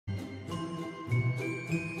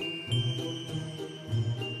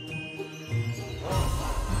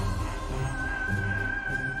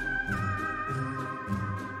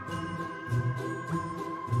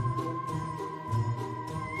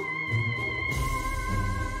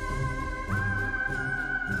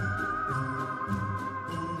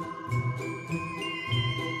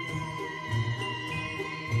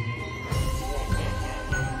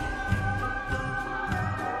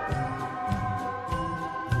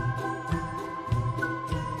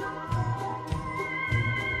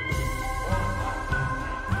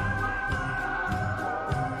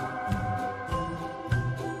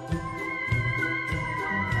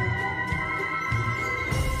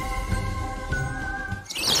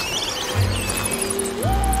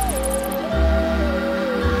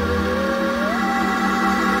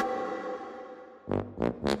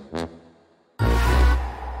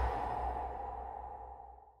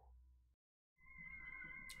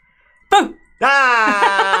Ah!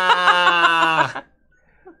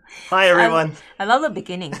 Hi, everyone. I love the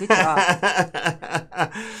beginning. Good job.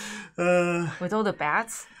 With all the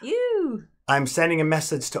bats. Ew. I'm sending a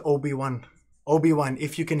message to Obi-Wan. Obi-Wan,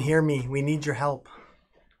 if you can hear me, we need your help.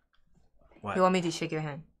 What? You want me to shake your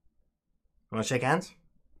hand? You want to shake hands?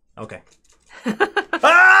 Okay.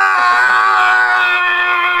 Ah!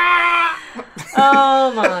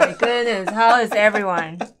 Oh my goodness. How is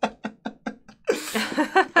everyone?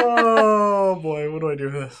 Oh boy, what do I do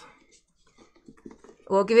with this?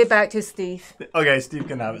 We'll give it back to Steve. Okay, Steve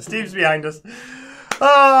can have it. Steve's behind us.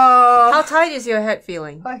 How tight is your head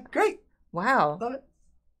feeling? Hi, great. Wow. Love it.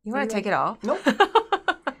 You want to take it off? Nope.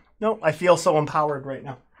 No, I feel so empowered right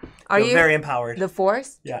now. Are you very empowered? The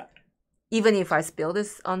Force? Yeah. Even if I spill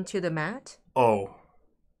this onto the mat? Oh.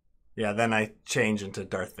 Yeah, then I change into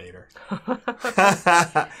Darth Vader.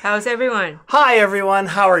 How's everyone? Hi, everyone.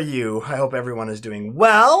 How are you? I hope everyone is doing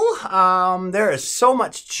well. There is so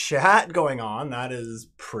much chat going on. That is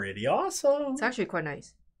pretty awesome. It's actually quite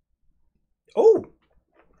nice. Oh,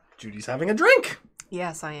 Judy's having a drink.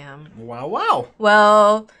 Yes, I am. Wow, wow.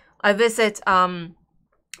 Well, I visit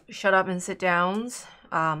Shut Up and Sit Down's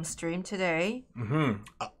stream today. Mm-hmm.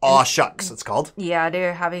 Aw Shucks, it's called. Yeah,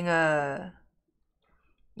 they're having a...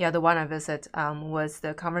 Yeah, the one I visit was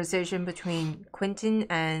the conversation between Quentin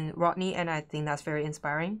and Rodney, and I think that's very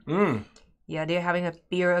inspiring. Mm. Yeah, they're having a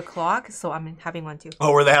beer o'clock, so I'm having one too.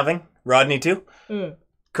 Oh, were they having? Rodney too? Mm.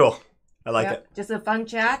 Cool. I like it. Just a fun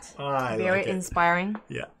chat. Very like inspiring.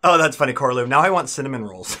 Yeah. Oh, that's funny, Corlew. Now I want cinnamon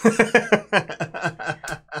rolls.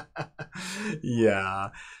 Yeah.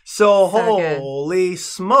 So holy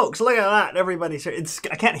smokes. Look at that. Everybody's here.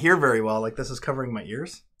 I can't hear very well. Like this is covering my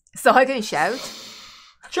ears. So I can shout?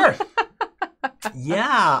 Sure.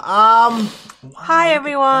 Yeah. Wow, hi,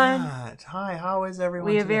 everyone. Hi, how is everyone?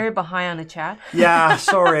 We are today? very behind on the chat. Yeah,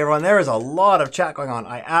 sorry, everyone. There is a lot of chat going on.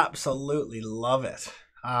 I absolutely love it.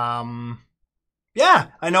 Yeah,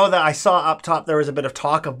 I know that I saw up top there was a bit of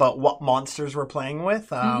talk about what monsters we're playing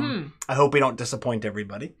with. I hope we don't disappoint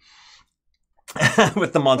everybody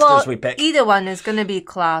with the monsters we pick. Either one is going to be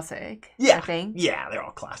classic, yeah, I think. Yeah, they're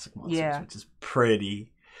all classic monsters, which is pretty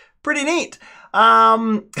neat.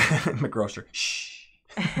 McGrocer. Shh.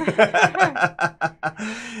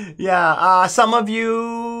 Yeah, some of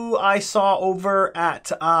you I saw over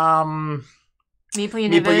at Meeple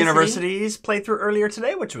University's playthrough earlier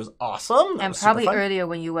today, which was awesome. And probably earlier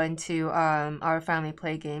when you went to our family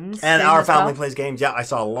play games. And our family plays games. Yeah, I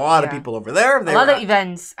saw a lot of people over there. A lot of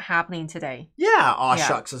events happening today. Yeah, Aw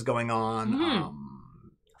Shucks is going on.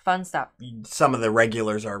 Fun stuff. Some of the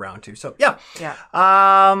regulars are around too. So yeah. Yeah.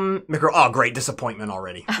 Oh, great disappointment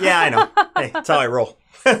already. Yeah, I know. Hey, that's how I roll.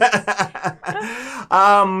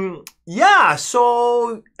 Yeah,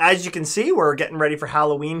 so as you can see, we're getting ready for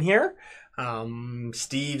Halloween here.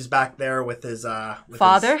 Steve's back there with his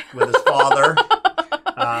father.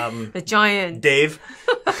 The giant Dave.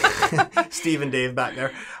 Steve and Dave back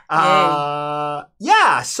there.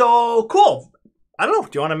 Yeah, so cool. I don't know.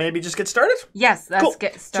 Do you want to maybe just get started? Yes, let's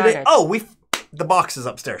get started. Today, the box is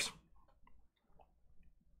upstairs.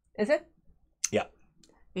 Is it? Yeah.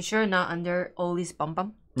 You sure not under Ollie's bum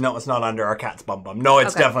bum? No, it's not under our cat's bum bum. No,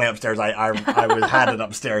 it's definitely upstairs. I had it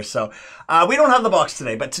upstairs. So we don't have the box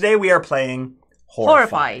today, but today we are playing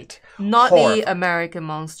Horrified. Not the American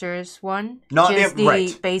Monsters one. Not just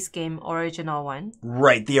the base game original one.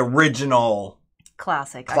 Right, the original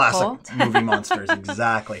classic movie monsters.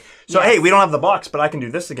 Exactly. So hey, we don't have the box, but I can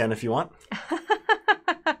do this again if you want.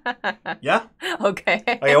 Yeah? Okay.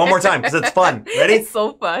 Okay, one more time because it's fun. Ready? It's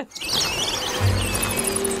so fun.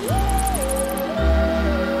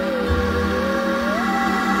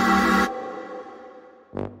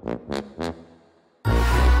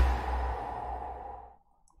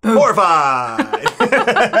 Horrified!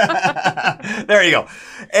 There you go.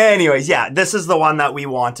 Anyways, yeah, this is the one that we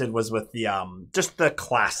wanted was with the just the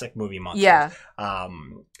classic movie monsters. Yeah.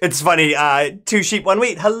 It's funny, two sheep, one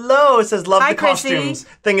wheat. Hello, it says love Hi, the costumes.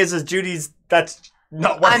 Chrissy. Thing is Judy's that's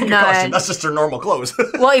not wearing a costume. That's just her normal clothes.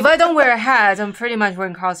 Well, if I don't wear a hat, I'm pretty much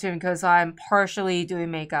wearing costume because I'm partially doing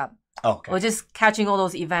makeup. Okay. Or just catching all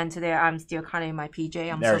those events today. I'm still kind of in my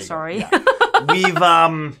PJ. I'm so sorry.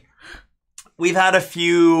 Yeah. We've had a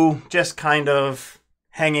few just kind of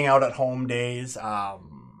hanging out at home days.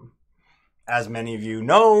 As many of you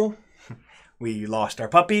know, we lost our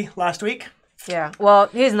puppy last week. Yeah. Well,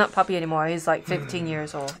 he's not puppy anymore. He's like 15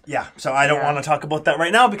 years old. Yeah. So I don't want to talk about that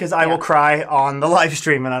right now because I will cry on the live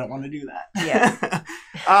stream and I don't want to do that. Yeah.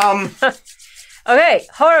 Okay.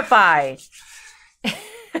 Horrified.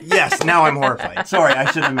 Yes. Now I'm horrified. Sorry. I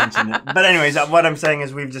should have mentioned it. But anyways, what I'm saying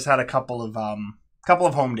is we've just had a couple of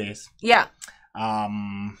home days. Yeah.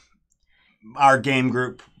 Our game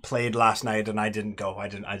group played last night, and I didn't go. I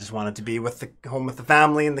just wanted to be home with the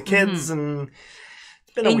family and the kids, and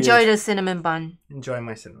it's been enjoy the cinnamon bun. Enjoy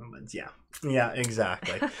my cinnamon buns. Yeah,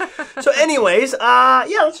 exactly. So, anyways,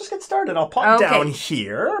 let's just get started. I'll pop down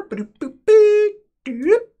here.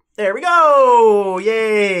 There we go.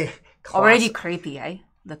 Yay! Already creepy, eh?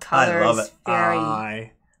 The colors. I love it. Very.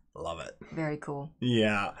 I love it. Very cool.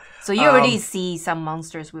 Yeah. So you already see some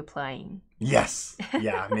monsters we're playing. Yes.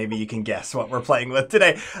 Yeah, maybe you can guess what we're playing with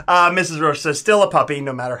today. Mrs. Roche says, still a puppy,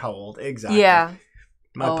 no matter how old. Exactly. Yeah.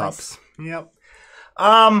 My always. pups. Yep.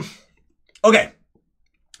 Okay.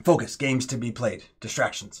 Focus. Games to be played.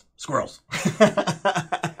 Distractions. Squirrels.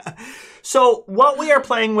 So what we are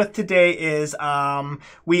playing with today is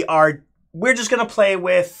we're just going to play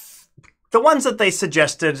with the ones that they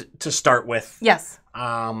suggested to start with. Yes.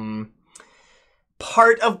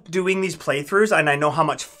 Part of doing these playthroughs, and I know how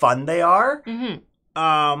much fun they are,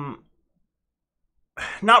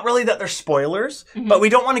 not really that they're spoilers, but we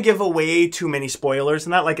don't want to give away too many spoilers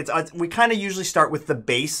and that. Like we kind of usually start with the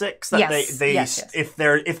basics that yes. if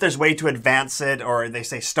there's way to advance it, or they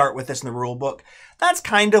say start with this in the rule book. That's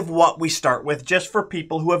kind of what we start with, just for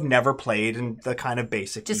people who have never played and the kind of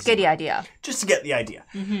basic. Just get the idea. Just to get the idea.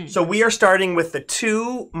 So we are starting with the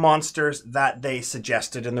two monsters that they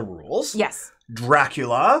suggested in the rules. Yes.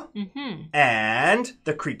 Dracula and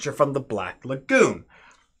the creature from the Black Lagoon.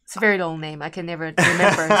 It's a very long name. I can never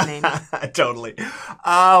remember his name. Totally.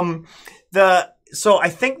 So I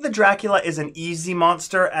think the Dracula is an easy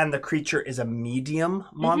monster and the creature is a medium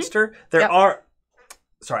monster.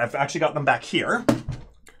 Sorry, I've actually got them back here.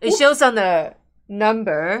 It shows on the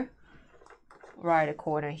number right a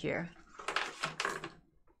corner here.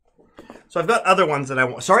 So I've got other ones that I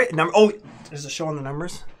want. Sorry, number. Oh, does it show on the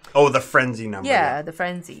numbers? Oh, the frenzy number. Yeah, the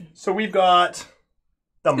frenzy. So we've got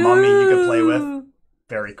the mummy you could play with.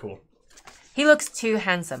 Very cool. He looks too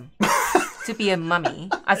handsome to be a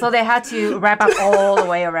mummy. I thought they had to wrap up all the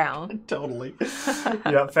way around. Totally.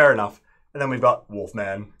 Yeah, fair enough. And then we've got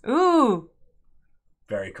Wolfman. Ooh.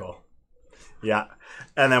 Very cool. Yeah.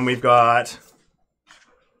 And then we've got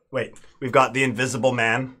the Invisible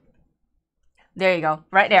Man. There you go.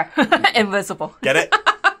 Right there. Invisible. Get it?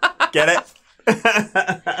 Get it?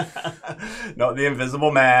 No, the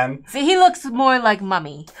Invisible Man. See, he looks more like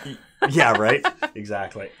Mummy. Yeah, right?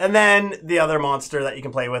 Exactly. And then the other monster that you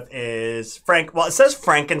can play with is well, it says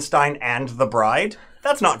Frankenstein and the Bride.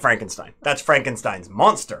 That's not Frankenstein. That's Frankenstein's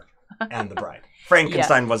monster and the Bride.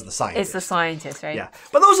 Frankenstein was the scientist. It's the scientist, right? Yeah.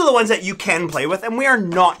 But those are the ones that you can play with, and we are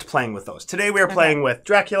not playing with those. Today we are playing with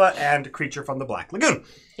Dracula and Creature from the Black Lagoon.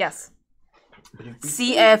 Yes.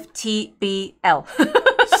 CFTBL.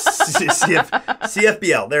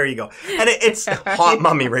 CFBL. There you go. And it's hot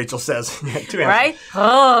mummy, Rachel says. Right?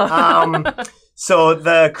 Oh. So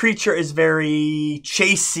the creature is very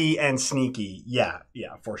chasey and sneaky. Yeah,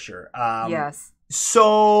 for sure. Yes.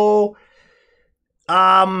 So,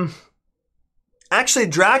 actually,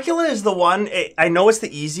 Dracula is the one. I know it's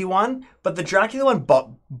the easy one, but the Dracula one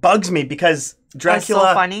bugs me because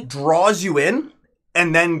Dracula draws you in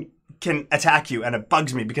and then can attack you, and it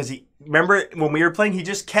bugs me because remember when we were playing, he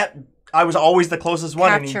just kept. I was always the closest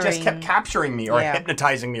one, and he just kept capturing me or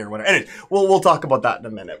hypnotizing me or whatever. Anyways, we'll talk about that in a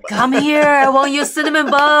minute. But. Come here, I want your cinnamon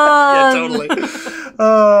bun. Yeah, totally.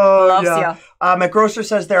 Oh, loves yeah. McGrocer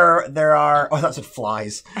says there are. Oh, that's what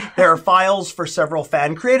flies. There are files for several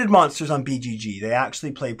fan-created monsters on BGG. They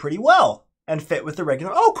actually play pretty well and fit with the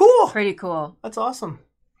regular. Oh, cool. Pretty cool. That's awesome.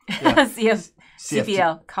 Yeah.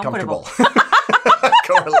 CPL. Comfortable.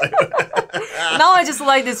 Now I just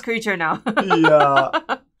like this creature now.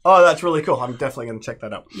 Yeah. Oh, that's really cool. I'm definitely going to check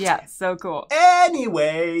that out. Yeah, so cool.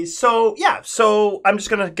 Anyway, so I'm just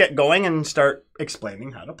going to get going and start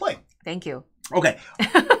explaining how to play. Thank you. Okay.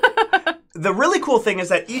 The really cool thing is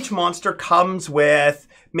that each monster comes with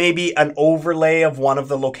maybe an overlay of one of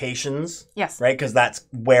the locations. Yes. Right? Because that's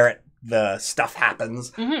where the stuff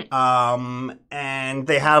happens. And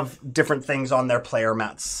they have different things on their player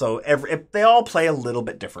mats. So they all play a little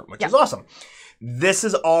bit different, which is awesome. This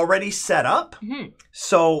is already set up.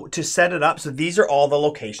 So to set it up, so these are all the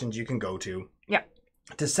locations you can go to. Yeah.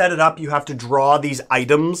 To set it up, you have to draw these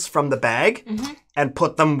items from the bag and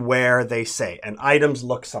put them where they say. And items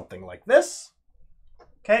look something like this.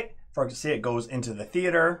 Okay. For you to see, it goes into the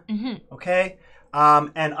theater. Okay.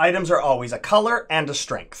 And items are always a color and a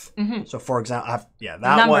strength. So for example, that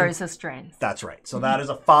number one is a strength. That's right. So that is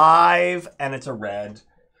a 5 and it's a red,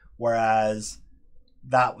 whereas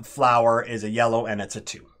that flower is a yellow and it's a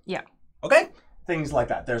 2. Yeah. Okay? Things like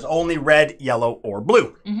that. There's only red, yellow, or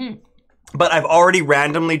blue. But I've already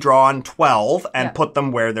randomly drawn 12 and put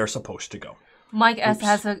them where they're supposed to go. Mike S. Oops.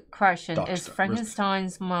 has a question. Doc Is stuff.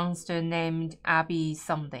 Frankenstein's monster named Abby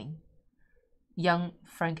something? Young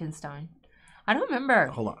Frankenstein. I don't remember.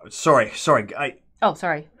 Hold on. Sorry. Oh,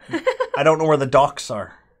 sorry. I don't know where the docs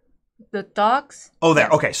are. The dogs? Oh, there.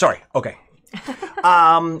 Okay, sorry. Okay.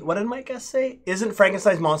 What did Mike S say? Isn't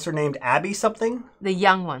Frankenstein's monster named Abby something? The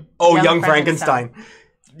young one. Oh, Young Frankenstein.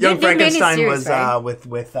 Young They made it Frankenstein serious, was right?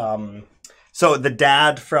 with so the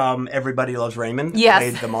dad from Everybody Loves Raymond Yes.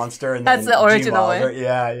 played the monster, and That's then the original Gene Wilder. one.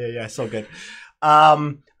 Yeah, so good.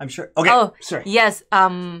 I'm sure. Okay, Oh, sorry. yes.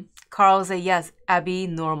 Carl said yes. Abby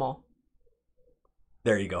Normal.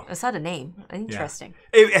 There you go. I saw the name. Interesting.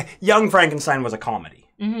 Young Frankenstein was a comedy.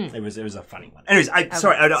 Mm-hmm. It was a funny one. Anyways, I don't want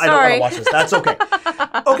Sorry. to watch this. That's okay.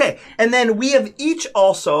 Okay, and then we have each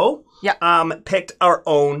also picked our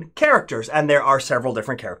own characters, and there are several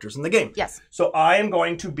different characters in the game. Yes. So I am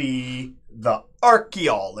going to be the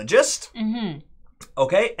archaeologist. Mm-hmm.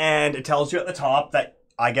 Okay, and it tells you at the top that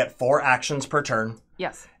I get 4 actions per turn.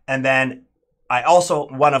 Yes. And then I also,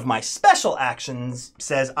 one of my special actions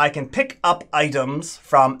says I can pick up items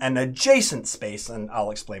from an adjacent space, and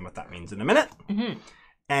I'll explain what that means in a minute. Mm-hmm.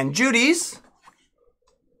 And Judy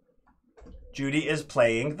is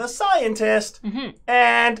playing the scientist. Mm-hmm.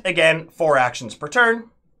 And again, 4 actions per turn.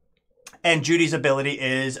 And Judy's ability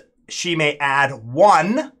is she may add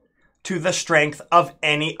 1 to the strength of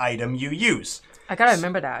any item you use. I gotta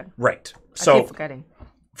remember that. Right. I So, keep forgetting.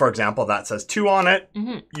 for example, that says 2 on it.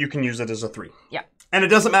 Mm-hmm. You can use it as a 3. Yeah. And it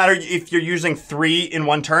doesn't matter if you're using 3 in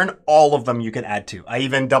one turn, all of them you can add 2. I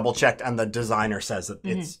even double checked, and the designer says that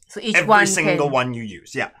it's So each every one single one you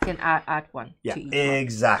use. Yeah. can add 1 Yeah, to each one.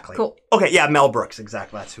 exactly. Cool. Okay, yeah, Mel Brooks,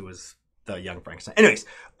 exactly. That's who was the young Frankenstein. Anyways,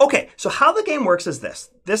 okay, so how the game works is this.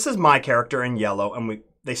 This is my character in yellow, and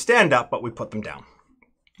they stand up, but we put them down.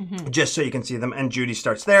 Mm-hmm. Just so you can see them, and Judy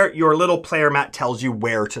starts there. Your little player mat tells you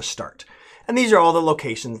where to start. And these are all the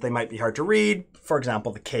locations. They might be hard to read. For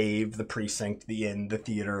example, the cave, the precinct, the inn, the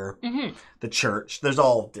theater, the church. There's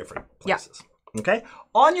all different places. Yeah. Okay?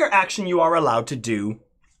 On your action, you are allowed to do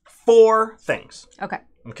 4 things. Okay.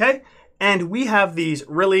 Okay? And we have these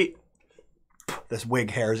really... This wig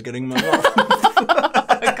hair is getting my off.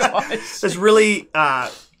 Oh my gosh. This really,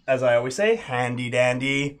 as I always say,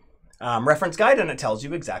 handy-dandy reference guide, and it tells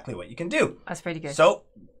you exactly what you can do. That's pretty good. So...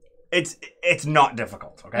 It's not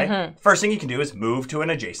difficult, okay? Mm-hmm. First thing you can do is move to an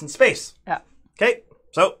adjacent space. Yeah. Okay,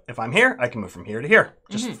 so if I'm here, I can move from here to here.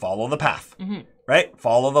 Just follow the path, right?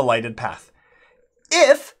 Follow the lighted path.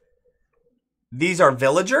 If these are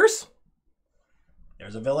villagers,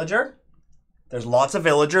 there's a villager. There's lots of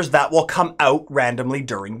villagers that will come out randomly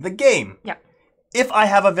during the game. Yeah. If I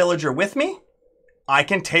have a villager with me, I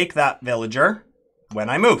can take that villager when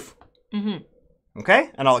I move. Mm-hmm. Okay?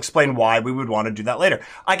 And I'll explain why we would want to do that later.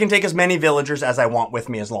 I can take as many villagers as I want with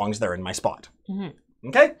me as long as they're in my spot. Mm-hmm.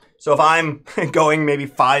 Okay? So if I'm going, maybe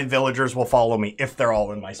 5 villagers will follow me if they're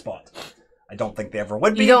all in my spot. I don't think they ever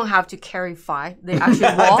would be. You don't have to carry 5. They actually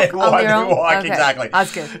walk on their own? They walk, Okay. exactly.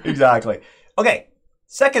 That's good. Exactly. Okay.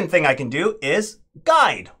 Second thing I can do is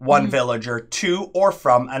guide one villager to or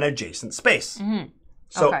from an adjacent space. Mm-hmm.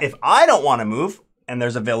 So Okay. if I don't want to move and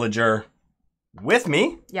there's a villager with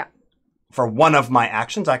me, Yeah. for one of my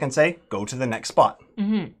actions, I can say, go to the next spot.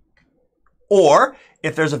 Mm-hmm. Or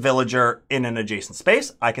if there's a villager in an adjacent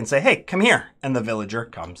space, I can say, hey, come here. And the villager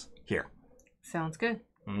comes here. Sounds good.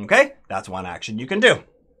 Okay, that's one action you can do.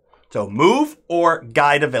 So move or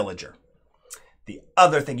guide a villager. The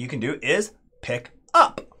other thing you can do is pick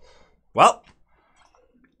up. Well,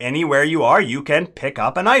 anywhere you are, you can pick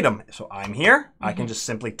up an item. So I'm here. I can just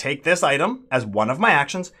simply take this item as one of my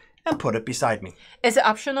actions and put it beside me. Is it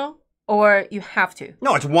optional or you have to?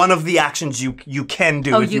 No, it's one of the actions you can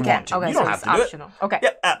do if you want to. Okay, you so don't have it's to do optional. it. Okay.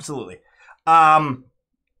 Yep, absolutely.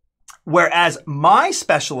 Whereas my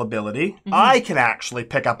special ability, I can actually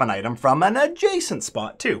pick up an item from an adjacent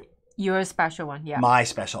spot too. Your special one, yeah. My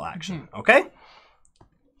special action, okay?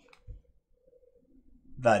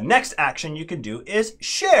 The next action you can do is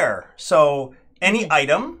share. So any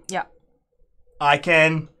item Yeah.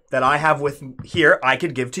 that I have with here, I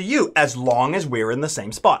could give to you as long as we're in the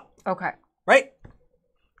same spot, Okay. right?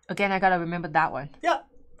 Again, I gotta remember that one. Yeah.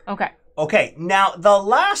 Okay. Okay, now the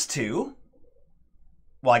last two,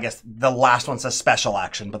 well, I guess the last one says special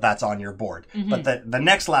action, but that's on your board. But the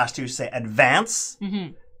next last two say advance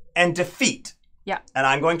and defeat. Yeah. And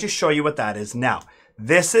I'm going to show you what that is now.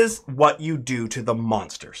 This is what you do to the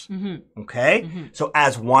monsters. Okay? So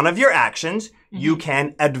as one of your actions, you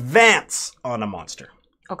can advance on a monster.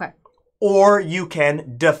 Okay. Or you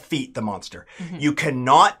can defeat the monster. You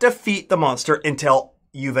cannot defeat the monster until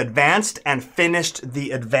you've advanced and finished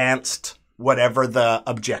the advanced whatever the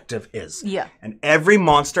objective is. Yeah. And every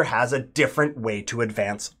monster has a different way to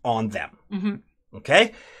advance on them.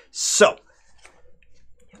 Okay? So,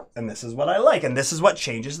 and this is what I like, and this is what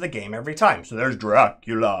changes the game every time. So there's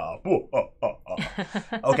Dracula.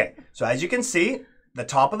 Okay, so as you can see, the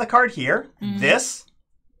top of the card here, this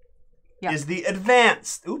is the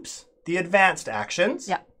advanced, the advanced actions.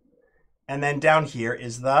 Yeah. And then down here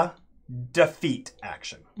is the defeat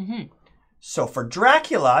action. So for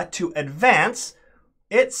Dracula to advance,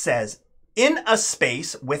 it says in a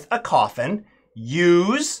space with a coffin,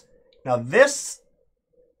 use, now this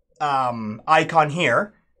icon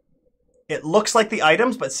here, it looks like the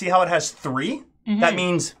items, but see how it has 3? That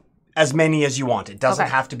means as many as you want. It doesn't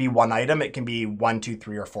have to be one item. It can be 1, 2,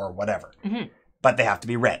 3, or 4, whatever. But they have to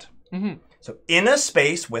be red. So in a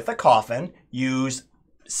space with a coffin, use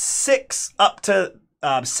 6 up to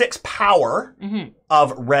 6 power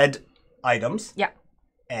of red items. Yeah.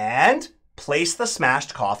 And place the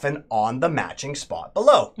smashed coffin on the matching spot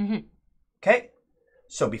below. Okay.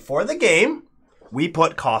 So before the game, we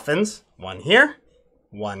put coffins, one here,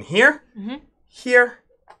 here,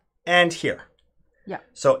 and here. Yeah.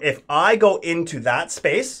 So if I go into that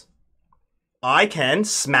space, I can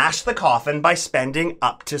smash the coffin by spending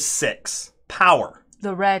up to 6 power.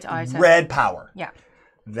 The red item. Red power. Yeah.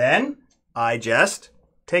 Then I just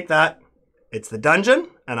take that. It's the dungeon,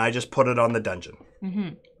 and I just put it on the dungeon.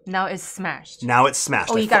 Now it's smashed. Now it's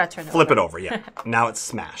smashed. Oh, you gotta turn it Flip it over, yeah. Now it's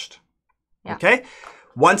smashed. Yeah. Okay?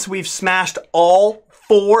 Once we've smashed all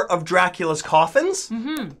 4 of Dracula's coffins,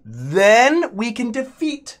 then we can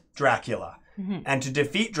defeat Dracula. And to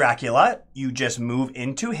defeat Dracula, you just move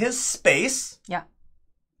into his space. Yeah.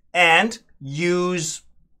 And use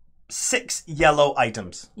 6 yellow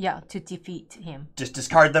items. Yeah, to defeat him. Just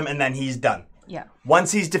discard them, and then he's done. Yeah.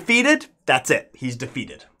 Once he's defeated, that's it. He's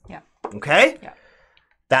defeated. Yeah. Okay? Yeah.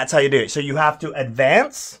 That's how you do it. So you have to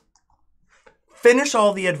advance, finish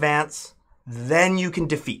all the advance, then you can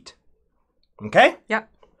defeat. Okay? Yeah.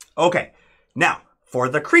 Okay. Now, for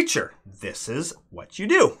the creature, this is what you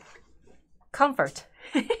do. Comfort.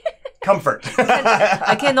 Comfort.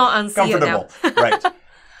 I cannot unsee it now. Comfortable. Right.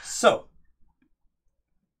 So,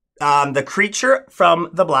 the creature from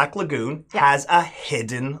the Black Lagoon has a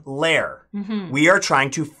hidden lair. We are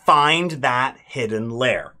trying to find that hidden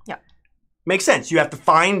lair. Yeah. Makes sense. You have to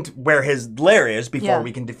find where his lair is before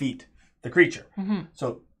we can defeat the creature.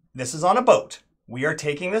 So this is on a boat. We are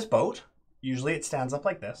taking this boat. Usually it stands up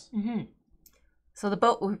like this. So the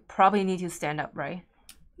boat would probably need to stand up, right?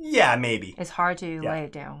 Yeah, maybe. It's hard to lay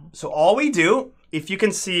it down. So all we do, if you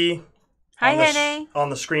can see Hi, Henny. on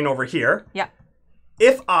the screen over here, Yeah.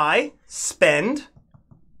 if I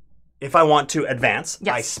want to advance,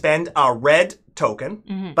 I spend a red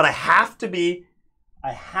token, but I have to be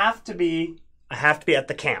at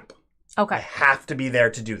the camp. Okay. I have to be there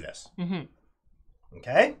to do this.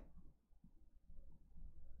 Okay?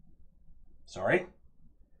 Sorry.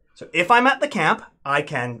 So if I'm at the camp,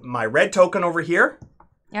 my red token over here,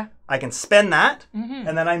 I can spend that,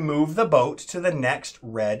 and then I move the boat to the next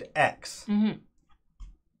red X.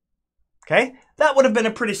 Okay? That would have been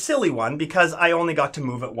a pretty silly one because I only got to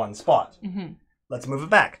move it one spot. Let's move it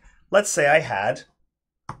back. Let's say I had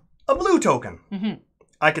a blue token.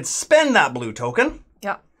 I could spend that blue token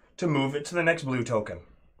to move it to the next blue token,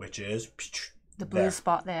 which is the blue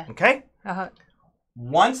spot there. Okay?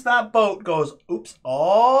 Once that boat goes,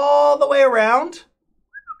 all the way around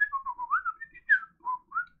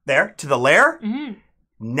there to the lair,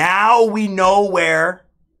 now we know where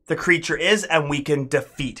the creature is and we can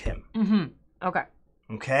defeat him. Okay.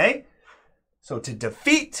 Okay? So to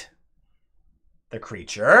defeat the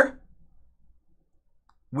creature,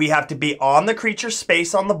 we have to be on the creature's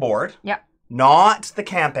space on the board. Not the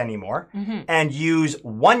camp anymore. And use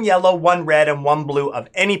 1 yellow, 1 red, and 1 blue of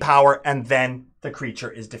any power, and then the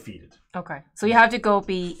creature is defeated. Okay. So you have to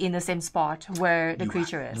be in the same spot where the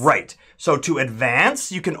creature is. Right. So to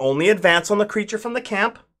advance, you can only advance on the creature from the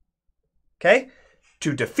camp. Okay?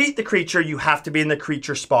 To defeat the creature, you have to be in the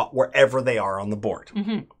creature spot wherever they are on the board.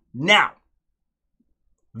 Now,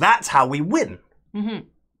 that's how we win.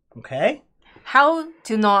 Okay? How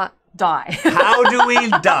to not die. How do we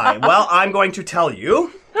die? Well, I'm going to tell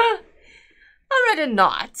you. I'd rather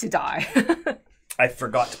not to die. I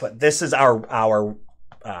forgot to put, this is our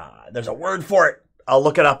there's a word for it. I'll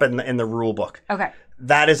look it up in the rule book. Okay.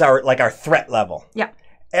 That is our threat level. Yeah.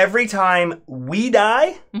 Every time we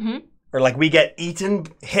die, or we get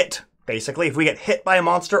hit, basically, if we get hit by a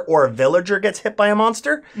monster or a villager gets hit by a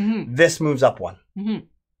monster, this moves up 1.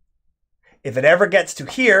 If it ever gets to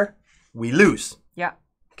here, we lose. Yeah.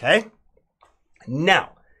 Okay?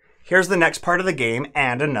 Now, here's the next part of the game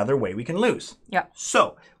and another way we can lose. Yeah.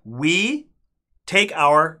 So we take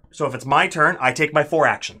so if it's my turn, I take my 4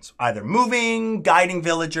 actions. Either moving, guiding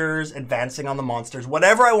villagers, advancing on the monsters,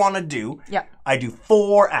 whatever I want to do. Yeah. I do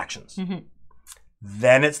 4 actions.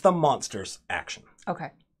 Then it's the monster's action.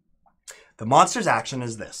 Okay. The monster's action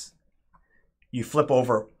is this. You flip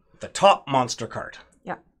over the top monster card.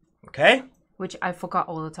 Yeah. Okay? Which I forgot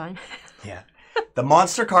all the time. Yeah. The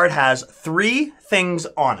monster card has 3 things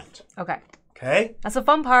on it. Okay. Okay? That's the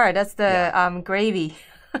fun part. That's the gravy.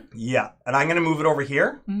 Yeah. And I'm going to move it over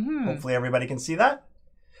here. Hopefully everybody can see that.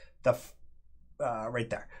 Right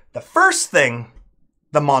there. The first thing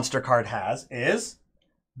the monster card has is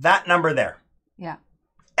that number there. Yeah.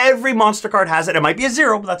 Every monster card has it. It might be a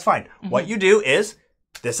 0, but that's fine. What you do is,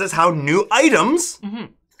 this is how new items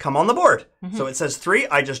come on the board. So it says 3.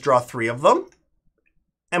 I just draw 3 of them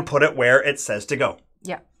and put it where it says to go.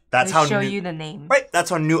 Yeah. That's they how show you the name. Right. That's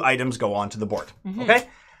how new items go onto the board. Okay.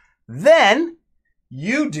 Then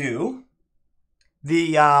you do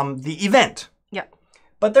the event. Yeah.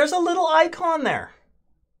 But there's a little icon there.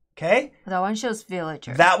 Okay. That one shows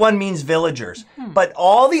villagers. That one means villagers. But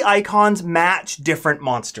all the icons match different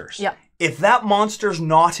monsters. Yeah. If that monster's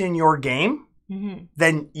not in your game,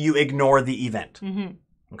 then you ignore the event.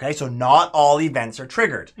 Okay, so not all events are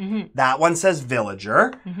triggered. That one says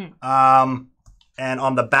villager. And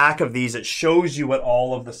on the back of these, it shows you what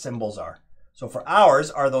all of the symbols are. So for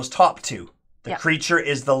ours are those top 2. The creature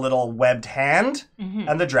is the little webbed hand,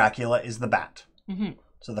 and the Dracula is the bat.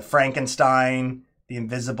 So the Frankenstein, the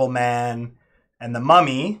Invisible Man, and the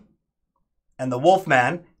Mummy, and the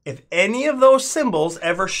Wolfman, if any of those symbols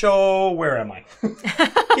ever show, where am I?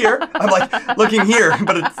 Here. I'm like looking here,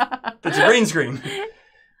 but it's a green screen.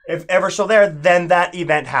 If ever show there, then that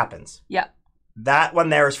event happens. Yeah. That one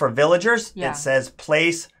there is for villagers. Yeah. It says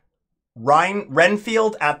place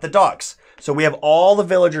Renfield at the docks. So we have all the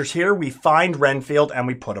villagers here. We find Renfield and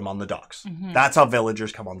we put him on the docks. That's how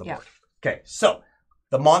villagers come on the board. Okay, so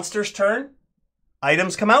the monster's turn.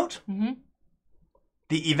 Items come out.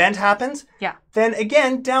 The event happens. Yeah. Then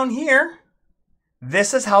again, down here,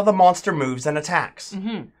 this is how the monster moves and attacks.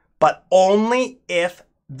 But only if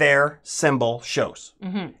their symbol shows.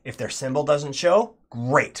 If their symbol doesn't show,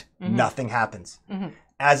 great. Nothing happens.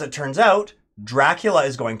 As it turns out, Dracula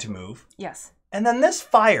is going to move. Yes. And then this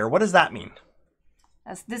fire, what does that mean?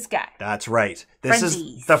 That's this guy. That's right. This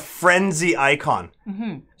Frenzies. is the frenzy icon.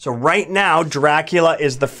 So right now, Dracula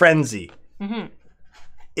is the frenzy.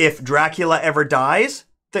 If Dracula ever dies,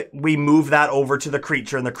 we move that over to the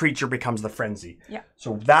creature and the creature becomes the frenzy. Yeah.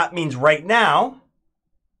 So that means right now,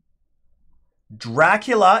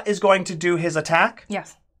 Dracula is going to do his attack.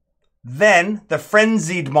 Yes. Then the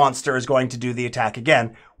frenzied monster is going to do the attack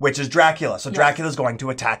again, which is Dracula. So Dracula is going to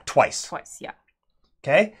attack twice. Twice, yeah.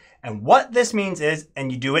 Okay? And what this means is,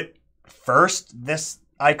 and you do it first, this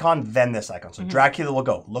icon, then this icon. So Dracula will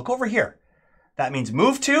go, look over here. That means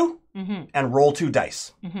move 2 and roll 2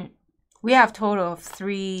 dice. We have total of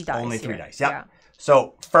 3 dice. Only 3 here. dice, yeah.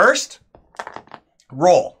 So first,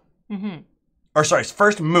 roll. Or sorry,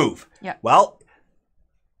 first move. Yeah. Well,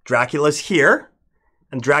 Dracula's here,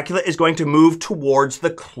 and Dracula is going to move towards the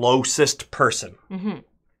closest person.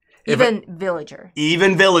 Even villager.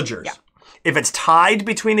 Even villagers. Yeah. If it's tied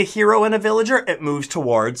between a hero and a villager, it moves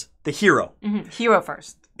towards the hero. Hero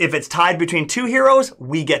first. If it's tied between 2 heroes,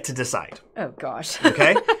 we get to decide. Oh, gosh.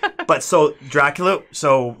 Okay? But so Dracula,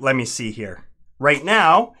 so let me see here. Right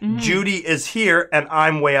now, Judy is here and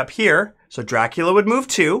I'm way up here. So Dracula would move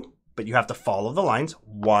 2, but you have to follow the lines.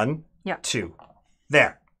 1, 2.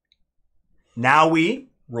 There. Now we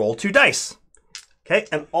roll 2 dice. Okay?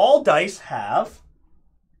 And all dice have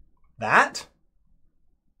that,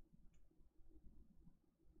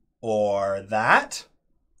 or that,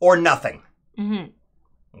 or nothing.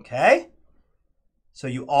 Okay? So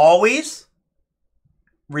you always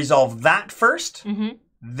resolve that first,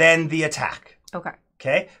 then the attack. Okay.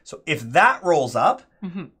 Okay? So if that rolls up,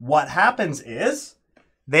 what happens is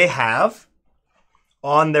they have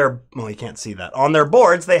on their, well, you can't see that. On their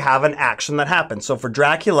boards, they have an action that happens. So for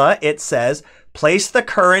Dracula, it says, place the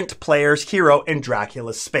current player's hero in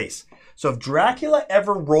Dracula's space. So if Dracula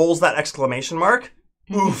ever rolls that exclamation mark,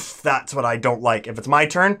 oof, that's what I don't like. If it's my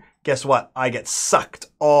turn, guess what? I get sucked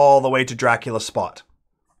all the way to Dracula's spot.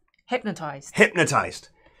 Hypnotized. Hypnotized.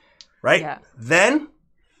 Right? Yeah. Then,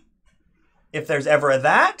 if there's ever a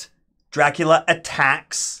that, Dracula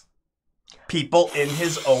attacks people in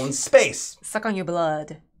his own space. Suck on your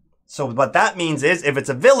blood. So what that means is, if it's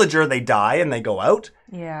a villager, they die and they go out.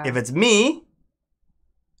 Yeah. If it's me,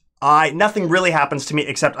 nothing really happens to me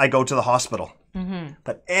except I go to the hospital.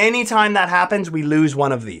 But anytime that happens, we lose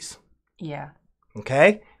one of these. Yeah.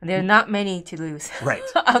 Okay? There are not many to lose. Right.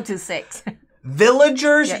 Up to 6.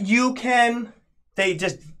 Villagers, you can't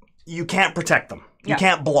protect them. You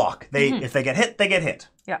can't block. If they get hit, they get hit.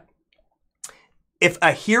 Yeah. If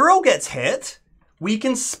a hero gets hit, we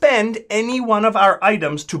can spend any one of our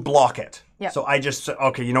items to block it. Yeah. So I just,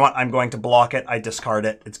 okay, you know what? I'm going to block it. I discard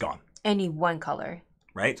it. It's gone. Any one color.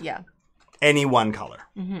 Right? Yeah. Any one color.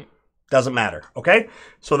 Doesn't matter. Okay?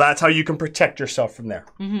 So that's how you can protect yourself from there.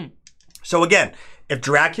 So again, if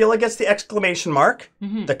Dracula gets the exclamation mark,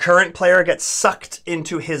 the current player gets sucked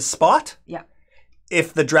into his spot. Yeah.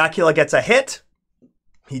 If the Dracula gets a hit,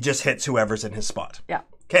 he just hits whoever's in his spot. Yeah.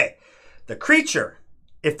 Okay. The creature,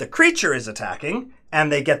 if the creature is attacking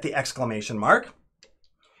and they get the exclamation mark,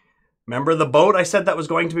 remember the boat I said that was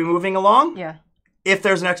going to be moving along? Yeah. If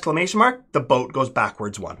there's an exclamation mark, the boat goes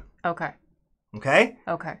backwards 1. Okay. Okay?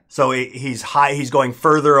 Okay. So he's going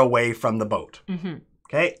further away from the boat.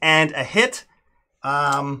 Okay? And a hit,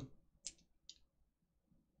 what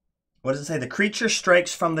does it say? The creature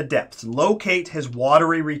strikes from the depths. Locate his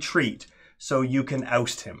watery retreat so you can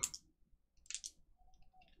oust him.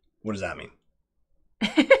 What does that mean?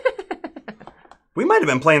 We might have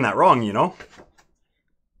been playing that wrong, you know?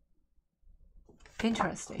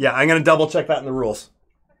 Interesting. Yeah, I'm going to double check that in the rules.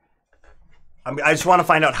 I just want to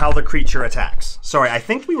find out how the creature attacks. Sorry, I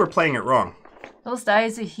think we were playing it wrong. Those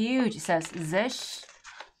dice are huge. It says Zesh.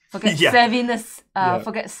 Forget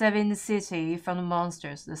forget saving the city from the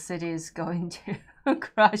monsters. The city is going to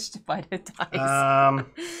crushed by the dice.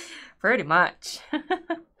 Pretty much.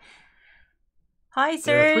 Hi, Serge.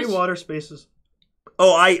 There are 3 water spaces.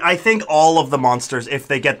 Oh, I think all of the monsters, if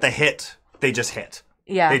they get the hit, they just hit.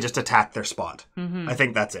 Yeah. They just attack their spot. I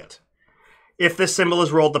think that's it. If this symbol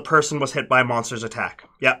is rolled, the person was hit by a monster's attack.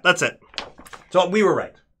 Yeah, that's it. So we were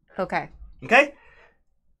right. Okay. Okay?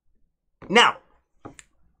 Now,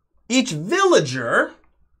 each villager,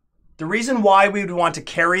 the reason why we would want to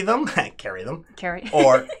carry them,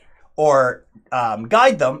 or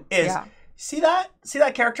guide them is, see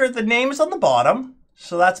that character? The name is on the bottom,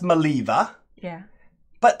 so that's Maliva. Yeah.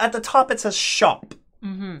 But at the top it says shop.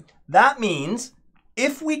 That means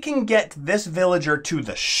if we can get this villager to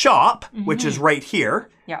the shop, which is right here,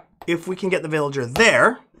 if we can get the villager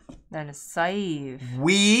there, then it's safe.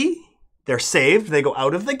 They're saved, they go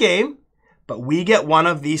out of the game, but we get one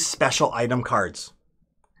of these special item cards.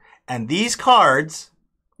 And these cards,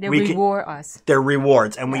 they reward us. They're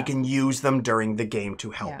rewards, and we can use them during the game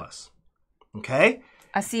to help us. Okay?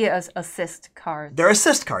 I see it as assist cards. They're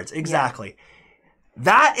assist cards, exactly.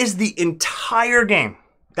 That is the entire game.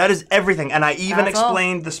 That is everything. And I even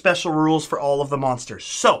explained the special rules for all of the monsters.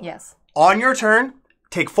 So, on your turn,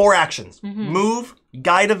 take 4 actions. Move,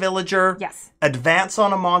 guide a villager, advance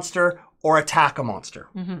on a monster, or attack a monster.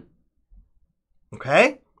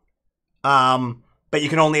 Okay? But you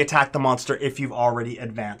can only attack the monster if you've already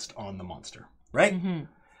advanced on the monster. Right?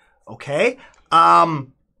 Okay?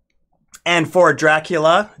 And for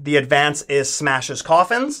Dracula, the advance is smashes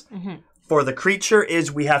coffins. For the creature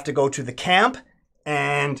is we have to go to the camp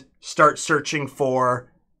and start searching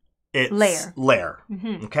for its lair.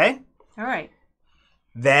 Okay? All right.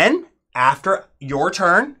 Then, after your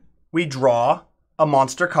turn, we draw a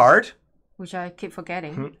monster card. Which I keep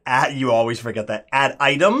forgetting. You always forget that. Add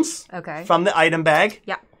items from the item bag.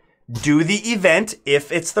 Yeah. Do the event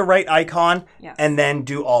if it's the right icon. And then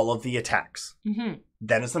do all of the attacks.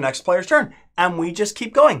 Then it's the next player's turn. And we just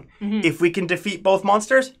keep going. If we can defeat both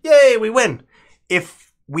monsters, yay, we win.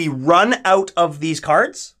 If we run out of these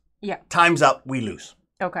cards, time's up, we lose.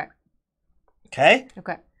 Okay. Okay?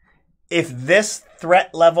 Okay. If this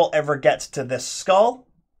threat level ever gets to this skull,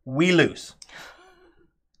 we lose.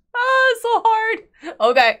 So hard.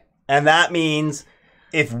 Okay. And that means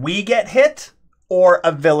if we get hit or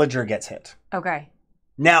a villager gets hit. Okay.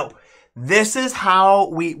 Now, this is how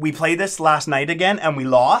we played this last night again, and we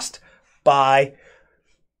lost by...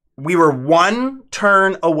 We were 1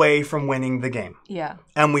 turn away from winning the game. Yeah.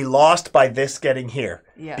 And we lost by this getting here.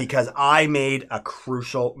 Yeah. Because I made a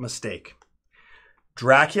crucial mistake.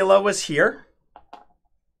 Dracula was here.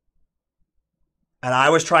 And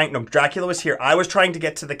I was trying... No, Dracula was here. I was trying to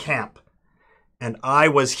get to the camp. And I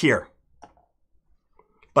was here.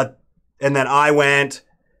 And then I went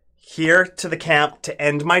here to the camp to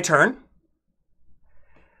end my turn.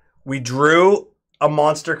 We drew a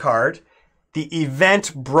monster card. The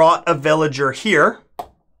event brought a villager here.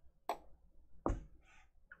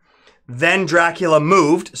 Then Dracula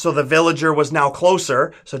moved, so the villager was now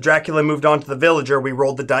closer. So Dracula moved on to the villager. We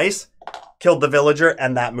rolled the dice. killed the villager,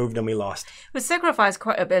 and that moved and we lost. We sacrificed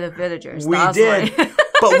quite a bit of villagers. We did.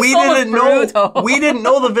 But we didn't know. We didn't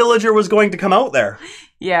know the villager was going to come out there.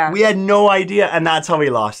 Yeah. We had no idea, and that's how we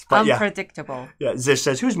lost. But unpredictable. Yeah. Zish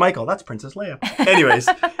says, "Who's Michael?" That's Princess Leia. Anyways,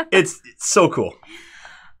 it's so cool.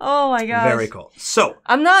 Oh my gosh. Very cool. So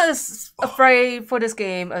I'm not as afraid for this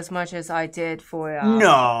game as much as I did for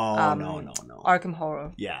no. Arkham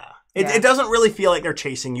Horror. Yeah. It doesn't really feel like they're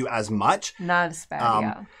chasing you as much. Not as bad.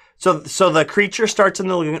 Yeah. So the creature starts in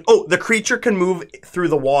the lagoon. Oh, the creature can move through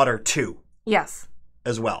the water too. Yes.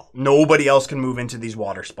 As well. Nobody else can move into these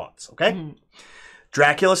water spots. Okay. Mm-hmm.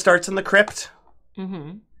 Dracula starts in the crypt.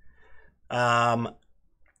 Mm-hmm.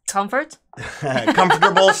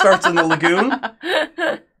 Comfortable starts in the lagoon.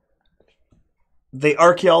 The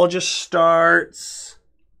archaeologist starts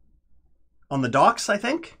on the docks, I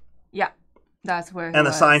think. Yeah, that's where. And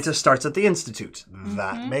the scientist starts at the institute. Mm-hmm.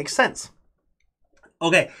 That makes sense.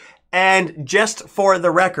 Okay, and just for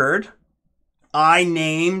the record, I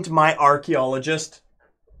named my archaeologist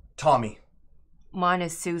Tommy. Mine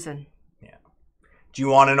is Susan. Yeah. Do you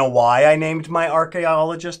want to know why I named my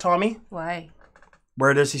archaeologist Tommy? Why?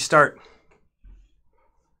 Where does he start?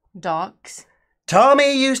 Docks.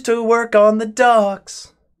 Tommy used to work on the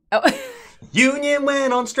docks. Oh. Union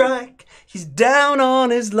went on strike. He's down on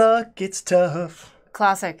his luck. It's tough.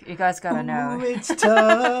 Classic. You guys gotta know. It's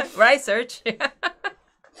tough. Right, Serge?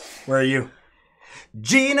 Where are you?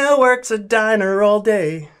 Gina works a diner all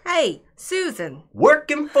day. Hey, Susan.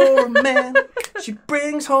 Working for a man. She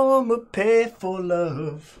brings home a pay for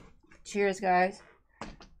love. Cheers, guys.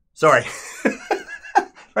 Sorry.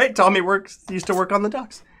 Right? Tommy used to work on the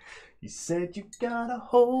docks. He said you gotta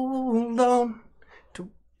hold on to...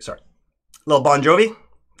 Sorry. Little Bon Jovi.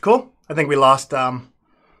 Cool. I think we lost... It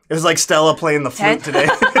was like Stella playing the flute today.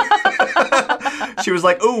 She was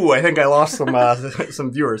like, ooh, I think I lost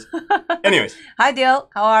some viewers. Anyways. Hi, Dale.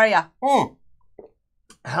 How are ya?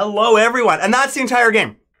 Hello, everyone. And that's the entire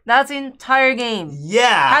game. That's the entire game.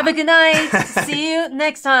 Yeah. Have a good night. See you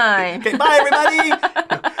next time. Okay, bye, everybody.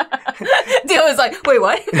 Dale was like, wait,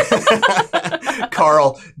 what?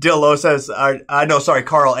 Carl Dillo says,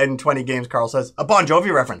 Carl, in 20 games, Carl says, a Bon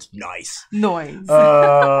Jovi reference. Nice. Noise.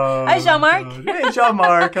 Hi, Jean-Marc. Hey,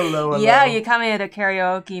 Jean-Marc. Hello. Yeah, you come in at a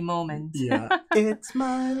karaoke moment. Yeah. It's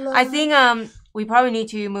my love. I think we probably need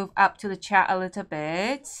to move up to the chat a little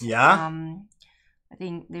bit. Yeah. I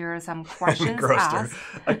think there are some questions asked.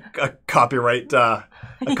 A copyright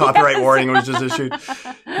warning was just issued.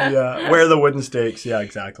 Yeah, where are the wooden stakes? Yeah,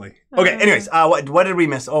 exactly. Okay, anyways, what did we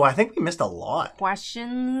miss? Oh, I think we missed a lot.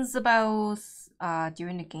 Questions about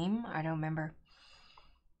during the game? I don't remember.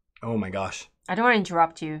 Oh my gosh. I don't want to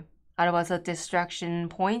interrupt you. Otherwise, the distraction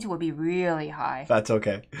point will be really high. That's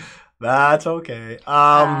okay. That's okay.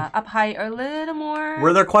 Up high a little more.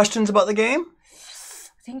 Were there questions about the game?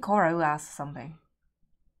 I think Cora asked something.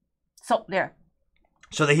 So, there.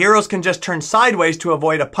 So the heroes can just turn sideways to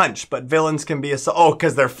avoid a punch, but villains can be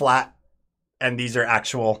because they're flat, and these are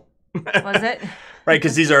actual. Was it? Right,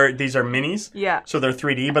 because these are minis. Yeah. So they're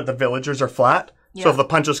 3D, but the villagers are flat. Yeah. So if the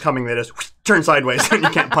punch is coming, they just turn sideways, and you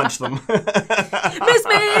can't punch them. Miss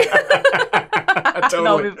me! Totally.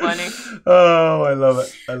 That'll be funny. Oh, I love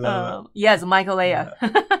it. I love it. Yes, Michael Leia.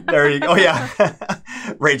 There you go. Oh, yeah.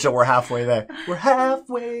 Rachel, we're halfway there. We're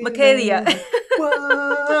halfway Michaelia. there.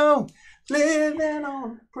 Whoa. Living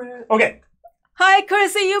on a prayer. Okay. Hi,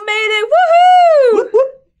 Chrissy. You made it. Woohoo! Whoop,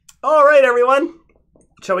 whoop. All right, everyone.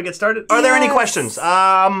 Shall we get started? Are there any questions?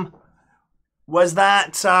 Was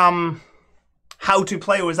that how to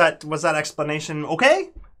play? Was that explanation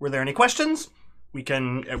okay? Were there any questions?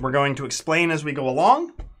 We're going to explain as we go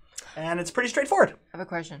along, and it's pretty straightforward. I have a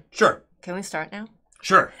question. Sure. Can we start now?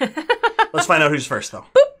 Sure. Let's find out who's first, though.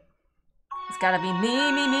 Boop. It's gotta be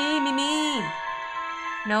me.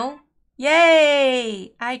 No?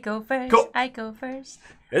 Yay! I go first. Cool. I go first.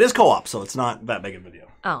 It is co-op, so it's not that big of a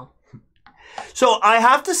deal. Oh. So I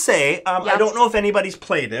have to say, Yep. I don't know if anybody's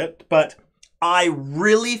played it, but I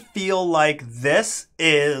really feel like this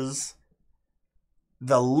is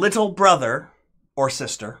the little brother or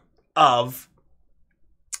sister of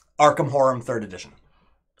Arkham Horror 3rd Edition.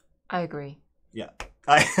 I agree. Yeah.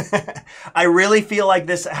 I really feel like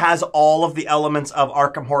this has all of the elements of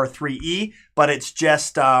Arkham Horror 3E, but it's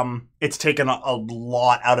just, it's taken a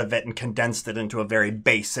lot out of it and condensed it into a very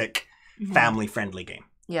basic, family-friendly game.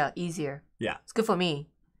 Yeah, easier. Yeah. It's good for me.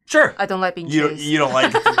 Sure. I don't like being chased. You don't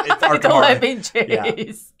like Arkham I don't Horror. like being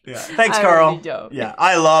chased. Yeah. Thanks, I Carl. really don't. Yeah,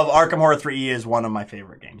 I love Arkham Horror 3E is one of my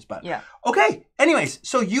favorite games. But yeah. Okay. Anyways,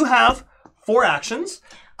 so you have 4 actions.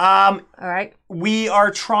 All right. We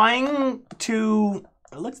are trying to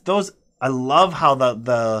look those. I love how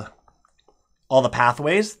the all the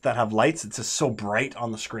pathways that have lights. It's just so bright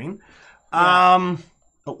on the screen. Yeah.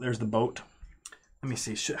 Oh, there's the boat. Let me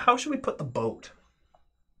see. How should we put the boat?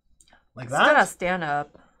 Like It's that? gonna stand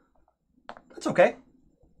up. That's okay.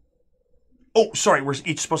 Oh, sorry. We're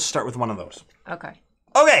each supposed to start with one of those. Okay.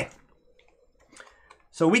 Okay.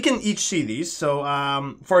 So we can each see these. So,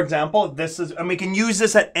 for example, this is, and we can use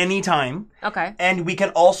this at any time. Okay. And we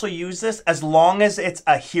can also use this as long as it's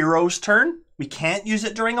a hero's turn. We can't use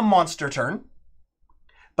it during a monster turn.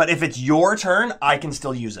 But if it's your turn, I can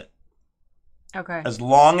still use it. Okay. As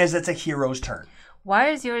long as it's a hero's turn. Why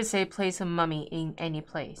does yours say place a mummy in any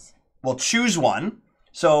place? Well, choose one.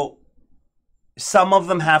 So some of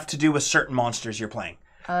them have to do with certain monsters you're playing.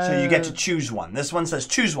 So you get to choose one. This one says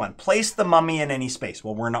choose one. Place the mummy in any space.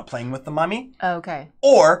 Well, we're not playing with the mummy. Okay.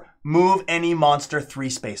 Or move any monster 3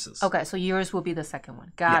 spaces. Okay, so yours will be the second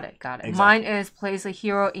one. Got it. Exactly. Mine is place a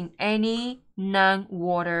hero in any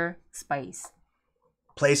non-water space.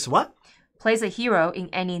 Place what? Place a hero in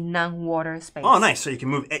any non-water space. Oh, nice. So you can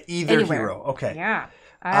move either Anywhere. hero. Okay. Yeah.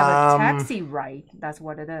 I have a taxi right. That's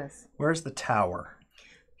what it is. Where's the tower?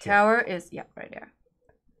 Tower is, right there.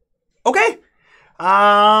 Okay.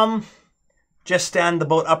 Just stand the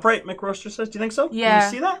boat upright, Mick Roaster says. Do you think so? Yeah.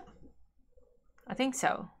 Can you see that? I think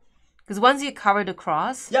so. Because once you cover the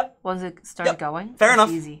cross, Yep. once it starts going, Fair it's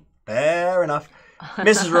enough. easy. Fair enough.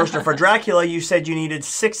 Mrs. Roaster, for Dracula, you said you needed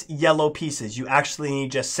 6 yellow pieces. You actually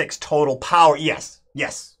need just 6 total power. Yes.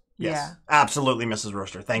 Yeah. Absolutely, Mrs.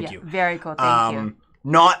 Roaster. Thank you. Very cool. Thank you.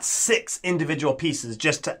 Not 6 individual pieces,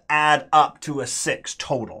 just to add up to a 6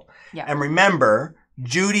 total. Yeah. And remember,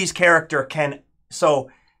 Judy's character can...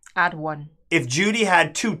 So add 1. if Judy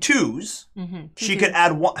had 2 twos, she Two. could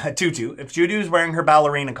add 1... 2. If Judy was wearing her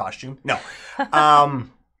ballerina costume... No.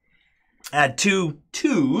 Add 2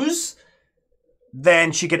 twos...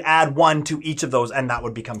 Then she could add 1 to each of those, and that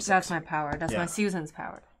would become 6. That's my power. That's my Susan's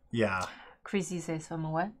power. Yeah. Chrissy says,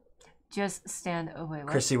 what? Just stand away. What?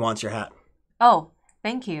 Chrissy wants your hat. Oh,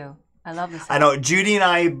 thank you. I love this hat. I know. Judy and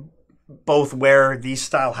I both wear these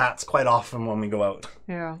style hats quite often when we go out.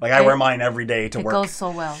 Yeah. Like, I wear mine every day to work. It goes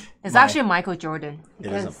so well. It's actually Michael Jordan. You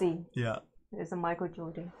can see. Yeah. It's a Michael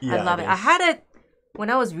Jordan. Yeah, I love it. I had it when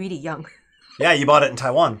I was really young. Yeah, you bought it in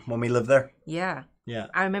Taiwan when we lived there. Yeah. Yeah.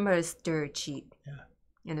 I remember it's dirt cheap. Yeah.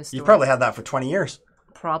 In the store. You probably had that for 20 years.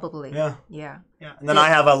 Probably. Yeah. Yeah. Yeah. And then I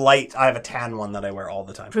have a tan one that I wear all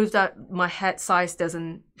the time. Proof that my head size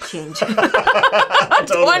doesn't change.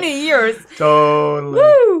 Totally. 20 years. Totally.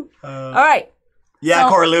 Woo! All right. Yeah,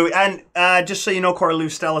 So- Coraloo. And just so you know,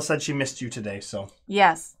 Coraloo, Stella said she missed you today. So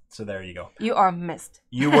Yes. there you go. You are missed.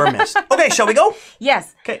 You were missed. Okay, shall we go?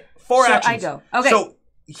 Yes. Okay, 4 So actions. I go. Okay. So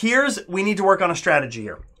we need to work on a strategy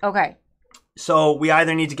here. Okay. So we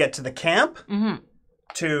either need to get to the camp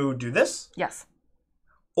to do this, Yes.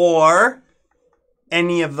 or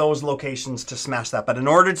any of those locations to smash that. But in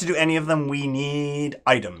order to do any of them, we need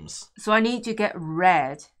items. So I need to get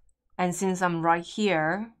red. And since I'm right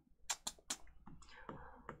here.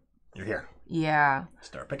 You're here. Yeah.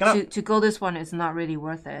 Start picking up. To go this one is not really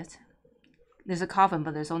worth it. There's a coffin,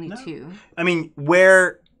 but there's only 2. I mean,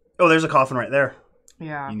 where... Oh, there's a coffin right there.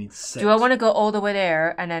 Yeah. You need 6. Do I want to go all the way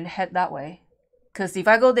there and then head that way? Because if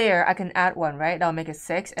I go there, I can add 1, right? That'll make it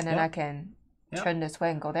 6, and then I can turn this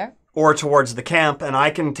way and go there. Or towards the camp, and I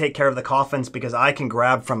can take care of the coffins because I can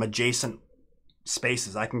grab from adjacent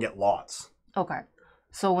spaces. I can get lots. Okay.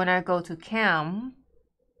 So when I go to camp,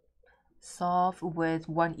 solve with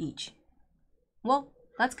 1 each. Well,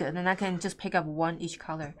 that's good. Then I can just pick up 1 each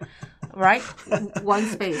color. Right? 1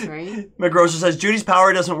 space, right? McGrocer says, Judy's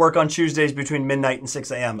power doesn't work on Tuesdays between midnight and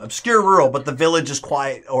 6 a.m. Obscure rural, but the village is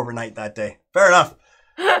quiet overnight that day. Fair enough.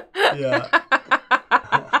 Yeah.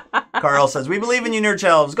 Carl says, we believe in you, nerd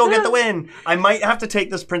shelves. Go get the win. I might have to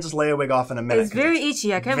take this Princess Leia wig off in a minute. It's very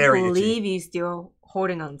itchy. I can't believe you're still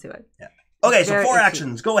holding on to it. Yeah. Okay, so 4 itchy.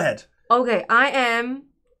 actions. Go ahead. Okay, I am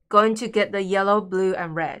going to get the yellow, blue,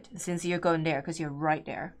 and red since you're going there because you're right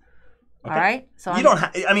there. Okay. All right? So you don't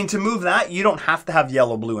I mean, to move that, you don't have to have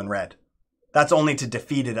yellow, blue, and red. That's only to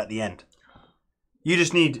defeat it at the end. You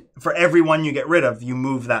just need, for every one you get rid of, you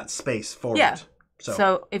move that space forward. Yeah.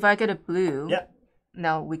 So if I get a blue, yeah.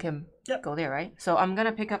 Now we can go there, right? So I'm going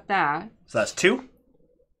to pick up that. So that's 2?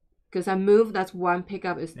 Because I move, that's 1, pick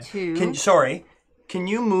up is 2. Can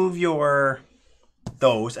you move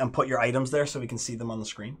those and put your items there so we can see them on the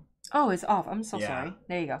screen? Oh, it's off. I'm so sorry.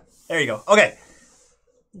 There you go. There you go. Okay.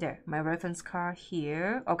 There, my reference card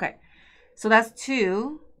here. Okay. So that's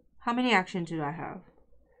 2. How many actions do I have?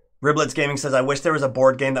 Riblets Gaming says, I wish there was a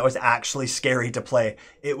board game that was actually scary to play.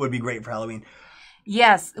 It would be great for Halloween.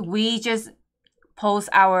 Yes, we just post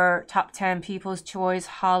our top 10 People's Choice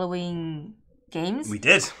Halloween games. We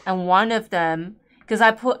did. And one of them, because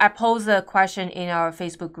I posed a question in our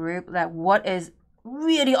Facebook group that what is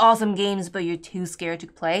really awesome games but you're too scared to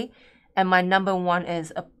play, and my number one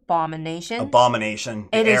is Abomination. Abomination.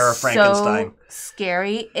 The Heir of Frankenstein. So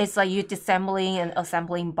scary. It's like you're disassembling and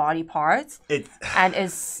assembling body parts. And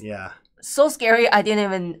it's so scary. I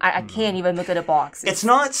can't even look at a box. It's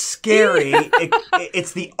not scary.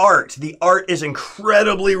 It's the art. The art is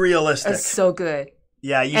incredibly realistic. It's so good.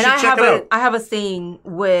 Yeah, you should check it out. I have a thing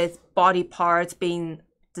with body parts being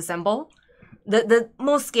disassembled. The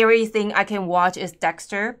most scary thing I can watch is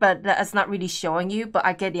Dexter, but that's not really showing you, but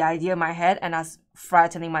I get the idea in my head and that's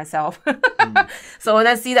frightening myself. So when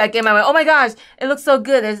I see that game, I'm like, oh my gosh, it looks so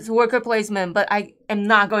good. It's worker placement, but I am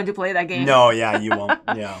not going to play that game. No, yeah, you won't.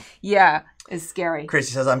 Yeah. Yeah, it's scary.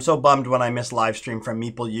 Chrissy says, I'm so bummed when I miss live stream from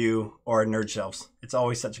Meeple U or Nerd Shelves. It's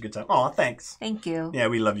always such a good time. Oh, thanks. Thank you. Yeah,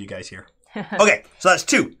 we love you guys here. Okay, so that's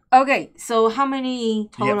 2. Okay, so how many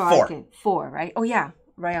total? You get 4. 4, right? Oh yeah.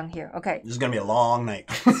 Right on here. Okay. This is going to be a long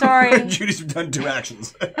night. Sorry. Judy's done 2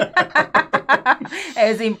 actions.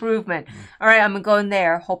 It's improvement. All right, I'm going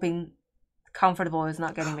there, hoping comfortable is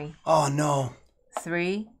not getting me. Oh, no.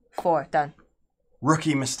 3, 4, done.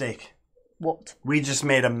 Rookie mistake. What? We just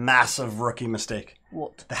made a massive rookie mistake.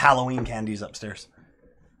 What? The Halloween candy's upstairs.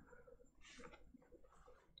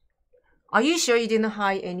 Are you sure you didn't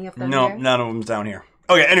hide any of them No, there? none of them's down here.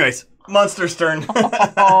 Okay, anyways. Monster's turn.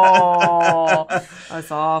 Oh, that's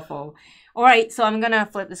awful. All right, so I'm going to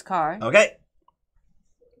flip this card. Okay.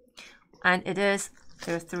 And there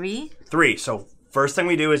are 3. 3. So first thing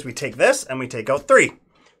we do is we take this and we take out 3.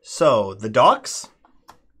 So the docks,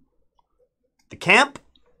 the camp,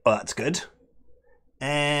 oh, that's good,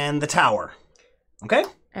 and the tower. Okay?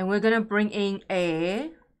 And we're going to bring in a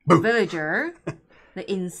villager. The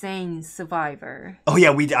insane survivor. Oh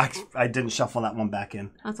yeah, I didn't shuffle that one back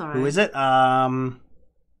in. That's all right. Who is it?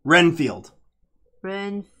 Renfield.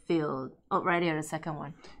 Renfield. Oh, right here, the second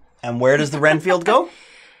one. And where does the Renfield go?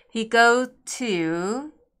 He goes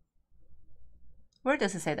to... Where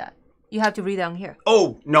does it say that? You have to read down here.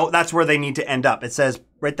 Oh, no, that's where they need to end up. It says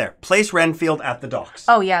right there, place Renfield at the docks.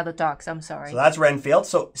 Oh yeah, the docks, I'm sorry. So that's Renfield.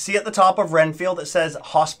 So see at the top of Renfield, it says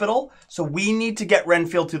hospital. So we need to get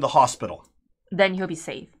Renfield to the hospital. Then he'll be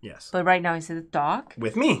safe. Yes. But right now he's at the dock.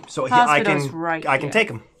 With me. So I can take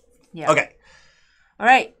him. Yeah. Okay. All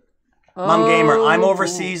right. Mom Gamer, I'm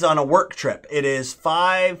overseas on a work trip. It is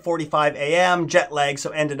 5:45 a.m. jet lag,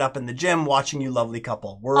 so ended up in the gym watching you lovely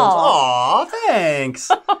couple. Worlds. Aw, thanks.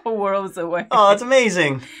 Worlds away. Oh, that's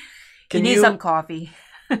amazing. You need some coffee.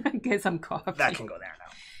 Get some coffee. That can go there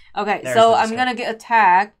now. Okay, so I'm going to get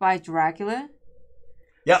attacked by Dracula.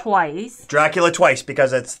 Yep. Twice. Dracula twice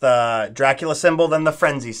because it's the Dracula symbol, then the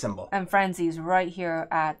frenzy symbol. And frenzy is right here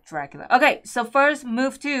at Dracula. Okay, so first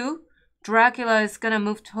move 2. Dracula is gonna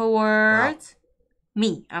move towards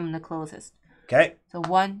me. I'm the closest. Okay. So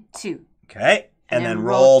 1, 2. Okay. And then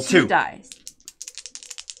roll 2 dice.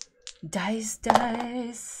 Dice.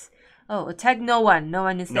 Oh, attack no one. No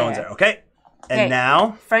one is there. No one's there. Okay. And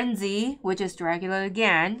now frenzy, which is Dracula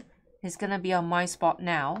again, is gonna be on my spot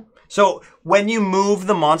now. So when you move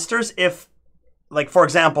the monsters, if, like, for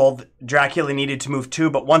example, Dracula needed to move 2,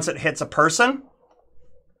 but once it hits a person,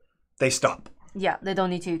 they stop. Yeah, they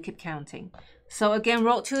don't need to keep counting. So again,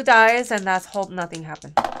 roll 2 dice, and let's hope nothing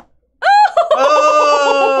happens.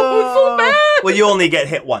 Oh! So bad! Well, you only get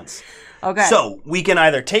hit once. Okay. So we can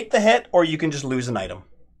either take the hit, or you can just lose an item.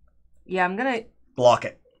 Yeah, I'm gonna... Block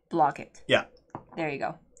it. Block it. Yeah. There you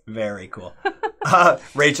go. Very cool.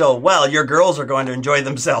 Rachel, well, your girls are going to enjoy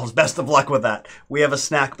themselves. Best of luck with that. We have a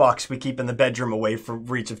snack box we keep in the bedroom away from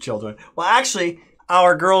reach of children. Well, actually,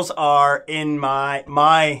 our girls are in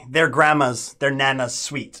their grandma's, their nana's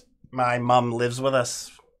suite. My mom lives with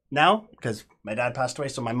us now because my dad passed away.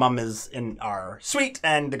 So my mom is in our suite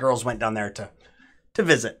and the girls went down there to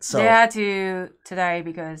visit. So they had to today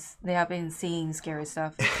because they have been seeing scary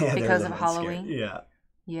stuff because of Halloween. Scared. Yeah.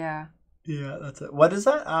 Yeah. Yeah, that's it. What is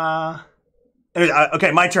that? Anyway,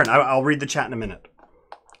 okay, my turn. I'll read the chat in a minute.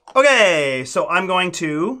 Okay, so I'm going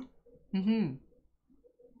to...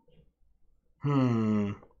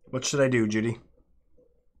 What should I do, Judy?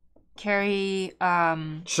 Carry...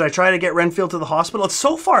 Should I try to get Renfield to the hospital? It's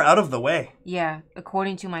so far out of the way. Yeah,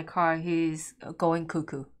 according to my car, he's going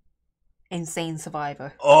cuckoo. Insane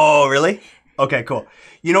survivor. Oh, really? Okay, cool.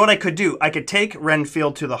 You know what I could do? I could take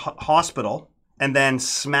Renfield to the hospital... and then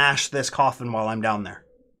smash this coffin while I'm down there.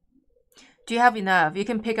 Do you have enough? You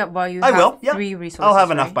can pick up while you have will, 3 resources. I'll have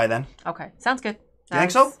enough by then. Okay, sounds good. You think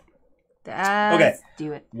so? Okay.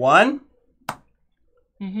 Do it. 1.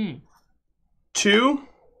 2.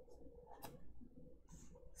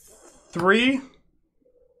 3.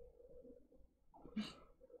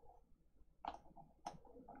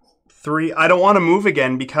 I don't want to move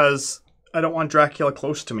again because I don't want Dracula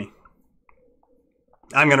close to me.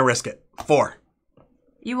 I'm going to risk it. 4.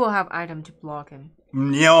 You will have item to block him.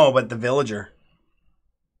 No, but the villager.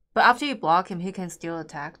 But after you block him, he can still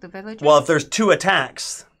attack the villager? Well, if there's 2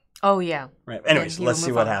 attacks. Oh, yeah. Right. Anyways, let's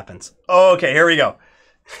see what happens. Okay, here we go.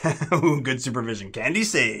 Ooh, good supervision. Candy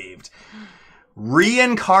saved.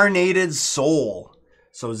 Reincarnated soul.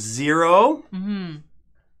 So 0. Mm-hmm.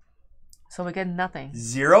 So we get nothing.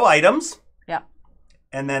 0 items. Yeah.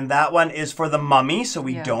 And then that one is for the mummy, so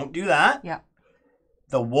we don't do that. Yeah.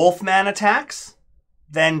 The Wolfman attacks,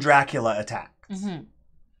 then Dracula attacks. Mm-hmm.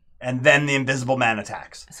 And then the Invisible Man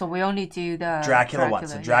attacks. So we only do the Dracula one.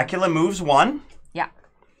 So Dracula moves 1. Yeah.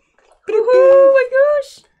 Oh my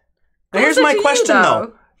gosh. Now here's my question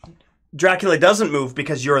though. Dracula doesn't move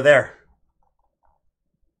because you're there.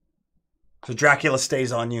 So Dracula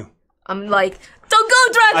stays on you. I'm like, don't go,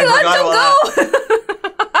 Dracula, don't go!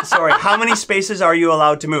 Sorry, how many spaces are you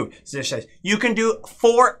allowed to move? Zish says, you can do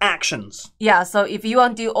 4 actions. Yeah, so if you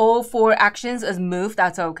want to do all 4 actions as move,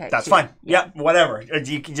 that's okay. That's fine. Yeah, whatever.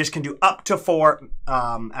 You just can do up to 4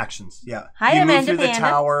 actions. Yeah. Hi, you Amanda moved through the Panda.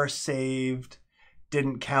 tower, saved,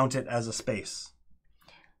 didn't count it as a space.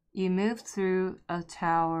 You moved through a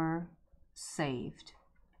tower, saved.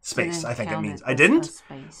 Space, I think it means. I didn't?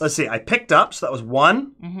 Let's see. I picked up, so that was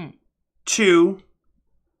 1, 2,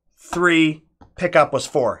 3. Pick up was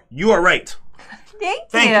 4. You are right.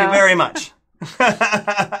 Thank you very much.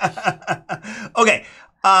 Okay.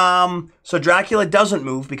 So Dracula doesn't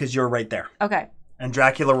move because you're right there. Okay. And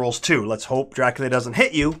Dracula rolls 2. Let's hope Dracula doesn't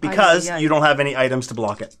hit you because you don't have any items to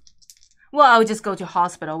block it. Well, I would just go to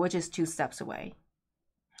hospital, which is 2 steps away.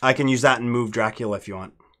 I can use that and move Dracula if you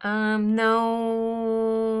want. No.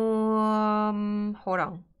 Hold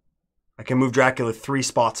on. I can move Dracula 3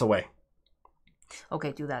 spots away.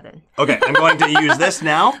 Okay, do that then. Okay, I'm going to use this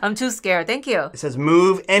now. I'm too scared. Thank you. It says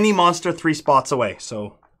move any monster 3 spots away.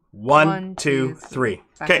 So 1, 2, 3.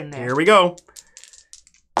 Okay, here we go.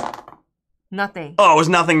 Nothing. Oh, it was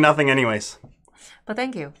nothing anyways. But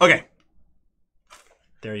thank you. Okay.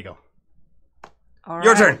 There you go. All right.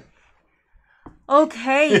 Your turn.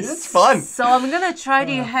 Okay. It's fun. So I'm going to try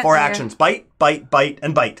to head 4 actions. Bite, bite, bite,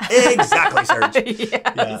 and bite. Exactly, Serge.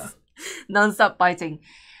 Yes. Yeah. Non-stop biting.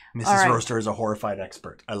 Mrs. Roaster is a horrified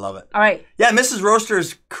expert. I love it. All right. Yeah, Mrs. Roaster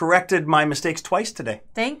has corrected my mistakes twice today.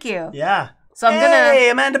 Thank you. Yeah. So I'm gonna... Hey,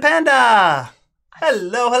 Amanda Panda.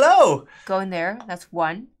 Hello. Go in there. That's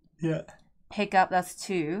 1. Yeah. Pick up. That's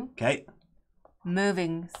 2. Okay.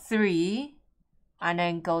 Moving 3. And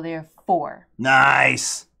then go there 4.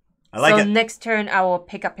 Nice. I like it. So next turn, I will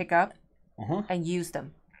pick up and use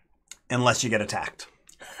them. Unless you get attacked.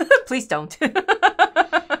 Please don't.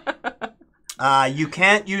 You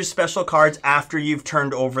can't use special cards after you've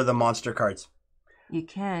turned over the monster cards. You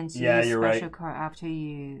can't use special card after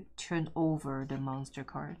you turn over the monster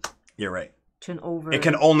card. You're right. Turn over. It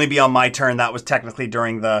can only be on my turn. That was technically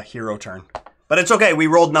during the hero turn. But it's okay. We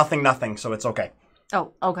rolled nothing, so it's okay.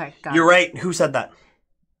 Oh, okay. Got You're right. Who said that?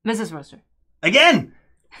 Mrs. Roaster. Again!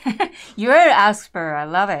 You're an expert. I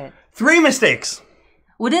love it. 3 mistakes.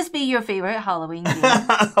 Would this be your favorite Halloween game?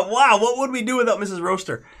 Wow, what would we do without Mrs.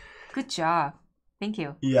 Roaster? Good job. Thank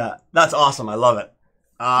you. Yeah, that's awesome. I love it.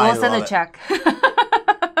 We'll send a check.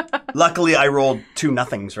 Luckily, I rolled 2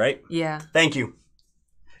 nothings, right? Yeah. Thank you.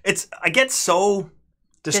 I get so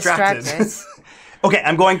distracted. Distracted. Okay,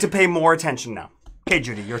 I'm going to pay more attention now. Okay,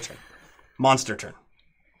 Judy, your turn. Monster turn.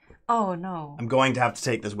 Oh, no. I'm going to have to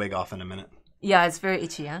take this wig off in a minute. Yeah, it's very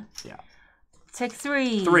itchy, huh? Yeah. Take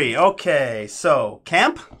 3. 3, okay. So,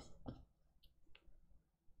 camp.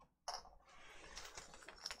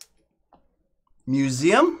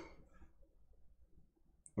 Museum.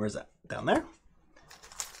 Where's that? Down there.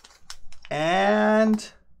 And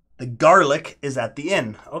the garlic is at the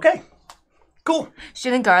inn. Okay. Cool.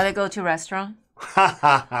 Shouldn't garlic go to restaurant? Ha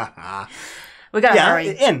ha ha ha. We gotta hurry.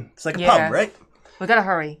 Inn. It's like a pub, right? We gotta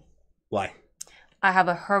hurry. Why? I have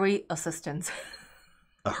a hurry assistant.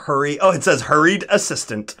 Oh, it says hurried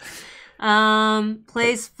assistant.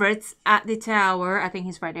 Place Fritz at the tower. I think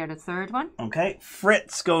he's right there, the 3rd one. Okay.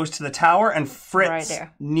 Fritz goes to the tower, and Fritz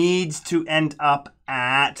needs to end up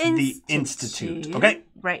at the Institute. Okay.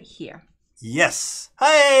 Right here. Yes.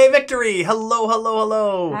 Hey, Victory.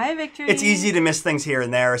 Hello. Hi, Victory. It's easy to miss things here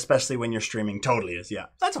and there, especially when you're streaming. Totally is, yeah.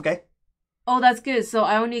 That's okay. Oh, that's good. So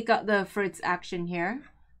I only got the Fritz action here,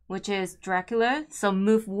 which is Dracula. So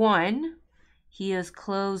move 1. He is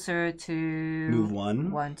closer to... Move 1.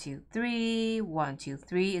 1, 2, 3. 1, 2,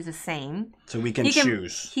 3 is the same. So we can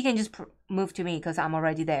choose. He can just move to me because I'm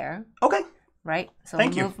already there. Okay. Right? So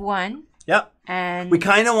Thank move you. 1. Yep. And we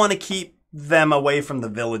kind of want to keep them away from the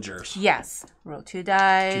villagers. Yes. Roll 2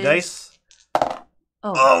 dice. 2 dice.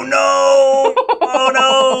 Oh no! Oh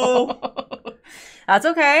no! That's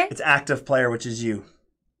okay. It's active player, which is you.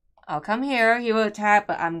 I'll come here. He will attack,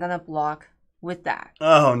 but I'm gonna block with that.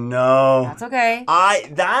 Oh no! That's okay.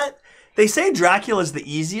 They say Dracula's the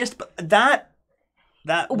easiest, but that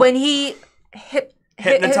when he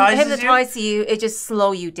hypnotizes you? you, it just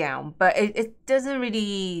slow you down, but it doesn't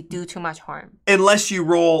really do too much harm. Unless you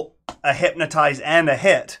roll a hypnotize and a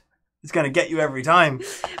hit, it's gonna get you every time.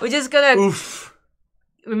 We're just gonna Oof.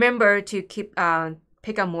 Remember to keep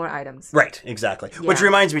pick up more items. Right, exactly. Yeah. Which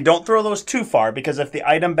reminds me, don't throw those too far because if the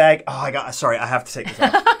item bag, sorry, I have to take this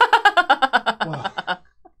off. Whoa.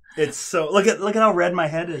 It's so look at how red my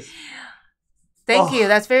head is. Thank you.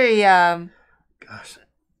 That's very gosh.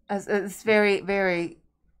 It's very very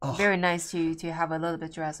very nice to have a little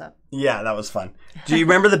bit dress up. Yeah, that was fun. Do you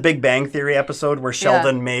remember the Big Bang Theory episode where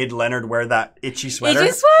Sheldon made Leonard wear that itchy sweater?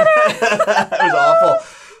 Itchy sweater. It was awful.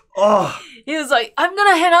 Oh. He was like, I'm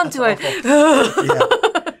gonna hang on to it.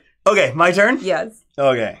 Yeah. Okay, my turn? Yes.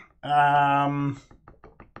 Okay.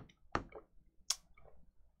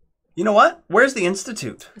 You know what? Where's the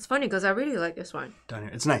Institute? It's funny because I really like this one. Down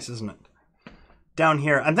here. It's nice, isn't it? Down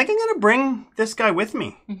here. I'm thinking I'm going to bring this guy with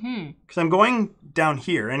me. Because I'm going down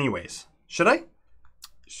here anyways. Should I?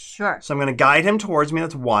 Sure. So I'm going to guide him towards me.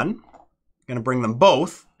 That's 1. I'm going to bring them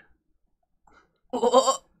both.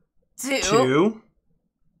 2.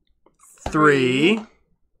 3.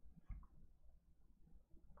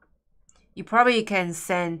 You probably can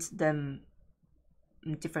send them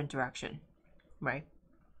in different direction, right?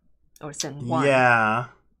 Or send 1. Yeah,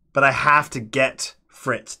 but I have to get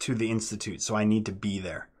Fritz to the Institute, so I need to be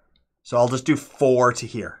there. So I'll just do 4 to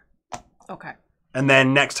here. Okay. And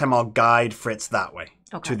then next time I'll guide Fritz that way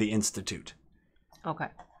to the Institute. Okay.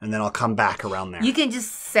 And then I'll come back around there. You can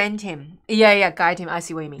just send him. Yeah, guide him. I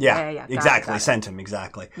see what you mean. Yeah. Exactly. Send him,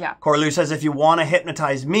 exactly. Yeah. Corlu says, if you want to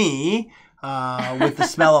hypnotize me with the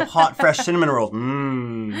smell of hot, fresh cinnamon rolls,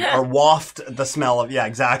 or waft the smell of,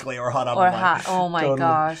 exactly, or hot apple pie. Oh my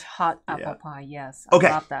gosh, hot apple pie, yes. I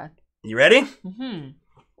love that. You ready?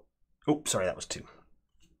 Oh, sorry, that was 2.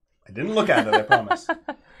 I didn't look at it, I promise.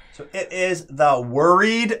 So it is the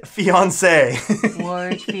worried fiance.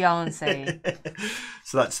 Worried fiance.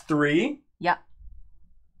 So that's 3. Yeah.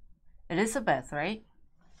 Elizabeth, right?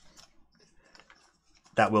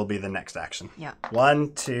 That will be the next action. Yeah.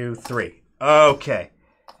 1, 2, 3. Okay.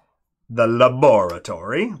 The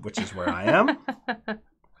laboratory, which is where I am.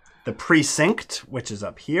 The precinct, which is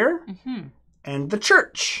up here. And the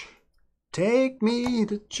church. Take me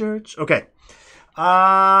to church. Okay.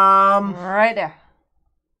 Right there.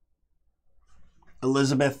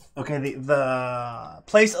 Elizabeth. Okay, the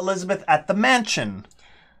place Elizabeth at the mansion.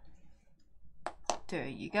 There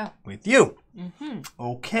you go. With you.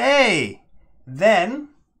 Okay. Then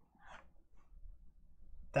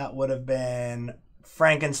that would have been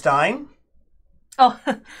Frankenstein. Oh,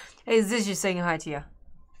 hey, Zish is saying hi to you.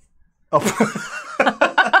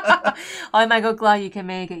 Oh. I'm Michael, glad you can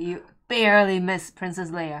make it. You barely missed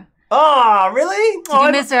Princess Leia. Oh, really? Did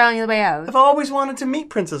you miss her on your way out? I've always wanted to meet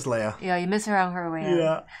Princess Leia. Yeah, you miss her on her way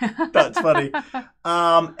out. Yeah, that's funny.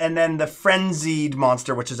 And then the frenzied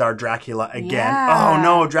monster, which is our Dracula again. Yeah. Oh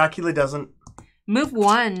no, Dracula doesn't. Move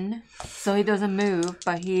 1, so he doesn't move,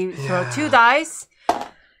 but he throw 2 dice.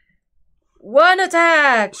 1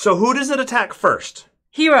 attack. So who does it attack first?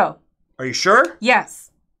 Hero. Are you sure?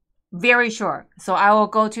 Yes. Very sure. So I will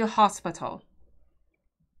go to hospital.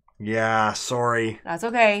 Yeah, sorry. That's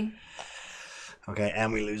okay. Okay,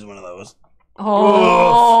 and we lose one of those.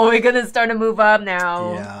 Oh, we're going to start to move up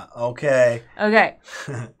now. Yeah, okay. Okay.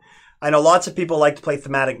 I know lots of people like to play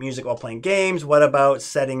thematic music while playing games. What about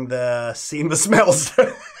setting the scene with smells?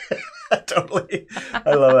 Totally.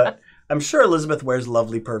 I love it. I'm sure Elizabeth wears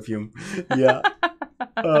lovely perfume. Yeah.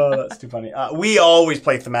 Oh, that's too funny. We always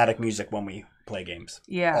play thematic music when we play games.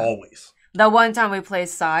 Yeah. Always. The one time we play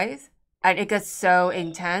Scythe, and it gets so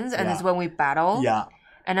intense, and it's when we battle. Yeah.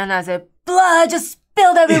 And then I said, blood just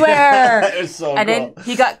spilled everywhere. It was so and cool. then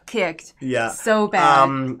he got kicked. Yeah. So bad.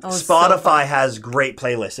 Spotify has great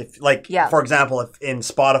playlists. If for example, if in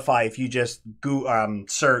Spotify, if you just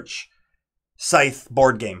search Scythe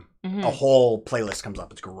board game, a whole playlist comes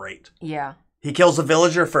up. It's great. Yeah. He kills a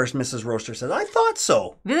villager first, Mrs. Roaster says. I thought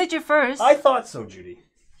so. Villager first? I thought so, Judy.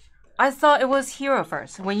 I thought it was hero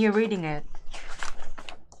first when you're reading it.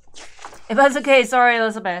 If that's okay, sorry,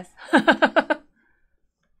 Elizabeth.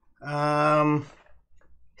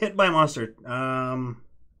 Hit by a monster.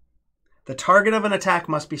 The target of an attack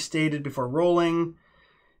must be stated before rolling,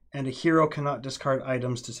 and a hero cannot discard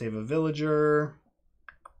items to save a villager.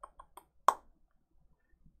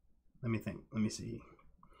 Let me think. Let me see.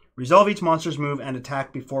 Resolve each monster's move and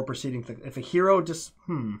attack before proceeding. If a hero just...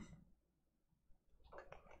 I'm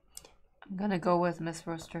gonna go with Miss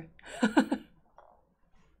Roaster.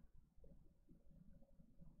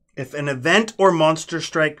 If an event or monster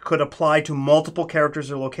strike could apply to multiple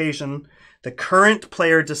characters or location, the current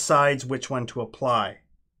player decides which one to apply.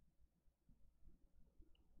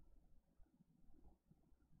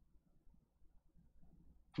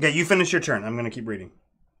 Okay, you finish your turn. I'm going to keep reading.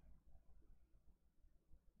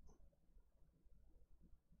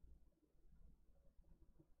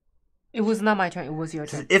 It was not my turn. It was your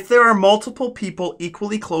turn. If there are multiple people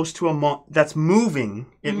equally close to a that's moving,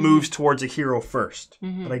 it moves towards a hero first.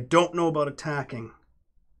 But I don't know about attacking.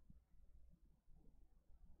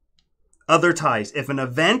 Other ties. If an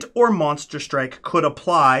event or monster strike could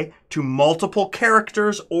apply to multiple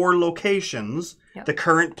characters or locations, the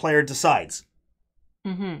current player decides.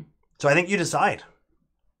 So I think you decide.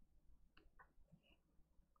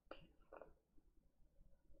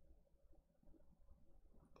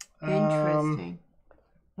 Interesting.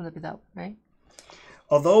 Will it be that, right?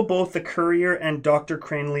 Although both the Courier and Dr.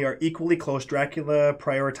 Cranley are equally close, Dracula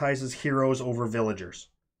prioritizes heroes over villagers.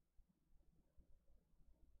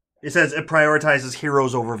 It says it prioritizes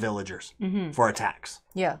heroes over villagers for attacks.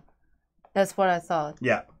 Yeah. That's what I thought.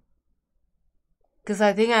 Yeah. Because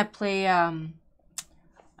I think I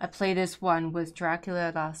played this one with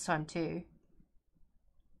Dracula last time too.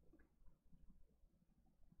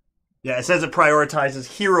 Yeah, it says it prioritizes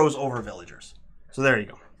heroes over villagers. So there you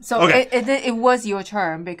go. So okay. it was your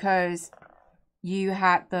turn because you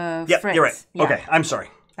had the Fritz. Yeah, you're right. Yeah. Okay, I'm sorry.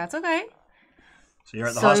 That's okay. So you're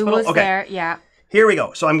at the hospital? It was there, yeah. Here we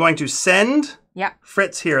go. So I'm going to send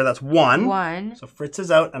Fritz here. That's 1. 1. So Fritz is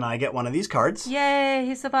out and I get one of these cards. Yay,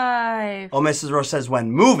 he survived. Oh, Mrs. Rose says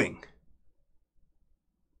when moving.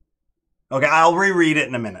 Okay, I'll reread it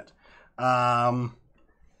in a minute.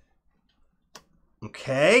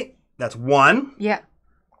 Okay, that's 1. Yeah.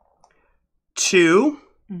 2.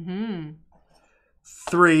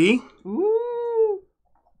 3. Ooh.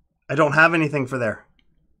 I don't have anything for there.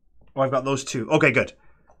 Oh, I've got those 2. Okay, good.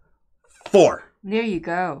 4. There you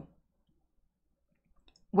go.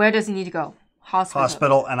 Where does he need to go?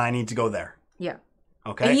 Hospital, and I need to go there. Yeah.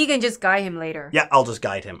 Okay. And you can just guide him later. Yeah, I'll just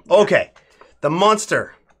guide him. Okay. The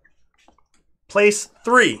monster. Place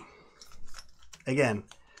 3. Again.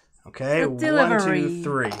 Okay. 1, 2,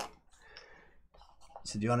 3.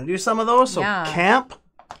 So do you want to do some of those? So camp.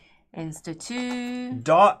 Institute.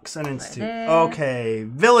 Docks and institute. Okay.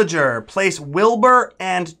 Villager. Place Wilbur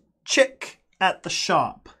and Chick at the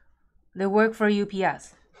shop. They work for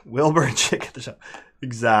UPS. Wilbur and Chick at the shop.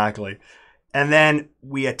 Exactly. And then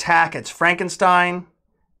we attack. It's Frankenstein.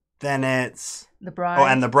 Then it's... The Bride. Oh,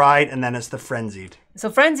 and the Bride. And then it's the Frenzied. So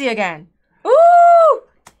Frenzy again. Ooh!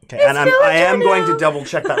 Okay, and I am going to double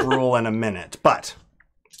check that rule in a minute. But,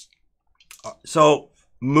 so,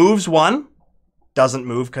 moves 1. Doesn't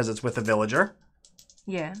move because it's with a villager.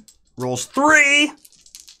 Yeah. Rolls 3.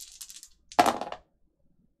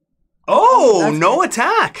 Oh, no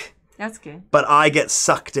attack. That's good. But I get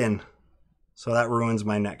sucked in. So that ruins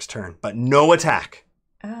my next turn. But no attack.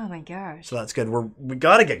 Oh my gosh. So that's good. We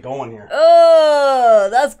got to get going here. Oh,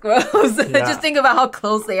 that's gross. Just think about how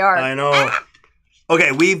close they are. I know.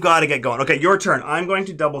 Okay, we've got to get going. Okay, your turn. I'm going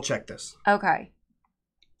to double check this. Okay.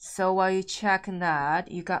 So while you check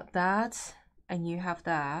that, you got that and you have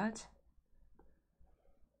that.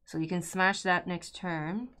 So you can smash that next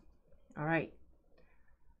turn. All right.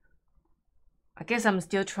 I guess I'm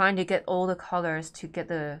still trying to get all the colors to get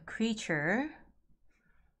the creature.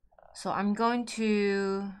 So I'm going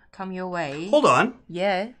to come your way. Hold on.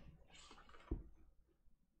 Yeah.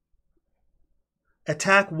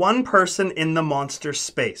 Attack one person in the monster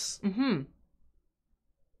space.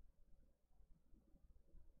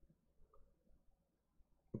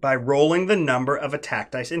 By rolling the number of attack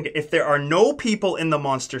dice. If there are no people in the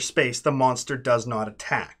monster space, the monster does not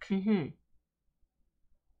attack.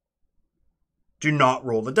 Do not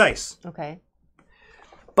roll the dice. Okay.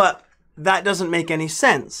 But that doesn't make any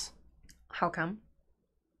sense. How come?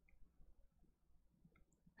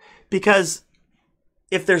 Because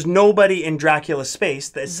if there's nobody in Dracula's space,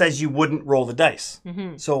 that says you wouldn't roll the dice.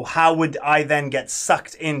 So how would I then get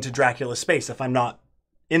sucked into Dracula's space if I'm not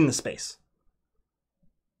in the space?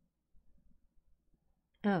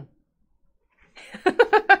 Oh.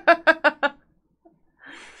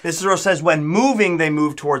 Mrs. Rose says when moving, they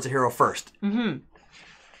move towards the hero first.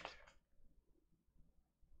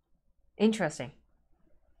 Interesting.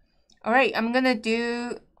 All right, I'm going to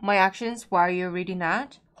do my actions while you're reading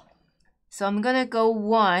that. So I'm going to go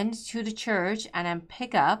 1 to the church and then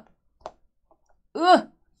pick up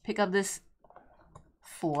this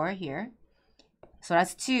 4 here. So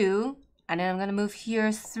that's 2. And then I'm going to move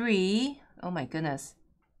here 3. Oh my goodness.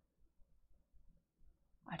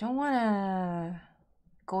 I don't want to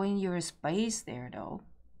go in your space there though.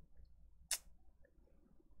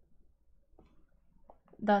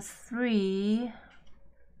 That's 3.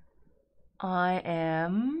 I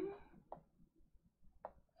am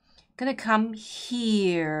gonna come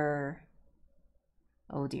here.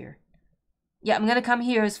 Oh dear. Yeah, I'm gonna come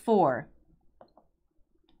here as 4.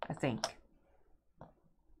 I think.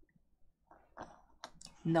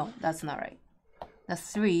 No, that's not right.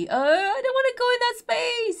 That's 3. Oh, I don't want to go in that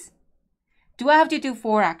space. Do I have to do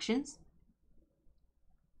 4 actions?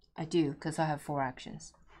 I do, because I have 4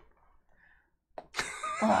 actions.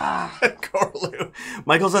 Corlu.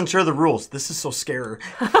 Michael's unsure of the rules. This is so scary.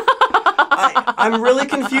 I'm really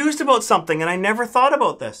confused about something, and I never thought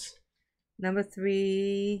about this. Number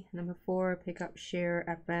 3, number 4, pick up, share,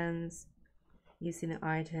 advance, using the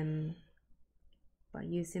item. By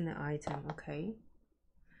using the item, okay.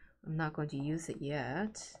 I'm not going to use it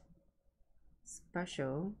yet.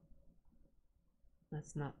 Special.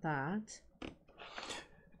 That's not that.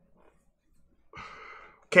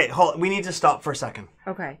 Okay, hold on. We need to stop for a second.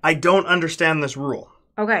 Okay. I don't understand this rule.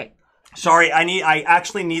 Okay. Sorry, I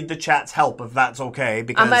actually need the chat's help if that's okay.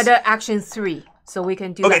 Because I'm at action 3, so we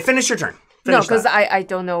can do Okay, that. finish your turn. No, because I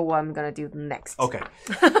don't know what I'm going to do next. Okay.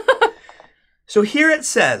 So here it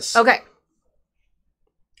says... Okay.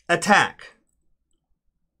 Attack.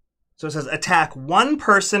 So it says attack 1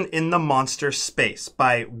 person in the monster space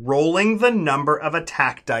by rolling the number of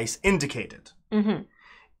attack dice indicated. Mm-hmm.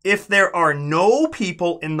 If there are no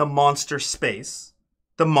people in the monster space,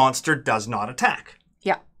 the monster does not attack.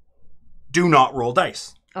 Yeah. Do not roll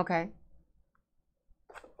dice. Okay.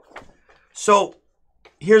 So,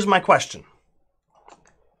 here's my question.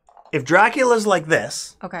 If Dracula's like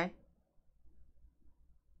this, okay,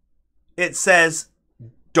 it says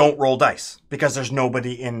don't roll dice because there's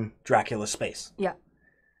nobody in Dracula's space. Yeah.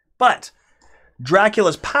 But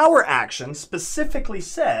Dracula's power action specifically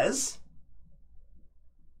says...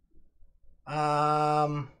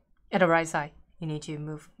 at the right side, you need to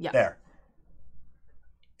move. Yeah. There.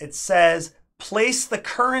 It says place the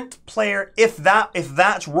current player, if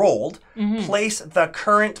that's rolled, place the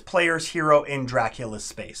current player's hero in Dracula's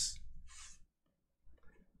space.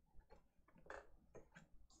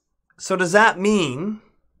 So does that mean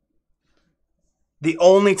the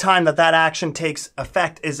only time that action takes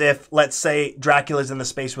effect is if, let's say, Dracula's in the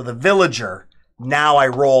space with a villager, now I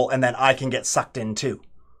roll and then I can get sucked in too?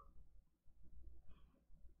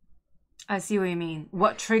 I see what you mean.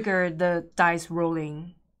 What triggered the dice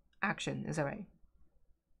rolling action? Is that right?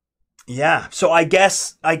 Yeah. So I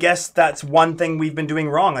guess that's one thing we've been doing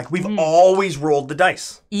wrong. Like we've always rolled the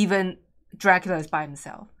dice. Even Dracula is by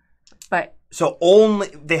himself. But so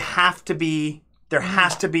there has to be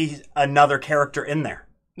another character in there.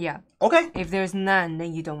 Yeah. Okay. If there's none,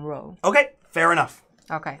 then you don't roll. Okay. Fair enough.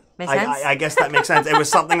 Okay. Makes sense? I guess that makes sense. It was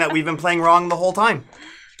something that we've been playing wrong the whole time.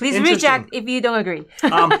 Please reject if you don't agree.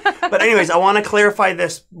 But anyways, I want to clarify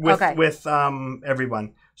this with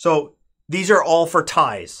everyone. So these are all for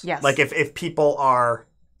ties. Yes. Like if people are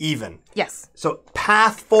even. Yes. So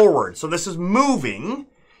path forward. So this is moving.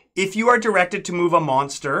 If you are directed to move a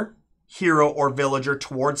monster, hero, or villager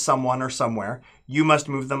towards someone or somewhere, you must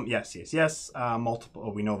move them. Yes. Multiple.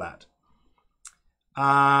 Oh, we know that.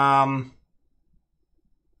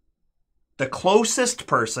 The closest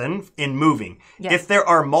person in moving. Yes. If there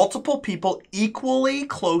are multiple people equally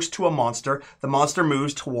close to a monster, the monster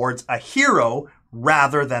moves towards a hero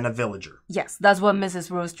rather than a villager. Yes, that's what Mrs.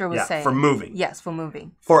 Rooster was saying. For moving. Yes, for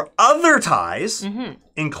moving. For other ties,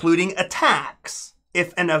 including attacks,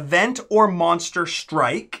 if an event or monster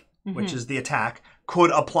strike, which is the attack, could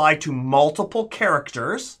apply to multiple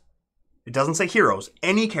characters, it doesn't say heroes,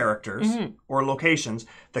 any characters or locations,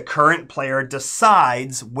 the current player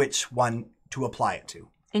decides which one to apply it to.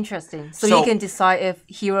 Interesting. So you can decide if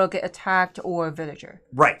hero get attacked or villager.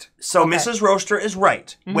 Right. So okay. Mrs. Roaster is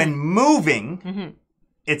right. When moving,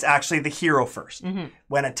 it's actually the hero first.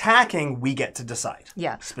 When attacking, we get to decide.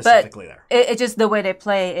 Yeah. Specifically but there. It's just the way they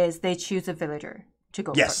play is they choose a villager to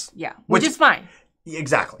go first. Yeah. Which is fine.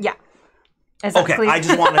 Exactly. Yeah. Okay, I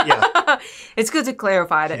just want to, It's good to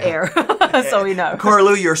clarify the air, so we know.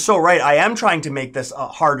 Corlu, you're so right. I am trying to make this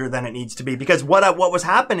harder than it needs to be, because what was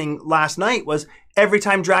happening last night was every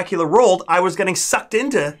time Dracula rolled, I was getting sucked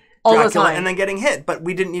into Dracula and then getting hit, but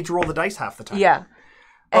we didn't need to roll the dice half the time. Yeah.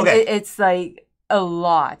 And okay. It's like, a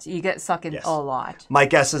lot. You get sucked in Yes. a lot. My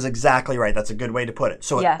guess is exactly right. That's a good way to put it.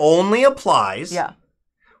 So it only applies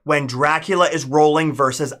when Dracula is rolling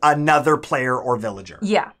versus another player or villager.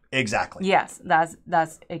 Yeah. Exactly. Yes,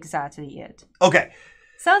 that's exactly it. Okay.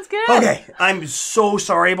 Sounds good. Okay. I'm so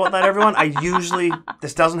sorry about that, everyone.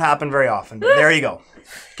 This doesn't happen very often, but there you go.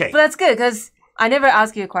 Okay. But that's good, because I never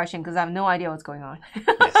ask you a question because I have no idea what's going on.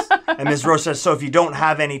 Yes. And Ms. Rose says, so if you don't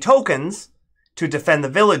have any tokens to defend the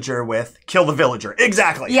villager with, kill the villager.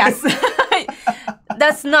 Exactly. Yes.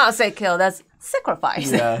 That's not say kill, that's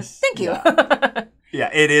sacrifice. Yes. Thank you. Yeah,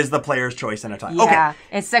 it is the player's choice in a time. Yeah,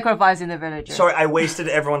 okay. It's sacrificing the villager. Sorry, I wasted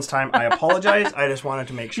everyone's time. I apologize. I just wanted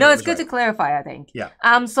to make sure. No, it's good to clarify, I think. Yeah.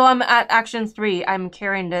 So I'm at action 3. I'm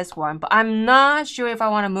carrying this one, but I'm not sure if I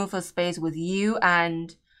want to move a space with you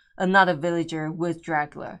and another villager with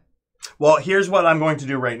Dracula. Well, here's what I'm going to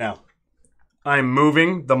do right now. I'm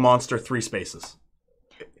moving the monster 3 spaces.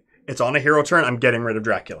 It's on a hero turn. I'm getting rid of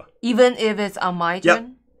Dracula. Even if it's on my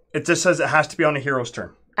turn? Yep. It just says it has to be on a hero's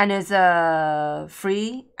turn. And it's a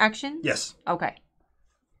free action? Yes. Okay.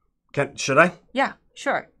 Should I? Yeah,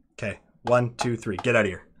 sure. Okay. 1, 2, 3. Get out of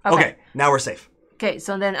here. Okay. Now we're safe. Okay,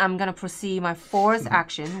 so then I'm going to proceed my 4th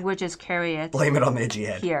action, which is carry it. Blame it on the itchy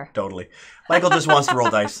head. Here. Totally. Michael just wants to roll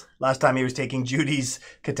dice. Last time he was taking Judy's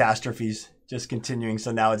catastrophes. Just continuing.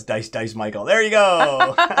 So now it's dice, Michael. There you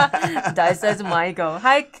go. Dice, Michael.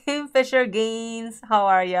 Hi, Kingfisher Gaines. How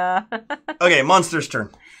are ya? Okay, monster's turn.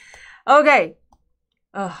 Okay.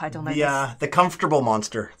 Oh, I don't like this. The comfortable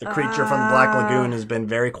monster, the creature from the Black Lagoon, has been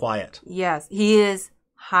very quiet. Yes, he is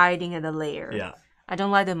hiding in the lair. Yeah. I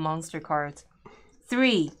don't like the monster cards.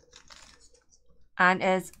 3. And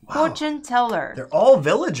it's fortune teller. They're all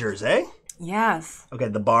villagers, eh? Yes. Okay,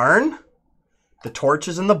 the barn. The torch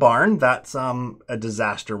is in the barn. That's a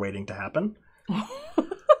disaster waiting to happen.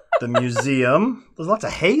 The museum. There's lots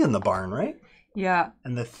of hay in the barn, right? Yeah.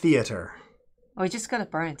 And the theater. Oh, we just gotta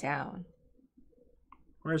burn it down.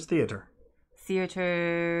 Where's theater?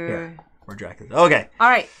 Theater. Here. Where Dracula. Okay. All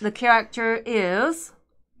right. The character is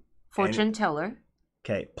fortune teller.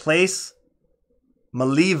 Okay. Place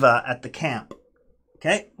Maliva at the camp.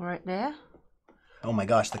 Okay. Right there. Oh my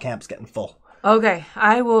gosh, the camp's getting full. Okay,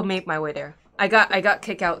 I will make my way there. I got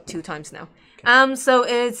kicked out 2 times now. Okay. So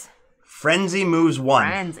it's Frenzy moves 1.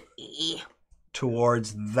 Frenzy.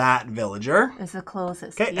 Towards that villager. It's the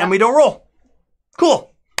closest. Okay, and we don't roll.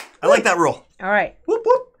 Cool. I like that rule. All right. Whoop,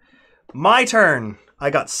 whoop. My turn.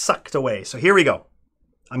 I got sucked away. So here we go.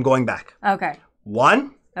 I'm going back. Okay.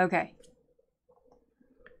 1. Okay.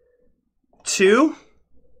 2.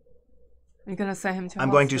 You're going to send him to the I'm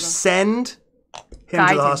hospital. going to send him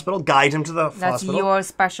to the hospital. Guide him to the hospital. That's your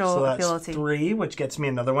special so that's ability. 3, which gets me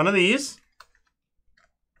another one of these.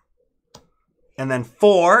 And then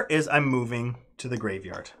 4 is I'm moving to the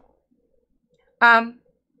graveyard.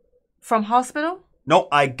 From hospital? No,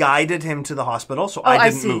 I guided him to the hospital, so I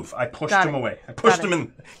didn't move. I pushed him away. I pushed him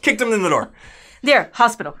in, kicked him in the door. There,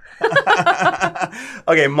 hospital.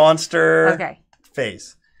 Okay, monster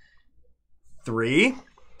phase. 3.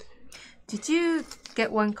 Did you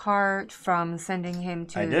get 1 card from sending him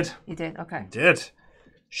to... I did. You did? Okay. I did.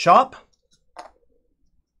 Shop.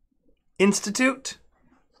 Institute.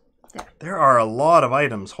 Yeah. There are a lot of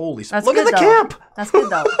items. Holy smokes. Look good, at the camp. That's good,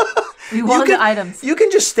 though. We want the items. You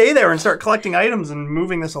can just stay there and start collecting items and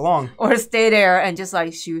moving this along. Or stay there and just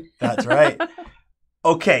like shoot. That's right.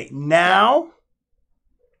 Okay, now...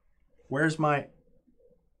 Where's my...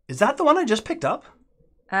 Is that the one I just picked up?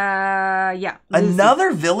 Yeah. Lucy.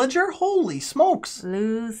 Another villager? Holy smokes.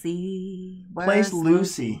 Lucy. Place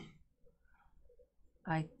Lucy.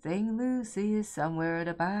 I think Lucy is somewhere at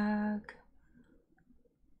the back.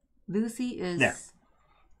 Lucy is... There.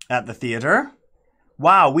 At the theater.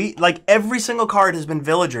 Wow, every single card has been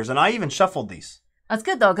villagers, and I even shuffled these. That's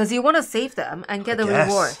good, though, because you want to save them and get a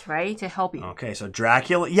reward, right? To help you. Okay, so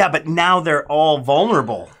Dracula... Yeah, but now they're all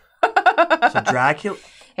vulnerable. So Dracula...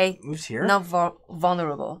 Hey, moves here. Not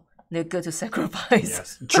vulnerable. They're good to sacrifice.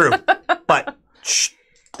 Yes, true. But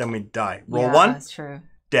then we die. Roll 1. That's true.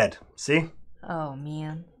 Dead. See? Oh,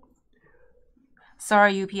 man.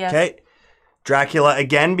 Sorry, UPS. Okay. Dracula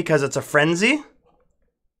again because it's a frenzy.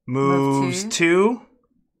 Moves 2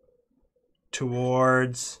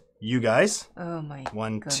 towards you guys. Oh, my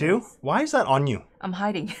 1, goodness. 2. Why is that on you? I'm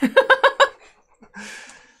hiding.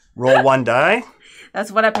 Roll 1 die.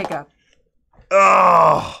 That's what I pick up.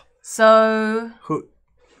 Oh. So.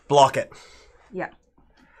 Block it. Yeah.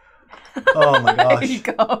 Oh my gosh. There you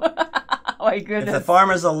go. Oh my goodness. If the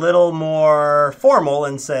farmer's a little more formal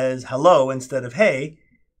and says hello instead of hey,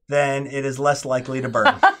 then it is less likely to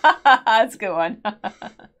burn. That's a good one.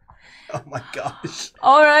 Oh my gosh.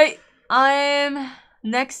 All right. I'm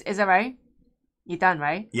next. Is that right? You done,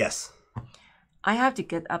 right? Yes. I have to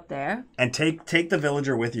get up there. And take the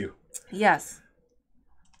villager with you. Yes.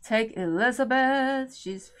 Take Elizabeth.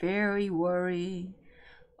 She's very worried.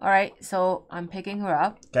 All right, so I'm picking her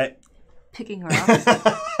up. Okay. Picking her up.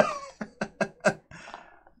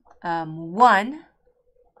 1.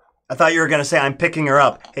 I thought you were gonna say I'm picking her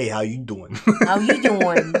up. Hey, how you doing? How you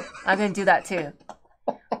doing? I'm gonna do that too.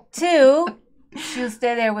 2. She'll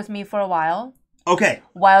stay there with me for a while. Okay.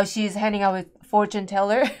 While she's hanging out with fortune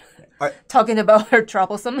teller, right. Talking about her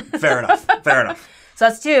troublesome. Fair enough. Fair enough. So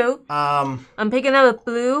that's 2. I'm picking up a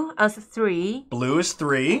blue as 3. Blue is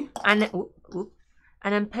 3. And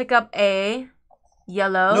then pick up a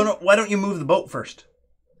yellow. No. Why don't you move the boat first?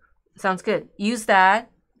 Sounds good. Use that.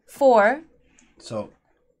 4. So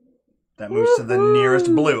that moves to the nearest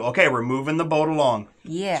blue. Okay, we're moving the boat along.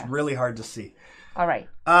 Yeah. It's really hard to see. All right.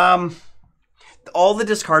 All the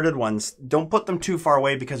discarded ones, don't put them too far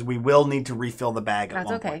away because we will need to refill the bag at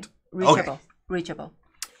one point. Reachable. Okay. Reachable.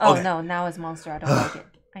 Oh, okay. No, now it's monster. I don't like it.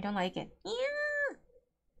 I don't like it.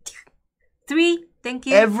 Yeah. 3. Thank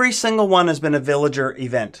you. Every single one has been a villager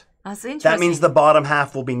event. That's interesting. That means the bottom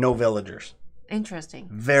half will be no villagers. Interesting.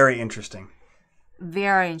 Very interesting.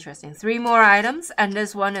 Very interesting. 3 more items, and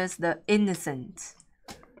this one is the innocent.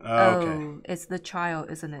 Okay. Oh, it's the child,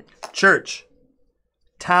 isn't it? Church.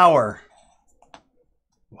 Tower.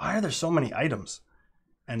 Why are there so many items?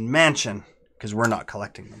 And mansion, because we're not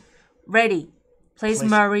collecting them. Ready. Place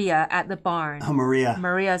Maria at the barn. Oh, Maria.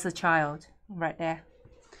 Maria is a child. Right there.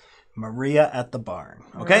 Maria at the barn.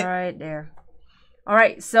 Okay. Right there. All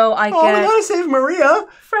right, so I get... Oh, we gotta save Maria.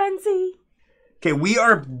 Frenzy. Okay, we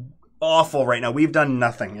are awful right now. We've done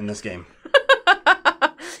nothing in this game.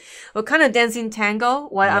 We're kind of dancing tango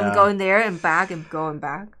while I'm going there and back and going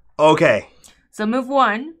back. Okay. So move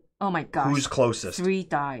 1. Oh my gosh. Who's closest? 3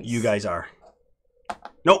 dice. You guys are.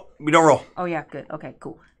 Nope, we don't roll. Oh yeah, good. Okay,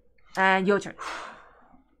 cool. And your turn.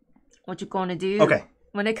 What you gonna do? Okay.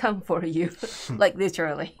 When they come for you. Like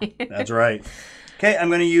literally. That's right. Okay, I'm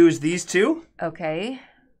gonna use these 2. Okay.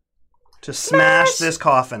 To smash this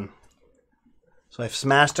coffin. So I've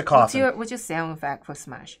smashed a coffin. What's your sound effect for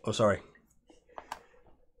smash? Oh, sorry.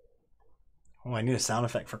 Oh, I need a sound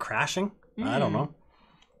effect for crashing? I don't know.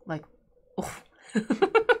 Like, oof.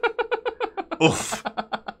 Oof.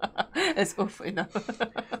 It's oof enough.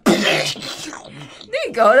 There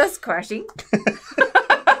you go, that's crashing.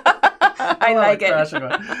 I like it.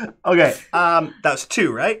 Okay, that's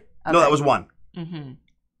 2, right? Okay. No, that was 1. Mm-hmm.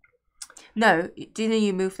 No, didn't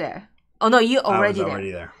you move there? Oh, no, you already I was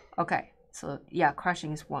already there. Okay, so yeah,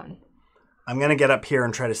 crashing is 1. I'm going to get up here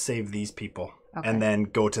and try to save these people. Okay. And then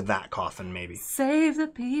go to that coffin, maybe. Save the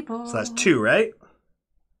people. So that's 2, right?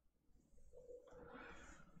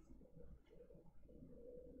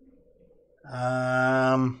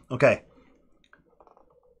 Okay.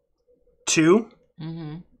 2.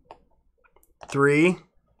 Mm-hmm. 3.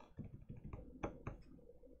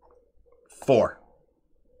 4.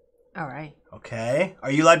 All right. Okay.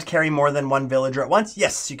 Are you allowed to carry more than 1 villager at once?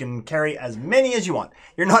 Yes, you can carry as many as you want.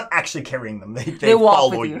 You're not actually carrying them. They walk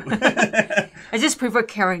follow with you. I just prefer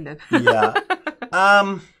carrying them. Yeah.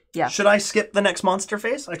 Yeah. Should I skip the next monster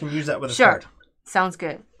phase? I can use that with a card. Sounds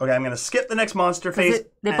good. Okay, I'm going to skip the next monster phase.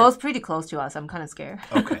 They're both pretty close to us. I'm kind of scared.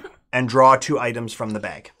 Okay. And draw 2 items from the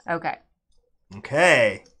bag. Okay.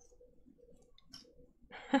 Okay.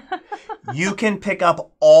 You can pick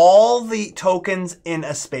up all the tokens in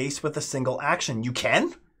a space with a single action. You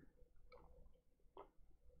can?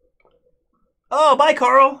 Oh, bye,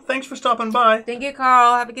 Carl. Thanks for stopping by. Thank you,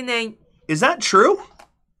 Carl. Have a good night. Is that true?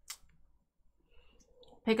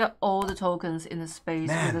 Pick up all the tokens in a space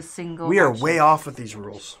with a single we are action. way off with these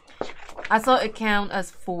rules. I thought it counted as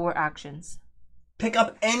 4 actions. Pick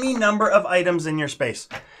up any number of items in your space.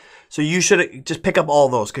 So you should just pick up all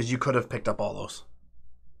those because you could have picked up all those.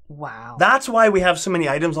 Wow. That's why we have so many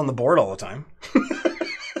items on the board all the time.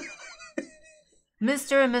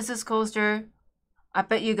 Mr. and Mrs. Coaster, I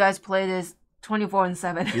bet you guys play this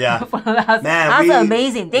 24/7. Yeah. That's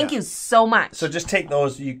amazing. Thank you so much. So just take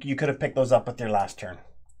those. You could have picked those up with your last turn.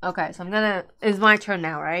 Okay, so it's my turn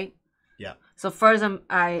now, right? Yeah. So first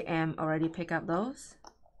I am already pick up those.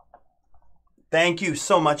 Thank you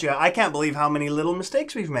so much. I can't believe how many little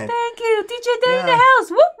mistakes we've made. Thank you. DJ Day in the house.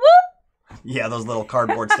 Whoop, whoop. Yeah, those little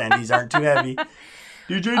cardboard standees aren't too heavy.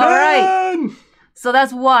 DJ Dan! All right. So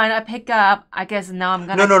that's 1 I pick up. I guess now I'm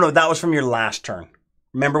going to... No. That was from your last turn.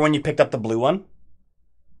 Remember when you picked up the blue one?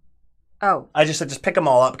 Oh. I just said just pick them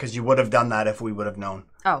all up because you would have done that if we would have known.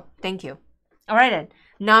 Oh, thank you. All right then.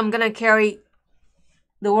 Now I'm going to carry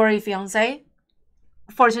the worry fiancé,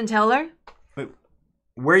 fortune teller. Wait.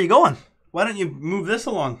 Where are you going? Why don't you move this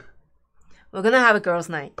along? We're gonna have a girls'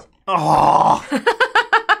 night. Oh.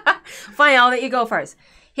 Fine, I'll let you go first.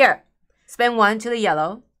 Here, spend 1 to the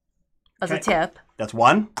yellow as a tip. That's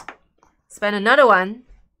 1. Spend another 1.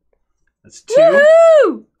 That's 2.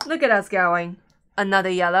 Woohoo! Look at us going. Another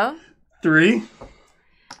yellow. 3.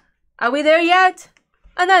 Are we there yet?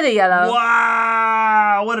 Another yellow.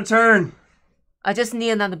 Wow! What a turn. I just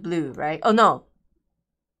need another blue, right? Oh, no.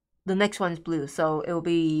 The next one is blue, so it will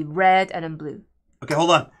be red and then blue. Okay,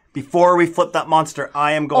 hold on. Before we flip that monster,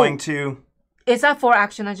 I am going to... Is that 4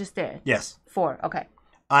 action I just did? Yes. 4, okay.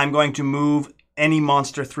 I'm going to move any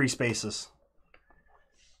monster 3 spaces.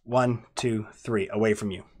 1, 2, 3, away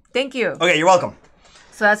from you. Thank you. Okay, you're welcome.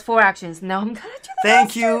 So that's 4 actions. Now I'm gonna do the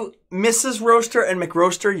Thank you, Mrs. Roaster and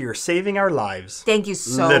McRoaster. You're saving our lives. Thank you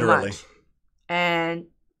so Literally. much. And...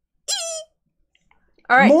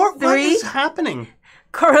 All right, More? 3. What is happening?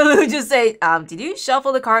 Coraloo just say, did you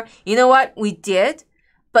shuffle the card? You know what? We did.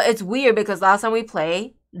 But it's weird because last time we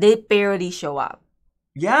played, they barely show up.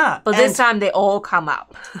 Yeah. But this time they all come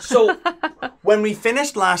up. So when we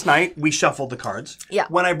finished last night, we shuffled the cards. Yeah.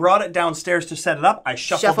 When I brought it downstairs to set it up, I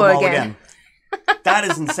shuffled them all again. That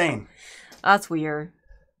is insane. That's weird.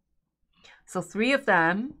 So 3 of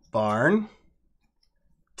them. Barn.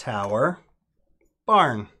 Tower.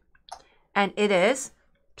 Barn. And it is?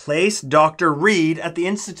 Place Dr. Reed at the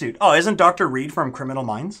Institute. Oh, isn't Dr. Reed from Criminal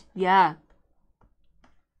Minds? Yeah.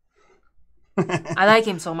 I like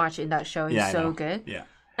him so much in that show. He's so good. Yeah.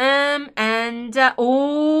 And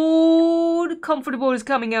the comfortable is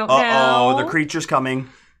coming out now. Oh, the creature's coming.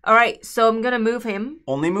 All right, so I'm gonna move him.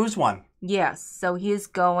 Only moves 1. Yes, so he's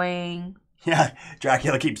going. Yeah,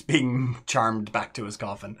 Dracula keeps being charmed back to his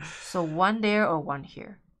coffin. So 1 there or 1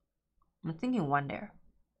 here. I'm thinking 1 there.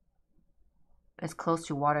 It's close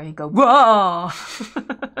to water. He go whoa.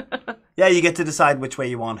 Yeah, you get to decide which way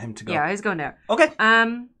you want him to go. Yeah, he's going there. Okay.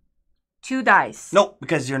 2 dice. Nope,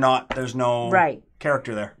 because you're not. There's no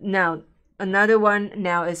character there. Now another one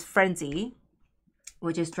now is Frenzy,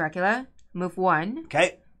 which is Dracula. Move 1.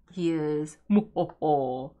 Okay. He is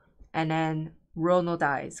and then roll no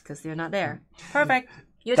dice because they're not there. Perfect.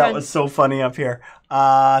 Your turn. That was so funny up here.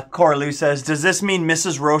 Coraloo says, "Does this mean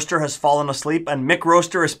Mrs. Roaster has fallen asleep and Mick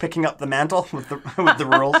Roaster is picking up the mantle with the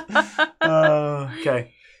rules?"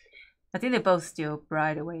 Okay. I think they both steal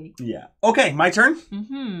Bride away. Yeah. Okay, my turn.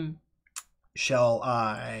 Mm-hmm. Shall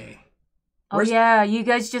I? Oh yeah, you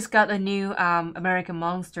guys just got a new American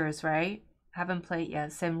Monsters, right? Haven't played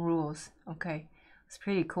yet. Same rules. Okay, it's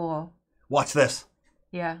pretty cool. Watch this.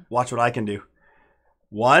 Yeah. Watch what I can do.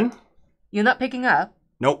 1. You're not picking up?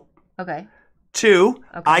 Nope. Okay. 2.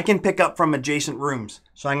 Okay. I can pick up from adjacent rooms,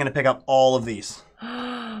 so I'm going to pick up all of these.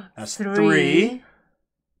 That's 3.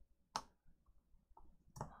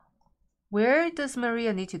 Where does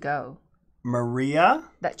Maria need to go? Maria?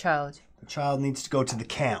 That child. The child needs to go to the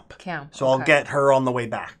camp. Camp. So I'll get her on the way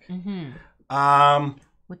back. Mm-hmm.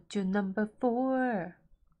 What's your number 4?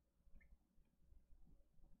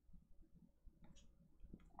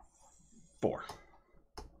 4.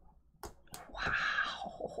 Wow.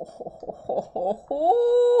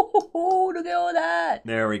 Look at all that.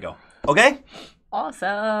 There we go. Okay.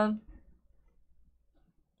 Awesome.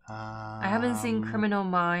 I haven't seen Criminal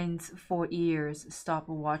Minds for years. Stopped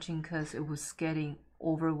watching because it was getting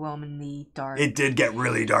overwhelmingly dark. It did get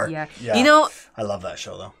really dark. Yeah. You know, I love that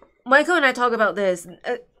show though. Michael and I talk about this.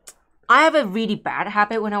 I have a really bad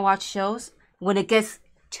habit when I watch shows. When it gets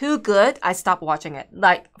too good, I stop watching it.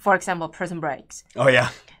 Like, for example, Prison Breaks. Oh, yeah.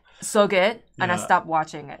 So good, and I stopped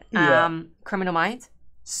watching it. Criminal Minds,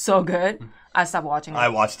 so good, I stopped watching it. I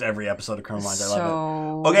watched every episode of Criminal Minds. I love it.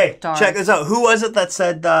 So Okay, dark. check this out. Who was it that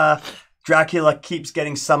said Dracula keeps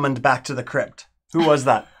getting summoned back to the crypt? Who was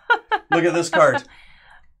that? Look at this card.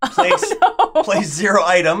 Place, place 0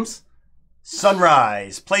 items.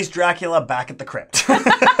 Sunrise. Place Dracula back at the crypt.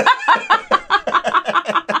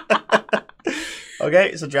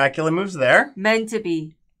 Okay, so Dracula moves there. Meant to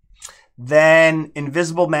be. Then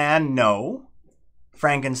Invisible Man, no.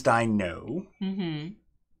 Frankenstein, no. Mm-hmm.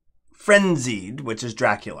 Frenzied, which is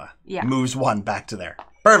Dracula, moves 1 back to there.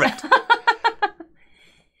 Perfect.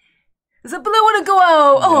 But I want to go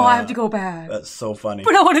out. Oh, I have to go back. That's so funny.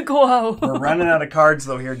 But I want to go out. We're running out of cards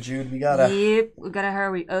though here, Jude. We gotta. Yep, we gotta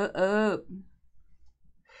hurry up.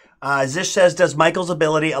 Zish says, "Does Michael's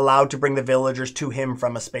ability allow to bring the villagers to him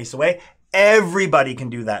from a space away?" Everybody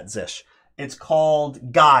can do that, Zish. It's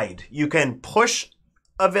called Guide. You can push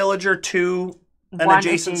a villager to an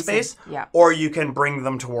adjacent space, or you can bring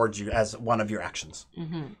them towards you as one of your actions.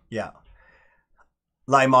 Mm-hmm. Yeah.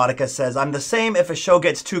 Limotica says, I'm the same. If a show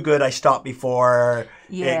gets too good, I stop before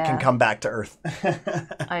it can come back to Earth.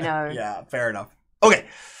 I know. Yeah, fair enough. Okay,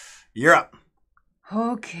 you're up.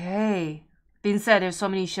 Okay. Being said, there's so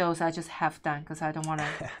many shows I just have done because I don't want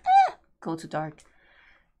to go too dark.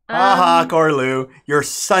 Haha, Corlu. Your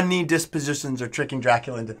sunny dispositions are tricking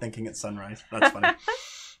Dracula into thinking it's sunrise. That's funny.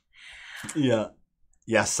 Yeah.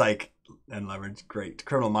 Yeah, Psych and Leverage. Great.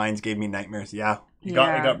 Criminal Minds gave me nightmares. Yeah. It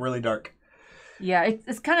got really dark. Yeah,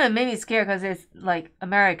 it's kind of made me scared because it's like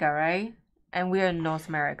America, right? And we're in North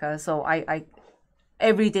America. So I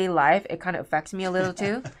everyday life, it kind of affects me a little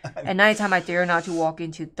too. At nighttime, I dare not to walk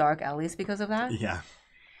into dark alleys because of that. Yeah.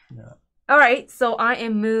 All right. So I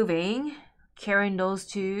am moving. Carrying those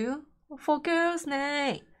two for girls'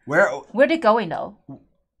 night. Where they going though?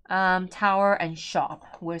 Tower and shop.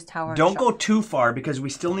 Where's tower? Don't go too far because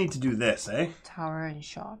we still need to do this, eh? Tower and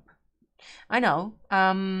shop. I know.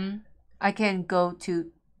 I can go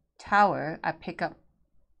to tower. I pick up,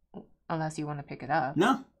 unless you want to pick it up.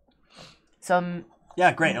 No. So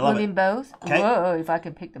yeah, great. I love it. Both. Okay. Whoa! If I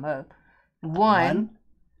can pick them up. One,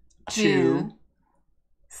 two,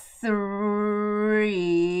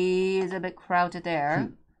 three. Is a bit crowded there.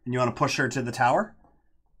 And you want to push her to the tower?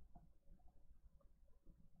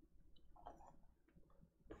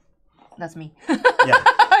 That's me. Yeah.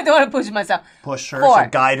 I don't want to push myself. Push her. 4. So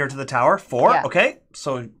guide her to the tower. 4. Yeah. Okay.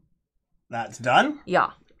 So that's done.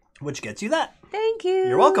 Yeah. Which gets you that. Thank you.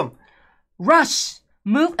 You're welcome. Rush.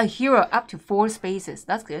 Move a hero up to 4 spaces.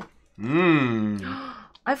 That's good.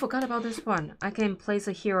 I forgot about this one. I can place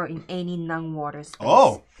a hero in any non-water space.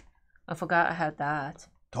 Oh. I forgot I had that.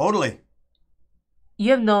 Totally.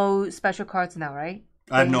 You have no special cards now, right?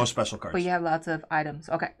 I have no special cards. But you have lots of items.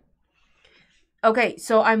 Okay. Okay,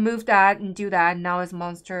 so I moved that and do that. Now it's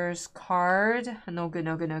monsters card. No good,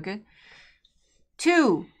 no good, no good.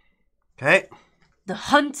 2. Okay. The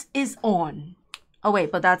hunt is on. Oh,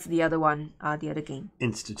 wait, but that's the other one, the other game.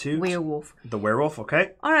 Institute. Werewolf. The werewolf,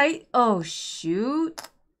 okay. All right. Oh, shoot.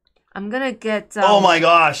 I'm going to get... oh, my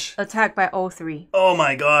gosh. Attacked by all 3. Oh,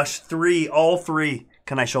 my gosh. 3. All 3.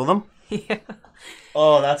 Can I show them? Yeah.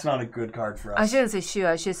 Oh, that's not a good card for us. I shouldn't say shoot.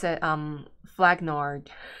 I should say Flagnard.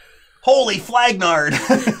 Holy Flagnard!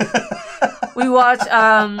 We watch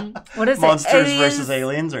what is Monsters it? Monsters versus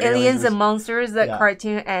Aliens, or Aliens and Monsters, that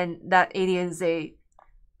cartoon, and that aliens say,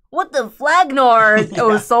 "What the Flagnard?" It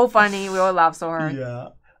was so funny. We all laughed so hard. Yeah.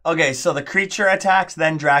 Okay, so the creature attacks,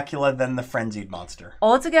 then Dracula, then the frenzied monster.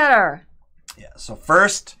 All together. Yeah. So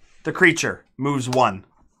first, the creature moves 1.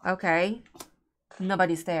 Okay.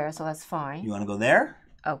 Nobody's there, so that's fine. You want to go there?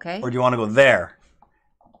 Okay. Or do you want to go there?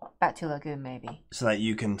 Back to Lagoon, maybe. So that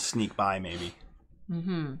you can sneak by, maybe.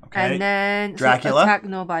 Mm-hmm. Okay. And then Dracula. So attack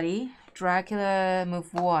nobody. Dracula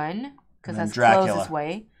move 1 because that's closest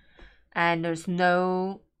way. And there's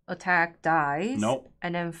no attack dies. Nope.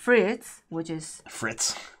 And then Fritz, which is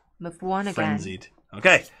move 1 again. Frenzied.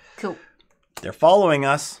 Okay. Cool. They're following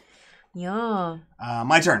us. Yeah.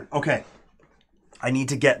 My turn. Okay. I need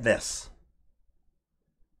to get this.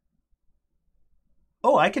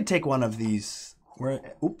 Oh, I could take one of these.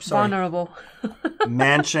 Oops, sorry. Vulnerable.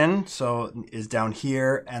 Mansion, so is down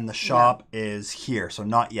here, and the shop is here, so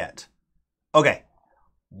not yet. Okay.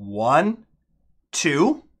 1,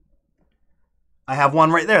 2. I have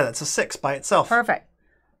 1 right there. That's a 6 by itself. Perfect.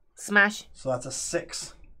 Smash. So that's a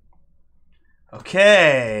 6.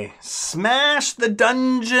 Okay. Smash the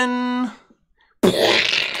dungeon.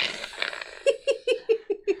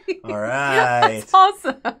 All right. That's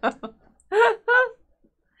awesome.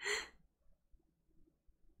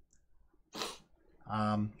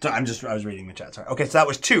 So I was reading the chat. Sorry. Okay, so that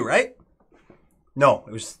was 2, right? No,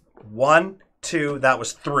 it was 1, 2. That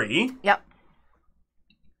was 3. Yep.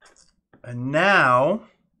 And now,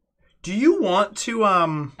 do you want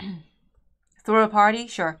to throw a party?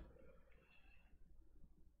 Sure.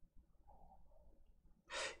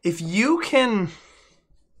 If you can.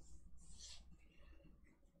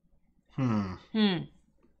 I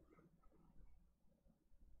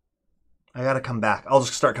gotta come back. I'll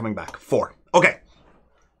just start coming back. 4. Okay.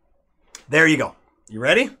 There you go. You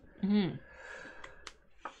ready? Mm-hmm.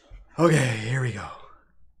 Okay, here we go.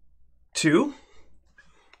 2.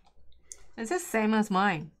 It's the same as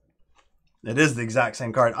mine. It is the exact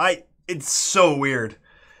same card. It's so weird.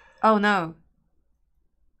 Oh no.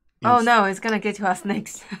 Oh no, it's gonna get to us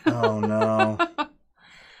next. Oh no.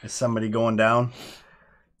 Is somebody going down?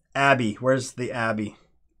 Abby. Where's the Abby?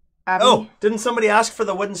 Abby? Oh, didn't somebody ask for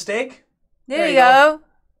the wooden stake? There you go.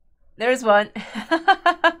 There's one.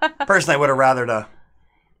 Personally, I would have rathered a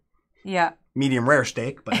medium rare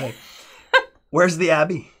steak, but hey. Where's the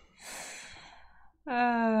Abby?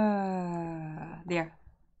 There.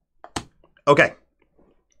 Okay.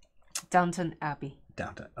 Downton Abbey.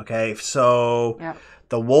 Downton. Okay, so Yep.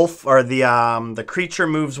 the wolf or the creature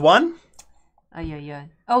moves 1. Yeah.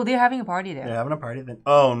 Oh, they're having a party there. They're having a party then.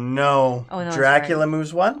 Oh no. Oh, no, Dracula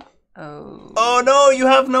moves 1. Oh. Oh no, you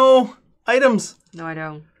have no items. No, I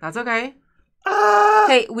don't. That's okay. Ah!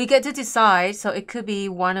 Hey, we get to decide, so it could be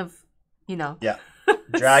one of, Yeah.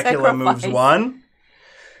 Dracula moves 1.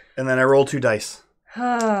 And then I roll 2 dice.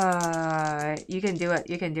 You can do it.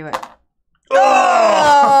 You can do it.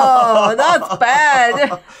 Oh, that's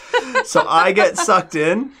bad. So I get sucked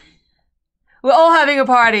in. We're all having a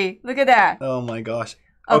party. Look at that. Oh my gosh.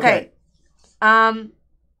 Okay. You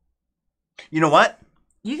know what?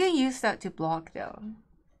 You can use that to block though.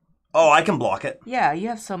 Oh, I can block it. Yeah, you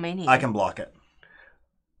have so many. I can block it.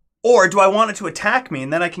 Or do I want it to attack me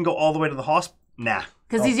and then I can go all the way to the hospital? Nah.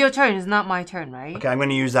 Because it's your turn. It's not my turn, right? Okay, I'm going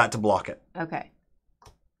to use that to block it. Okay.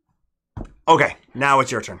 Okay, now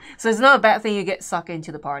it's your turn. So it's not a bad thing you get sucked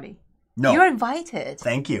into the party. No. You're invited.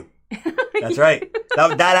 Thank you. That's right.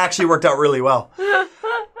 That actually worked out really well.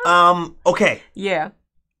 Okay. Yeah.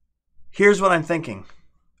 Here's what I'm thinking.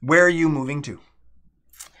 Where are you moving to?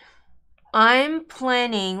 I'm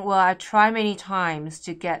planning, well, I try many times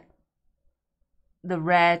to get the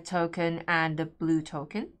red token and the blue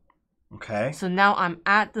token. Okay. So now I'm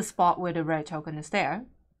at the spot where the red token is there.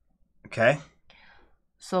 Okay.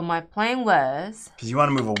 So my plan was... Because you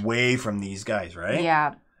want to move away from these guys, right?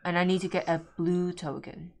 Yeah. And I need to get a blue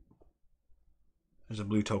token. There's a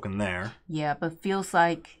blue token there. Yeah, but feels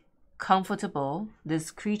like comfortable.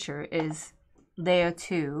 This creature is there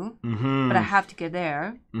too. Mm-hmm. But I have to get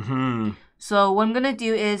there. Mm-hmm. So what I'm going to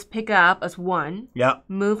do is pick up as 1. Yeah.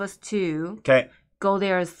 Move as 2. Okay. Go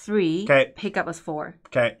there as 3. Okay. Pick up as 4.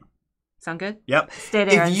 Okay. Sound good? Yep. Stay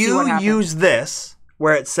there and see what happens. If you use this,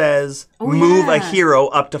 where it says move a hero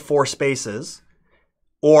up to 4 spaces,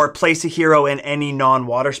 or place a hero in any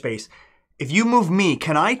non-water space, if you move me,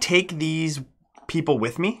 can I take these people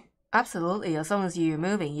with me? Absolutely. As long as you're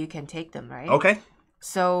moving, you can take them, right? Okay.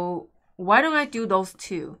 So why don't I do those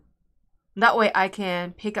 2? That way I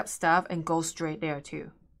can pick up stuff and go straight there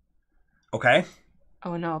too. Okay.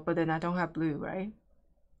 Oh no, but then I don't have blue, right?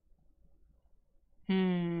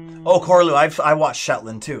 Oh, Corlu, I watched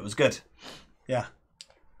Shetland too. It was good. Yeah.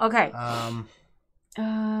 Okay.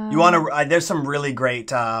 You want to? There's some really great.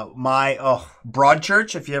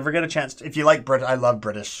 Broadchurch. If you ever get a chance, if you like I love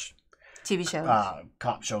British TV shows,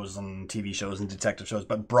 cop shows and TV shows and detective shows.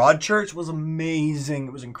 But Broadchurch was amazing.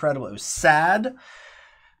 It was incredible. It was sad,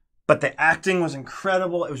 but the acting was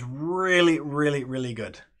incredible. It was really, really, really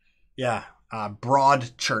good. Yeah.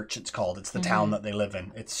 Broadchurch, it's called. It's the town that they live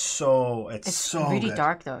in. It's so really good.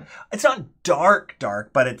 Dark though. It's not dark,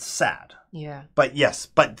 but it's sad. Yeah. But yes,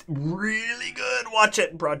 but really good. Watch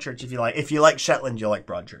it, Broadchurch, if you like. If you like Shetland, you'll like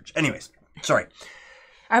Broadchurch. Anyways, sorry.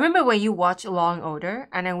 I remember when you watched Law and Order,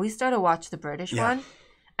 and then we started to watch the British one,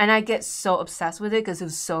 and I get so obsessed with it because it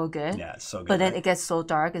was so good. Yeah, it's so good. But then it gets so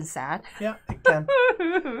dark and sad. Yeah, it can.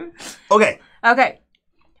 Okay. Okay.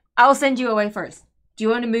 I'll send you away first. Do you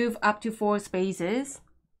want to move up to 4 spaces?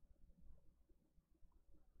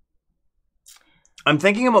 I'm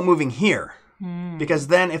thinking about moving here. Because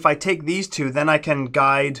then if I take these 2, then I can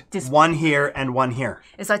guide 1 here and 1 here.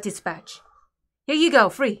 It's like dispatch. Here you go,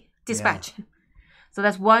 free. Dispatch. Yeah. So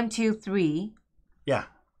that's 1, 2, 3. Yeah.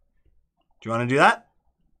 Do you want to do that?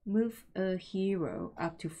 Move a hero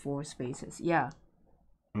up to 4 spaces. Yeah.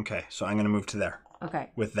 Okay, so I'm going to move to there.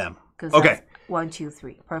 Okay. With them. Okay. 1, 2,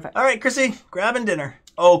 3. Perfect. All right, Chrissy, grabbing dinner.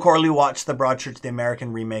 Oh, Corley watched the Broadchurch, the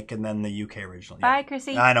American remake, and then the UK original. Yeah. Bye,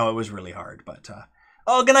 Chrissy. I know, it was really hard, but...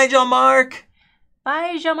 Oh, good night, Jean-Marc.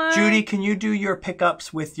 Bye, Jean-Marc. Judy, can you do your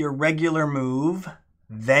pickups with your regular move,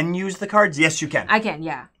 then use the cards? Yes, you can. I can,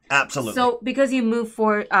 yeah. Absolutely. So, because you moved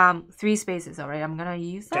for 3 spaces, all right, I'm going to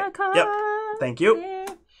use that card. Yep. Thank you. Yeah.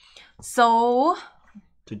 So,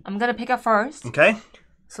 I'm going to pick up first. Okay.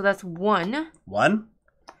 So, that's 1. 1.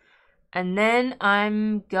 And then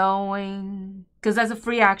I'm going... Because that's a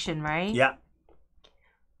free action, right? Yeah.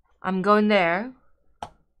 I'm going there.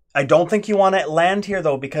 I don't think you want to land here,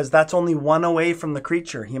 though, because that's only 1 away from the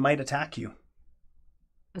creature. He might attack you.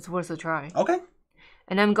 It's worth a try. Okay.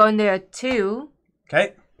 And I'm going there 2.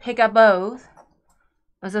 Okay. Pick up both.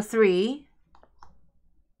 As a 3.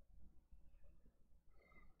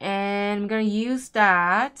 And I'm going to use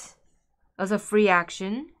that as a free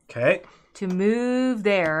action. Okay. To move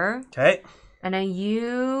there. Okay. And I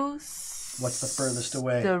use... What's the furthest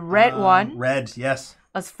away? The red one. Red, yes.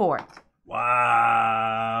 As 4.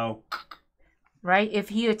 Wow. Right? If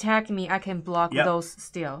he attacked me, I can block those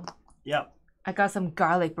still. Yep. I got some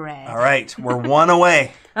garlic bread. All right. We're 1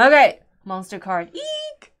 away. Okay. Monster card.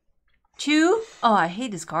 Eek. 2. Oh, I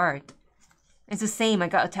hate this card. It's the same. I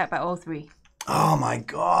got attacked by all 3. Oh my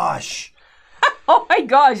gosh. Oh my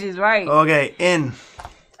gosh, he's right. Okay, in.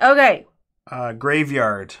 Okay.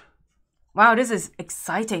 Graveyard. Wow, this is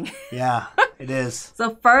exciting. Yeah, it is.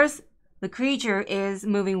 So first, the creature is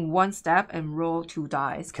moving 1 step and roll 2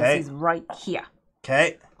 dice because he's right here.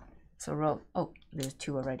 Okay. So roll. Oh, there's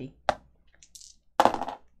 2 already.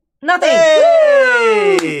 Nothing.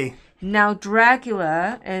 Hey! Now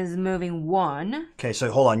Dracula is moving 1. Okay, so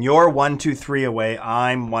hold on. You're 1, 2, 3 away.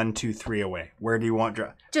 I'm 1, 2, 3 away. Where do you want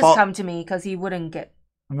Dracula? Just come to me because he wouldn't get.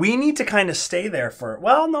 We need to kind of stay there for.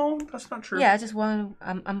 Well, no, that's not true. Yeah, I just want.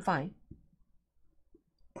 I'm fine.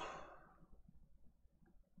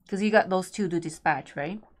 Because you got those 2 to dispatch,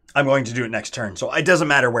 right? I'm going to do it next turn, so it doesn't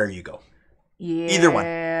matter where you go. Yeah. Either one.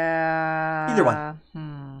 Either one.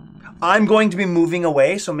 I'm going to be moving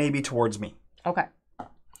away, so maybe towards me. Okay.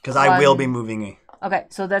 Because I will be moving. Okay,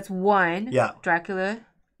 so that's 1. Yeah. Dracula,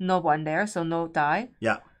 no 1 there, so no die.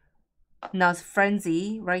 Yeah. Now it's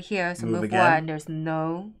Frenzy right here, so move again. 1. There's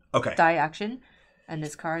no Okay. die action. And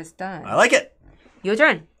this card is done. I like it. Your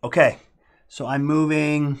turn. Okay. So I'm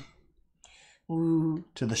moving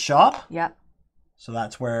to the shop. Yeah. So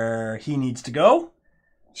that's where he needs to go.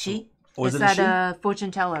 She? Oh, is it a she? A fortune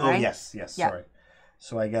teller, right? Oh, yes. Yeah. Sorry.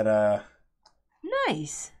 So I get a...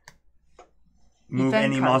 Nice. Move Event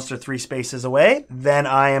any card. monster 3 spaces away. Then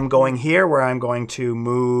I am going here where I'm going to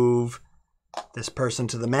move this person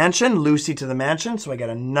to the mansion, Lucy to the mansion. So I get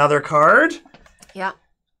another card. Yeah.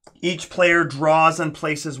 Each player draws and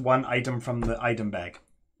places 1 item from the item bag.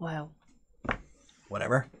 Wow.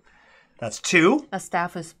 Whatever. That's 2. That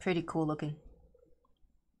staff is pretty cool looking.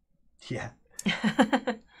 Yeah.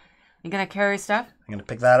 You're going to carry stuff? I'm going to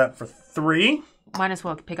pick that up for 3. Might as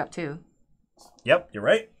well pick up 2. Yep, you're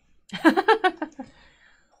right.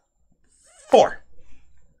 4.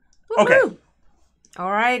 Okay.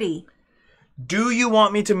 Alrighty. Do you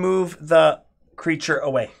want me to move the creature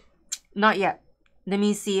away? Not yet. Let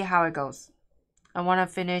me see how it goes. I want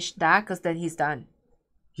to finish that because then he's done.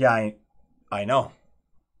 Yeah, I know.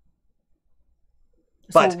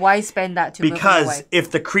 So why spend that to move it away? Because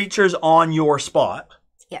if the creature's on your spot,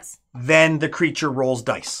 yes, then the creature rolls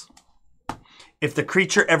dice. If the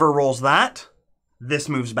creature ever rolls that, this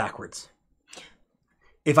moves backwards.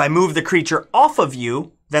 If I move the creature off of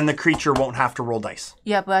you, then the creature won't have to roll dice.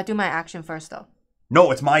 Yeah, but I do my action first though.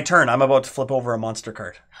 No, it's my turn. I'm about to flip over a monster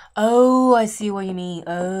card. Oh, I see what you mean.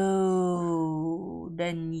 Oh,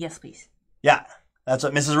 then yes, please. Yeah, that's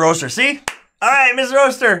what Mrs. Roaster. See? All right, Mrs.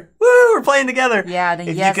 Roaster. Woo, we're playing together. Yeah, then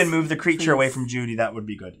if yes, you can move the creature please. away from Judy, that would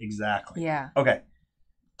be good. Exactly. Yeah. Okay.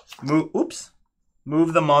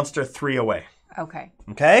 Move the monster 3 away. Okay.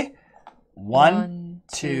 Okay? 1,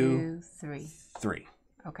 2, 3. 3.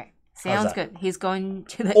 Okay. Sounds good. He's going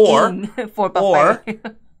to the inn for buffet.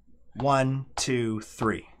 Or 1, 2,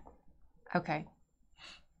 3. Okay.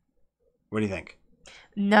 What do you think?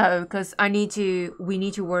 No, because we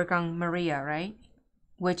need to work on Maria, right?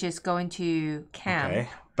 Which is going to camp. Okay.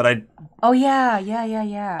 But Oh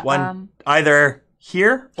yeah. One either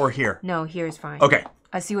here or here. No, here is fine. Okay.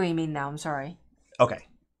 I see what you mean now. I'm sorry. Okay.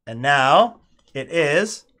 And now it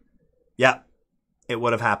is. Yeah. It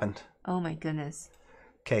would have happened. Oh my goodness.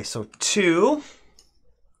 Okay, so 2.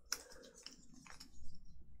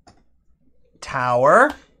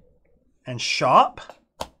 Tower and shop.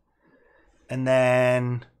 And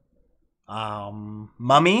then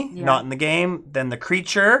mummy, not in the game. Then the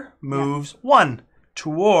creature moves 1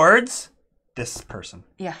 towards this person.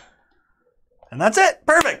 Yeah. And that's it.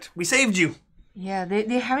 Perfect. We saved you. Yeah,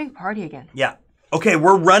 they're having a party again. Yeah. Okay,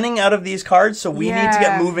 we're running out of these cards, so we need to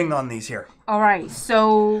get moving on these here. All right,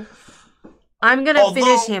 so I'm going to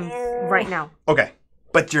finish him right now. Okay,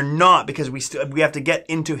 but you're not because we have to get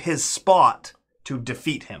into his spot to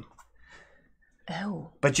defeat him.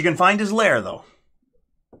 Oh. But you can find his lair, though.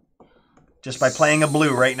 Just by playing a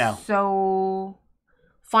blue right now. So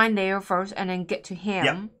find there first and then get to him.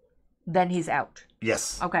 Yep. Then he's out.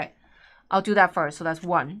 Yes. Okay. I'll do that first. So that's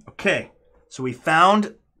 1. Okay. So we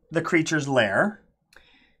found the creature's lair.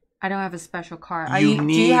 I don't have a special card. Do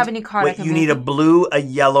you have any card I can you need move? a blue, a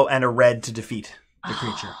yellow, and a red to defeat the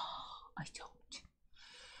creature. I don't.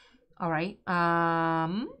 All right.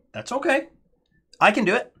 That's okay. I can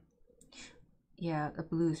do it. Yeah, the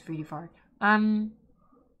blue is really far.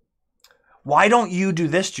 Why don't you do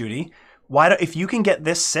this, Judy? If you can get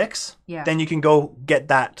this 6, then you can go get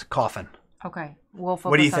that coffin. Okay, we'll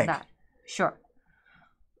focus what do you on think? that. Sure.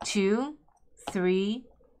 2, 3,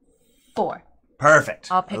 4.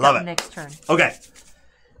 Perfect. I'll pick up next turn. Okay.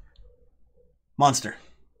 Monster.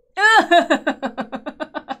 I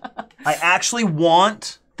actually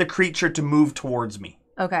want the creature to move towards me.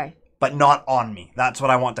 Okay. But not on me. That's what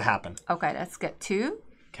I want to happen. Okay, let's get 2.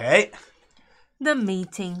 Okay. The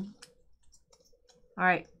meeting. All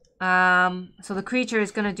right. So the creature is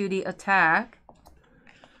going to do the attack.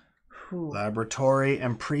 Ooh. Laboratory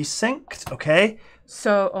and precinct. Okay.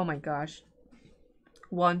 So, oh my gosh.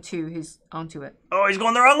 1, 2, he's onto it. Oh, he's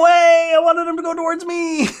going the wrong way. I wanted him to go towards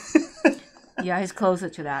me. Yeah, he's closer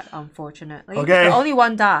to that, unfortunately. Okay. But only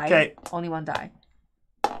 1 die. Okay. Only 1 die.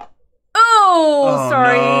 Oh,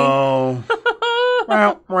 sorry.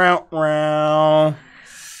 No. Row.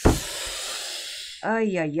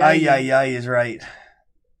 Ay, ay, ay. Ay, ay, ay is right.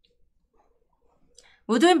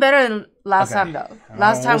 We're doing better than last time, though.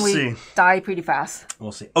 Last time we died pretty fast.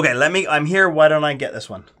 We'll see. Okay, I'm here. Why don't I get this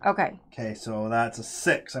one? Okay. Okay, so that's a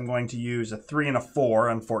 6. I'm going to use a 3 and a 4,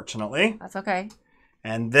 unfortunately. That's okay.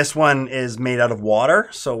 And this one is made out of water,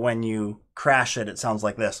 so when you crash it, it sounds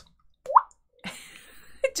like this.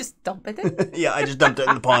 Just dump it in? Yeah, I just dumped it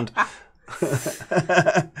in the pond.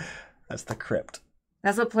 That's the crypt.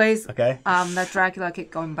 That's a place okay. That Dracula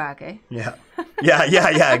kept going back, eh? Yeah.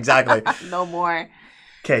 Yeah, exactly. No more.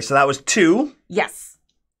 Okay, so that was 2. Yes.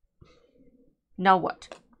 Now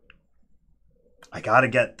what? I gotta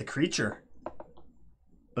get the creature.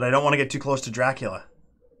 But I don't want to get too close to Dracula.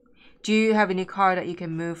 Do you have any card that you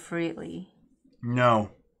can move freely? No.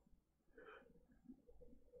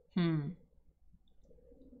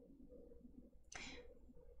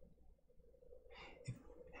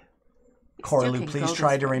 Corley, please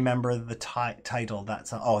try to remember the title.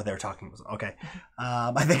 That's oh, they're talking. Okay,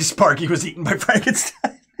 I think Sparky was eaten by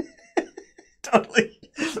Frankenstein. Totally.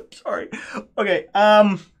 Sorry. Okay.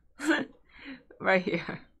 Right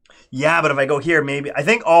here. Yeah, but if I go here, maybe I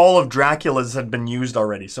think all of Dracula's had been used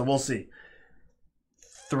already, so we'll see.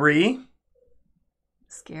 3.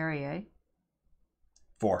 Scary, eh?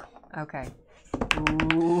 4. Okay.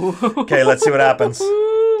 Ooh. Okay, let's see what happens.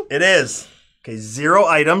 It is. Okay, 0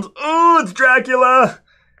 items. Oh, it's Dracula.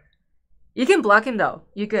 You can block him, though.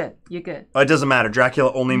 You're good. You're good. Oh, it doesn't matter.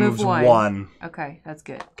 Dracula only moves 1. Okay, that's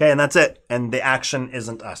good. Okay, and that's it. And the action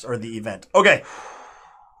isn't us, or the event. Okay.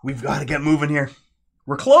 We've got to get moving here.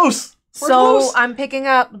 We're close. We're close. I'm picking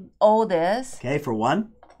up all this. Okay, for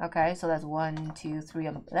 1. Okay, so that's 1, 2, 3.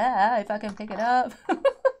 If I can pick it up.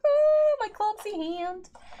 My clumsy hand.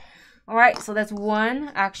 All right, so that's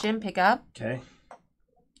 1 action, pick up. Okay.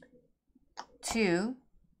 2,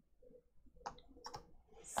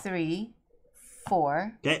 3,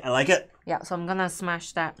 4. Okay, I like it. Yeah, so I'm gonna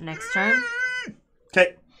smash that next turn.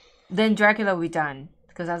 Okay. Then Dracula will be done,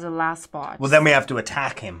 because that's the last spot. Well, then we have to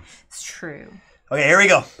attack him. It's true. Okay, here we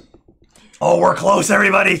go. Oh, we're close,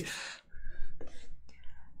 everybody.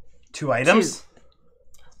 2 items. 2.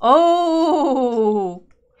 Oh!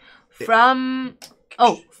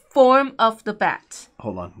 Form of the bat.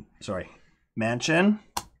 Hold on. Sorry. Mansion.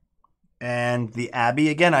 And the Abbey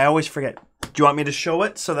again. I always forget. Do you want me to show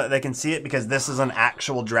it so that they can see it? Because this is an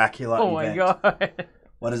actual Dracula event. My god.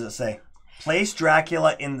 What does it say? Place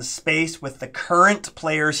Dracula in the space with the current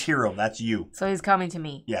player's hero. That's you. So he's coming to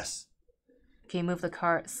me. Yes. Can you move the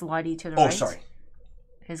card slightly to the right? Oh, sorry.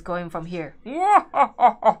 He's going from here. But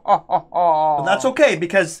that's okay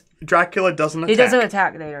because Dracula doesn't attack. He doesn't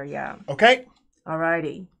attack later, yeah. Okay.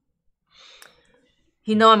 Alrighty.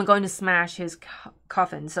 He know I'm going to smash his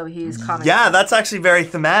coffin, so he's coming. Yeah, that's actually very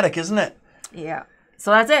thematic, isn't it? Yeah. So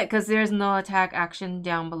that's it, because there's no attack action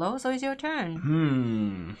down below, so it's your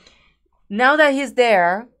turn. Now that he's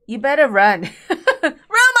there, you better run. Run,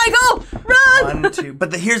 Michael! Run! 1, 2.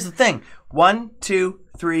 But here's the thing. 1, 2,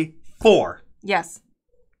 3, 4. Yes.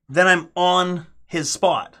 Then I'm on his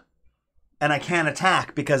spot. And I can't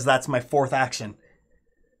attack because that's my 4th action.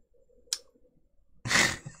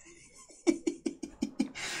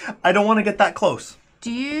 I don't want to get that close.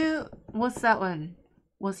 What's that one?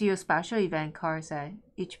 What's your special event card say?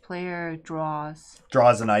 Each player draws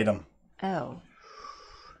an item. Oh.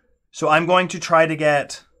 So I'm going to try to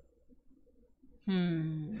get...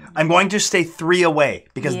 I'm going to stay 3 away.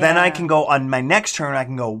 Because then I can go on my next turn, I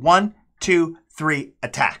can go 1, 2, 3,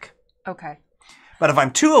 attack. Okay. But if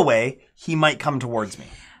I'm 2 away, he might come towards me.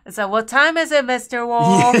 So what time is it, Mr.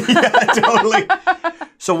 Wolf? Yeah, totally.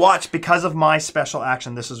 So watch, because of my special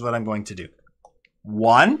action, this is what I'm going to do.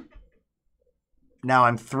 1. Now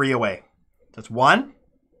I'm 3 away. That's 1.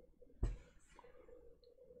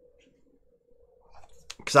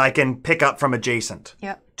 Because I can pick up from adjacent.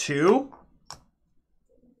 Yep. 2.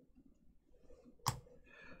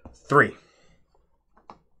 3.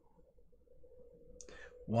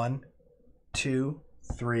 1, 2,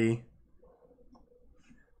 3,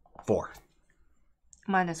 4.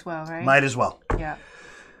 Might as well, right? Might as well. Yeah.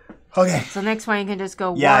 Okay. So next one, you can just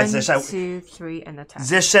go Yeah, 1, 2, 3, and attack.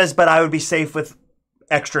 Zish says, but I would be safe with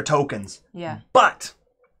extra tokens. Yeah. But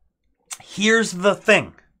here's the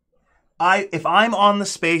thing. If I'm on the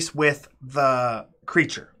space with the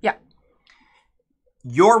creature. Yeah.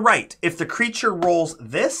 You're right. If the creature rolls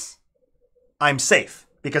this, I'm safe.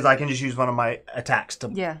 Because I can just use one of my attacks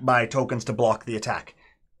my tokens to block the attack.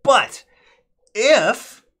 But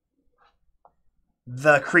if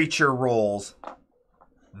the creature rolls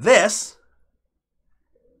this,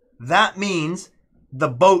 that means the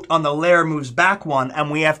boat on the lair moves back one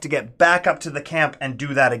and we have to get back up to the camp and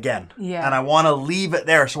do that again. Yeah. And I want to leave it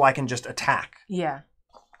there so I can just attack. Yeah.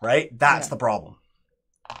 Right? That's the problem.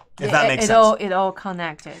 If that makes sense. It all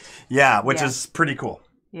connected. Yeah, which is pretty cool.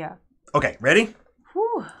 Yeah. Okay, ready?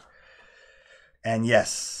 Whew. And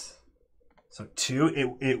yes. So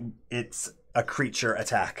 2, it's a creature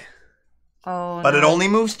attack. Oh, but it only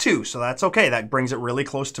moves 2, so that's okay. That brings it really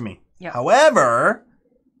close to me. Yep.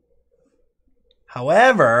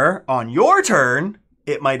 However, on your turn,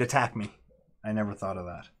 it might attack me. I never thought of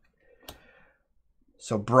that.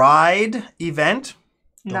 So bride event.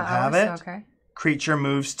 Don't have it. Okay. Creature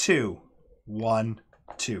moves 2. 1,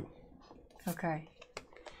 2. Okay.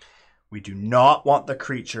 We do not want the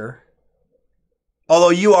creature. Although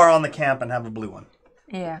you are on the camp and have a blue one.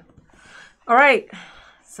 Yeah. All right.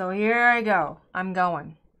 So here I go. I'm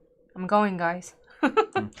going, guys.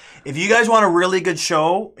 If you guys want a really good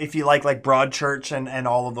show, if you like Broadchurch and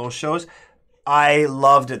all of those shows, I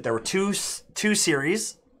loved it. There were two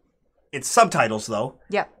series. It's subtitles though.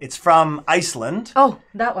 Yeah. It's from Iceland. Oh,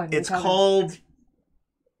 that one. It's called,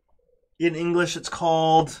 in English, it's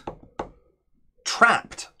called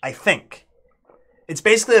Trapped, I think. It's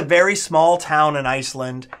basically a very small town in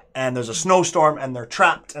Iceland, and there's a snowstorm, and they're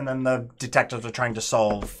trapped, and then the detectives are trying to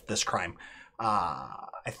solve this crime.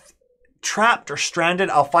 Trapped or Stranded,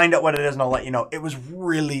 I'll find out what it is, and I'll let you know. It was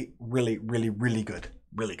really, really, really, really good.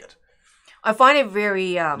 Really good. I find it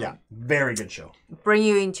very... very good show. Bring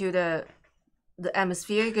you into the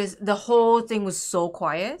atmosphere, because the whole thing was so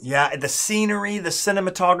quiet. Yeah, the scenery, the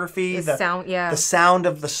cinematography, the sound, the sound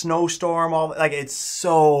of the snowstorm, it's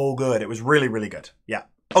so good. It was really, really good. Yeah.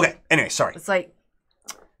 Okay. Anyway, sorry. It's like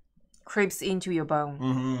creeps into your bone.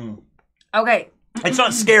 Mm-hmm. Okay. It's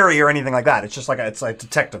not scary or anything like that. It's just it's like a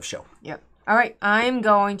detective show. Yep. All right. I'm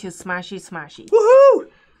going to smashy. Woohoo!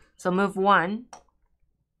 So move 1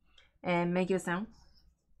 and make your sound.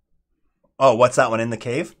 Oh, what's that one in the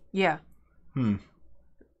cave? Yeah.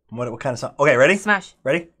 What kind of sound? Okay, ready? Smash.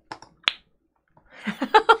 Ready?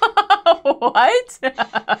 What?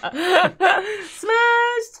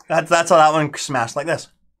 Smashed. That's how that one smashed, like this.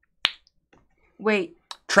 Wait.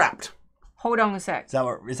 Trapped. Hold on a sec.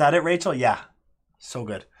 Is that it, Rachel? Yeah. So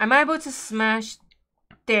good. Am I able to smash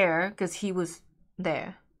there because he was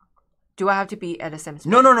there? Do I have to be at the same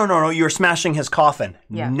spot? No. You're smashing his coffin.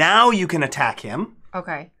 Yeah. Now you can attack him.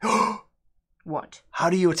 Okay. What?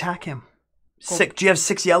 How do you attack him? 6. Do you have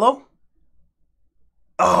 6 yellow?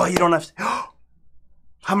 Oh, you don't have...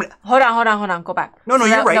 How many? Hold on. Go back. No,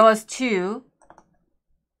 you're right. That was 2.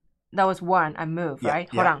 That was 1. I moved, right?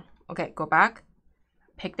 Hold on. Okay, go back.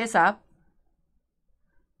 Pick this up.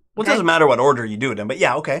 Well, it doesn't matter what order you do it in, but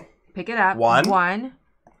yeah, okay. Pick it up. 1,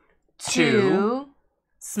 2,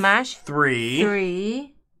 smash.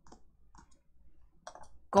 3.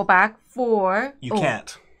 Go back. 4. You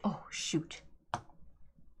can't. Oh, shoot.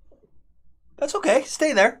 That's okay.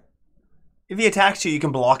 Stay there. If he attacks you, you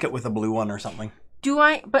can block it with a blue one or something. Do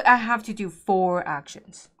I? But I have to do 4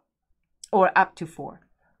 actions. Or up to 4.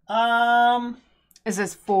 It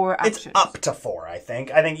says 4 actions. It's up to 4, I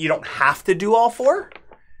think. I think you don't have to do all 4.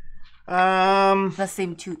 That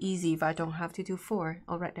seemed too easy if I don't have to do 4.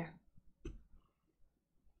 Oh, right there.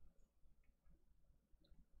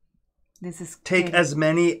 This is Take as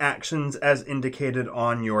many actions as indicated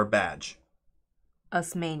on your badge.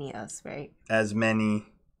 As many as, right? As many.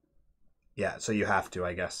 Yeah, so you have to,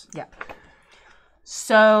 I guess. Yeah.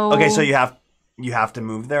 So... Okay, so you have to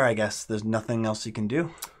move there, I guess. There's nothing else you can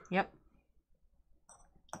do. Yep.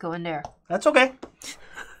 Go in there. That's okay.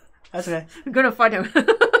 That's okay. I'm gonna fight him.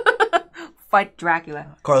 Fight Dracula.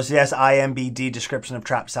 Of course, yes, IMBD description of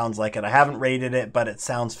Trap sounds like it. I haven't rated it, but it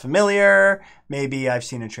sounds familiar. Maybe I've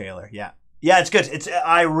seen a trailer. Yeah. Yeah, it's good.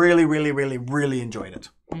 I really, really, really, really enjoyed it.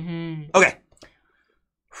 Mm-hmm. Okay.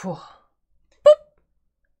 Boop.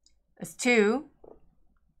 It's 2.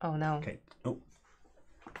 Oh, no. Okay. Oh.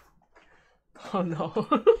 Oh, no.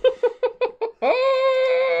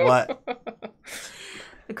 What?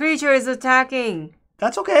 The creature is attacking.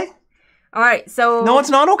 That's okay. All right, so... No, it's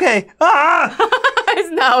not okay. Ah! It's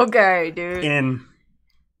not okay, dude.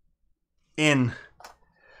 In.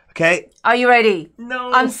 Okay. Are you ready?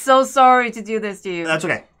 No. I'm so sorry to do this to you. That's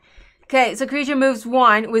okay. Okay, so creature moves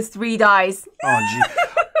 1 with 3 dice. Oh, gee.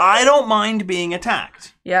 I don't mind being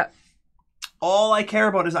attacked. Yeah. All I care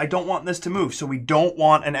about is I don't want this to move, so we don't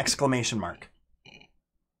want an exclamation mark.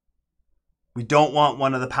 We don't want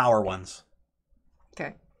one of the power ones.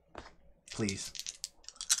 Okay. Please.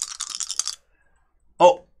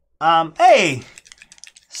 Oh, hey!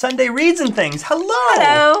 Sunday Reads and Things. Hello!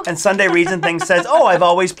 Hello! And Sunday Reads and Things says, oh, I've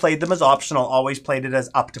always played them as optional, always played it as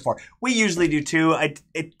up to 4. We usually do too.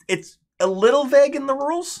 It's a little vague in the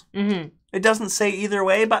rules. Mm-hmm. It doesn't say either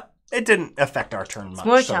way, but it didn't affect our turn much. It's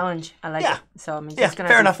more a challenge. I like it. So I'm just going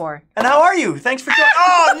to do enough. 4. And how are you? Thanks for joining.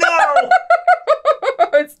 Oh, no!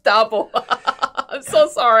 It's double. I'm so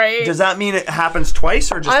sorry. Does that mean it happens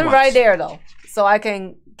twice or just I'm once? right there, though, so I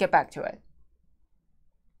can get back to it.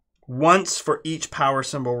 Once for each power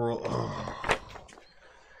symbol rule. Oh.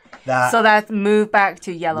 So that's move back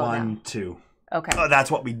to yellow 1, now. 2. Okay. Oh,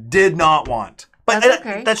 that's what we did not want. But that's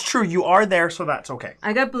okay. That's true. You are there, so that's okay.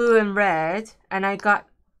 I got blue and red, and I got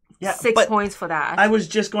 6 points for that. I was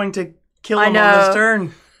just going to kill him on this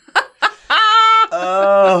turn.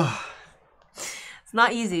 Oh. It's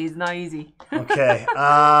not easy. It's not easy. Okay.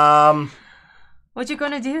 What you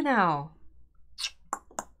gonna do now?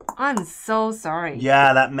 I'm so sorry.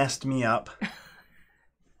 Yeah, that messed me up.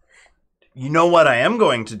 You know what I am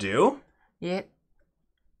going to do? Yeah.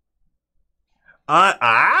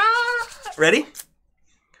 Ready?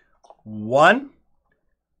 1,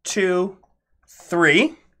 2,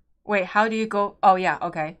 3. Wait, how do you go? Oh, yeah,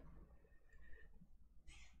 okay.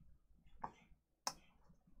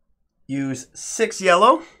 Use 6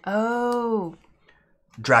 yellow. Oh.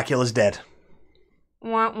 Dracula's dead.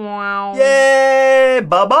 Wow, wow. Yay!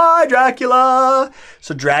 Bye-bye, Dracula!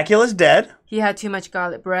 So Dracula's dead. He had too much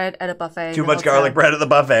garlic bread at a buffet. Too much garlic bread at the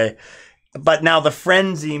buffet. But now the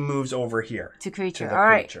frenzy moves over here. To creature. To the all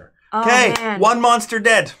right. creature. Okay, oh, 1 monster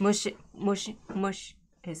dead. Mush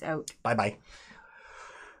is out. Bye-bye.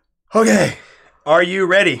 Okay, are you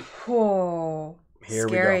ready? Whoa. Here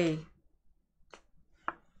Scary. we go.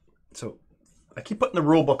 So, I keep putting the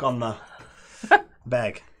rule book on the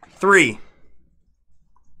bag. 3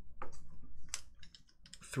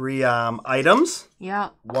 items.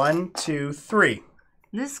 Yeah. 1, 2, 3.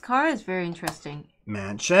 This card is very interesting.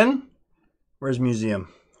 Mansion. Where's museum?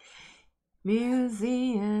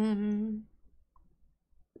 Museum.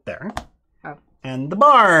 There. Oh. And the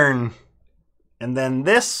barn. And then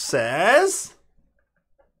this says...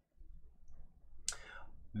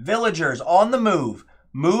 Villagers on the move.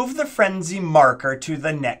 Move the frenzy marker to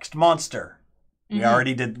the next monster. We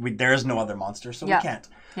already did... there is no other monster, so we can't.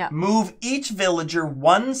 Yeah. Move each villager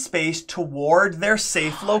 1 space toward their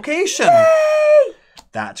safe location. Yay!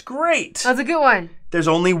 That's great. That's a good one. There's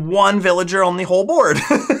only 1 villager on the whole board.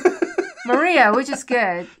 Maria, which is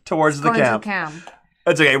good. Towards the camp. To camp.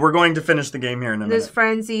 That's okay. We're going to finish the game here in a minute. This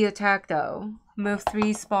frenzy attack, though. Move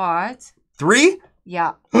 3 spots. 3?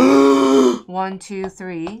 Yeah. 1, 2,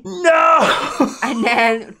 3. No! And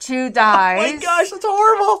then 2 dies. Oh my gosh, that's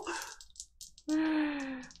horrible.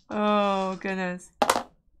 Oh, goodness.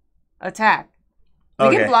 Attack.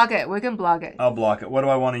 We can block it. We can block it. I'll block it. What do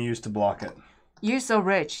I want to use to block it? You're so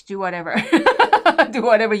rich. Do whatever. Do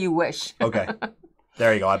whatever you wish. Okay.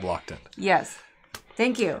 There you go. I blocked it. Yes.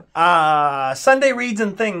 Thank you. Sunday Reads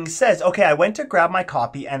and Things says, okay, I went to grab my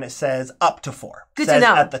copy and it says up to 4. Good to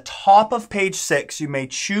know. At the top of page 6, you may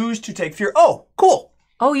choose to take fewer. Oh, cool.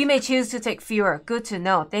 Oh, you may choose to take fewer. Good to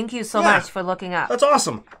know. Thank you so much for looking up. That's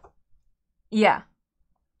awesome. Yeah.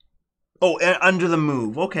 Oh, and under the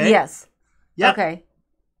move. Okay. Yes. Yeah. Okay.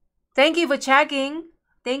 Thank you for checking.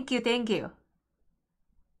 Thank you. Thank you.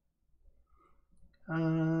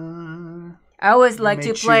 I always like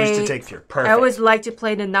to play. Choose to take fewer. Perfect. I always like to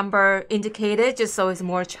play the number indicated, just so it's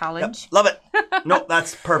more challenge. Yep. Love it. No,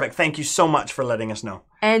 that's perfect. Thank you so much for letting us know.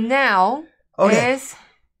 And now is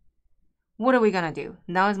what are we gonna do?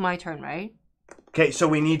 Now is my turn, right? Okay, so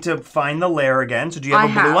we need to find the lair again. So do you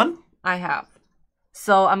have a blue one? I have.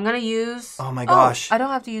 So I'm gonna use. Oh my gosh! I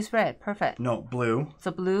don't have to use red. Perfect. No, blue.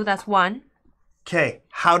 So blue. That's 1. Okay,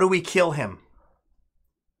 how do we kill him?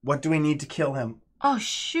 What do we need to kill him? Oh,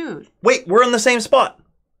 shoot. Wait, we're in the same spot.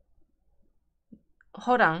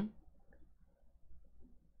 Hold on.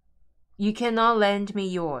 You cannot lend me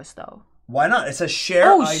yours, though. Why not? It says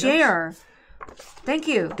share items. Share. Thank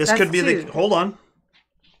you. This could be 2. Hold on.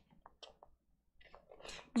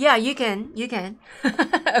 Yeah, you can. You can.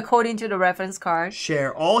 According to the reference card.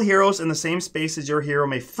 Share. All heroes in the same space as your hero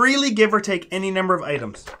may freely give or take any number of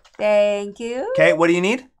items. Thank you. Okay, what do you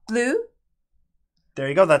need? Blue. There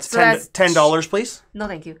you go. That's $10, please. No,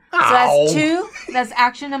 thank you. Ow. So that's 2. That's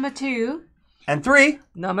action number 2. And 3.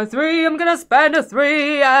 Number 3, I'm gonna spend a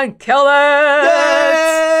 3 and kill it!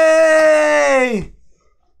 Yay!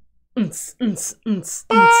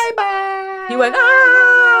 Bye-bye! He went,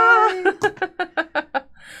 ah!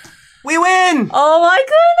 We win! Oh my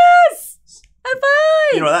goodness! High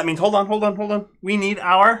five! You know what that means? Hold on. We need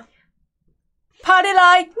our... Party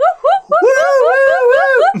like!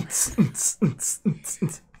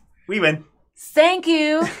 We win. Thank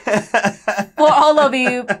you for all of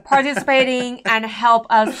you participating and help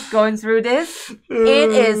us going through this. It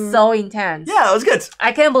is so intense. Yeah, that was good.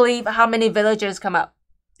 I can't believe how many villagers come up.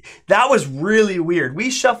 That was really weird. We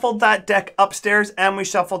shuffled that deck upstairs and we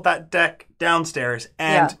shuffled that deck downstairs.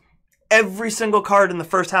 And every single card in the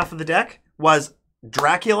first half of the deck was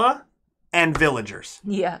Dracula and villagers.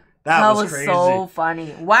 Yeah. That was crazy. So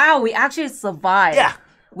funny. Wow, we actually survived. Yeah.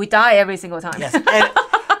 We die every single time. Yes. And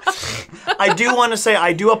I do want to say,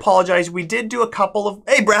 I do apologize. We did do a couple of...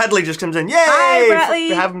 Hey, Bradley just comes in. Yay! Hi, Bradley.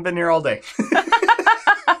 We haven't been here all day.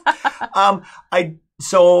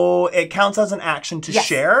 So it counts as an action to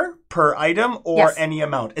share per item or any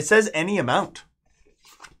amount. It says any amount.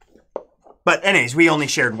 But anyways, we only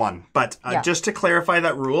shared one. But just to clarify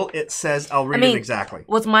that rule, it says, I'll read it exactly.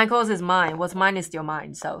 What's Michael's is mine. What's mine is still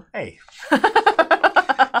mine, so. Hey.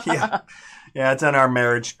 Yeah, it's on our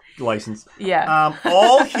marriage license. Yeah.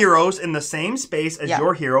 All heroes in the same space as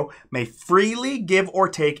your hero may freely give or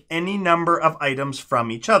take any number of items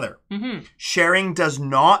from each other. Mm-hmm. Sharing does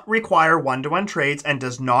not require one-to-one trades and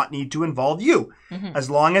does not need to involve you, as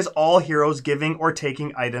long as all heroes giving or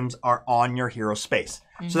taking items are on your hero space.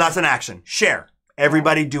 Mm-hmm. So that's an action. Share.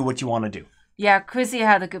 Everybody do what you want to do. Yeah, Chrissy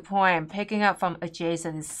had a good point. Picking up from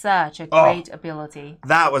adjacent is such a great ability.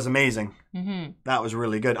 That was amazing. Mm-hmm. That was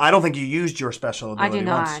really good. I don't think you used your special ability I did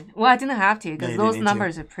not. once. Well, I didn't have to because those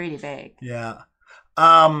numbers are pretty big. Yeah.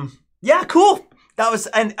 Yeah, cool. That was,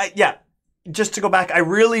 and just to go back, I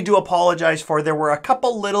really do apologize for, there were a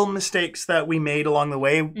couple little mistakes that we made along the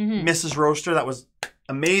way. Mrs. Roaster, that was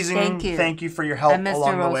amazing. Thank you. Thank you for your help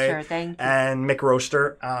along the way. Thank you. And Mick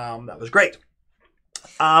Roaster, that was great.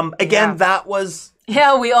 Again, that was...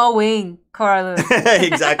 Yeah, we all win, Carlo.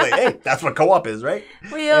 Exactly. Hey, that's what co-op is, right?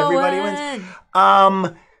 Everybody wins.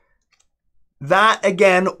 That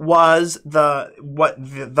again was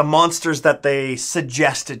the monsters that they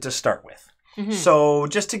suggested to start with. Mm-hmm. So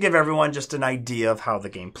just to give everyone just an idea of how the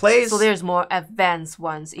game plays. So there's more advanced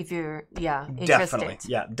ones if you're interested. Definitely.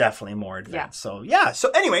 Yeah, definitely more advanced. Yeah.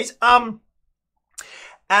 So anyways,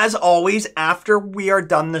 as always, after we are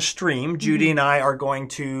done the stream, Judy and I are going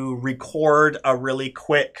to record a really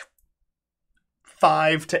quick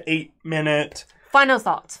 5 to 8 minute final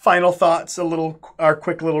thoughts. Our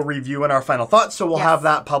quick little review and our final thoughts. So we'll have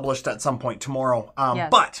that published at some point tomorrow.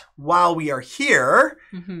 But while we are here,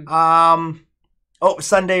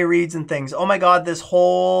 Sunday reads and things. Oh my God, this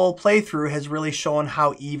whole playthrough has really shown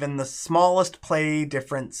how even the smallest play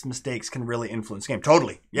difference mistakes can really influence the game.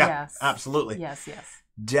 Totally. Yeah, yes. Absolutely. Yes.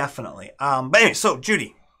 Definitely. But anyway, so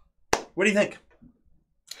Judy, what do you think?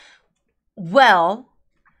 Well,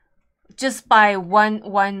 just by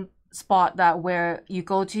one spot that where you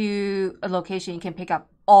go to a location, you can pick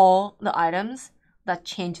up all the items, that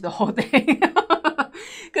change the whole thing.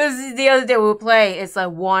 Because the other day we play, it's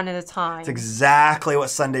like one at a time. It's exactly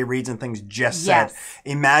what Sunday Reads and Things just said.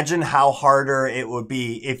 Imagine how harder it would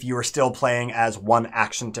be if you were still playing as one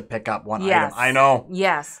action to pick up one item. I know.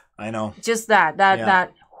 Yes. I know. Just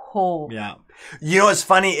that whole. Yeah. You know what's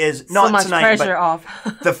funny is, not so much tonight, pressure but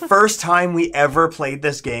off. the first when we ever played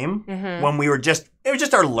this game, when we were it was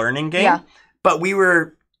just our learning game. Yeah. But we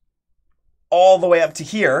were all the way up to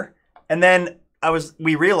here. And then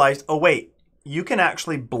we realized, oh wait, you can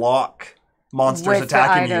actually block monsters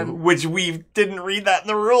attacking you, which we didn't read that in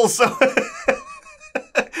the rules. So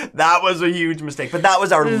that was a huge mistake. But that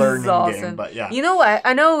was our learning game. But yeah. You know what?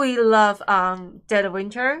 I know we love Dead of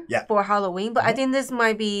Winter for Halloween, but I think this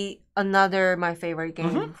might be my favorite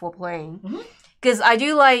game for playing. Because I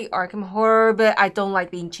do like Arkham Horror, but I don't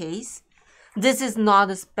like being chased. This is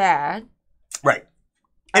not as bad. Right.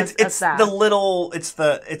 It's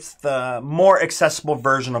the more accessible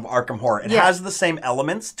version of Arkham Horror. It has the same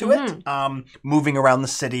elements to it, moving around the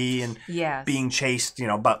city and being chased,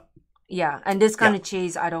 but and this kind of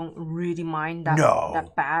chase I don't really mind that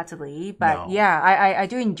badly, but I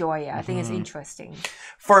do enjoy it. I think it's interesting.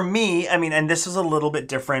 For me, I mean, and this is a little bit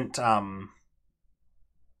different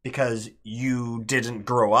because you didn't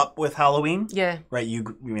grow up with Halloween, right?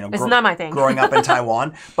 It's not my thing. Growing up in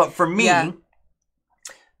Taiwan, but for me.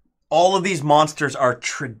 all of these monsters are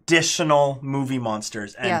traditional movie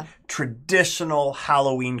monsters and traditional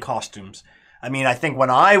Halloween costumes. I mean, I think when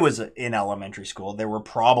I was in elementary school, there were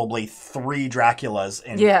probably 3 Draculas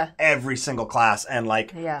in every single class and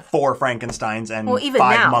like 4 Frankensteins and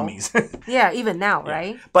 5 mummies. Yeah, even now,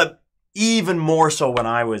 right? But even more so when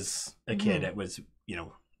I was a kid, it was, you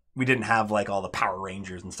know, we didn't have like all the Power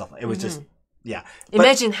Rangers and stuff. It was just,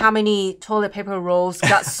 Imagine how many toilet paper rolls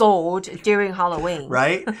got sold during Halloween.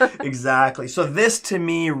 Right? Exactly. So this to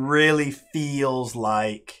me really feels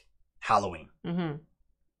like Halloween.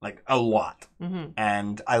 Like a lot.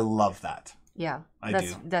 And I love that. Yeah. I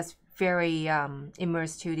do. That's very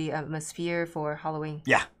immersed to the atmosphere for Halloween.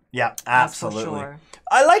 Yeah. Yeah, absolutely. For sure.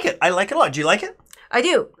 I like it. I like it a lot. Do you like it? I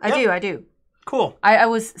do. I do. Cool. I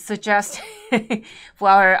was suggesting for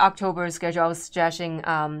our October schedule, I was suggesting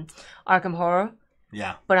Arkham Horror.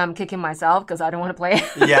 Yeah. But I'm kicking myself because I don't want to play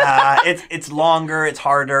it. Yeah, it's longer, it's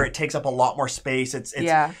harder, it takes up a lot more space. It's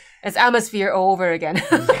atmosphere all over again.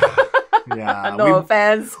 Yeah. No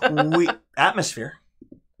offense. Atmosphere.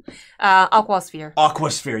 Aquasphere.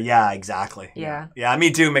 Aquasphere, yeah, exactly. Yeah. Yeah,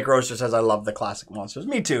 me too. McRoaster says I love the classic monsters.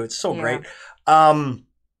 Me too. It's so great.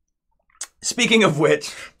 Speaking of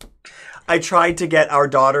which, I tried to get our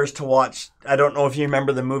daughters to watch, I don't know if you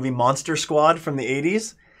remember the movie Monster Squad from the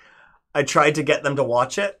 80s. I tried to get them to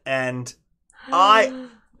watch it, and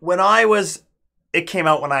it came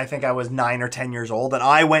out when I think I was 9 or 10 years old, and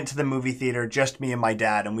I went to the movie theater, just me and my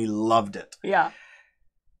dad, and we loved it. Yeah.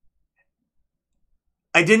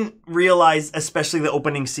 I didn't realize, especially the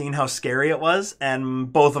opening scene, how scary it was,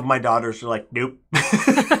 and both of my daughters were like, nope.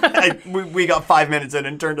 We got 5 minutes in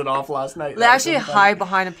and turned it off last night. They actually hide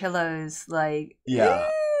behind the pillows, like... Yeah.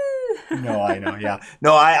 No, I know, yeah.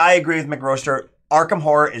 No, I agree with McRoaster. Arkham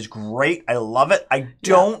Horror is great. I love it. I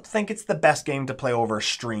don't think it's the best game to play over a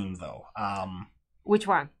stream, though. Which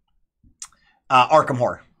one? Arkham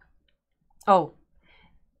Horror. Oh.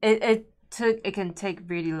 It can take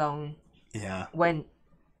really long. Yeah. When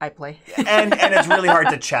I play. and it's really hard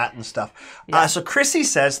to chat and stuff. Yeah. So Chrissy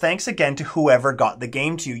says, thanks again to whoever got the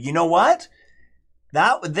game to you. You know what?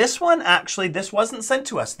 This wasn't sent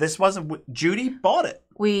to us. This wasn't, Judy bought it.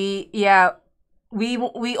 We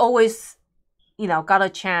always, got a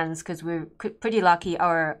chance because we're pretty lucky.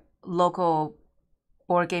 Our local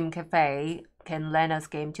board game cafe can lend us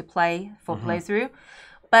game to play for playthrough.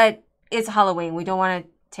 But it's Halloween. We don't want to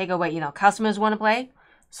take away, customers want to play.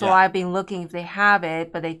 So I've been looking if they have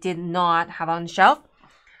it, but they did not have on the shelf.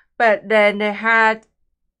 But then they had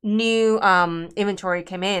new inventory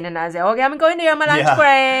came in, and I said, okay, I'm going there on my lunch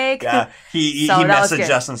break. Yeah, he messaged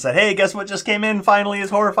us and said, hey, guess what just came in finally is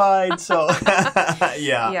Horrified. So,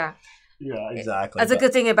 yeah. Yeah, exactly. That's a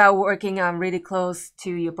good thing about working really close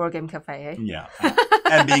to your board game cafe. Eh? Yeah,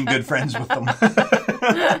 and being good friends with them.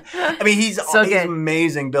 I mean, he's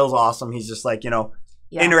amazing. Bill's awesome. He's just like,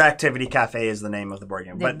 Interactivity Cafe is the name of the board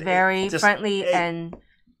game. They're very friendly and...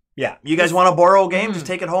 Yeah, you guys want to borrow a game? Just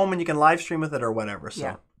take it home and you can live stream with it or whatever.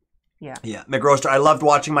 So. Yeah. McRoaster, I loved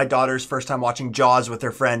watching my daughter's first time watching Jaws with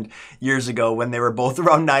her friend years ago when they were both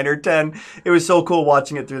around 9 or 10. It was so cool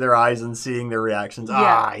watching it through their eyes and seeing their reactions.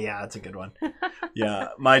 Yeah, that's a good one. Yeah,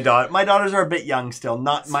 my daughters are a bit young still.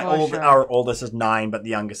 Not our oldest is 9, but the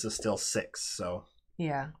youngest is still 6. So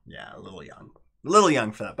yeah, a little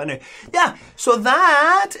young for that. But anyway, yeah. So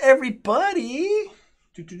that everybody.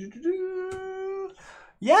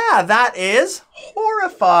 Yeah, that is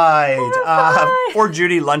Horrified. For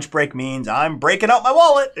Judy, lunch break means I'm breaking out my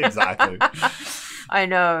wallet. Exactly. I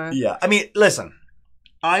know. Yeah. I mean, listen,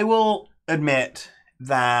 I will admit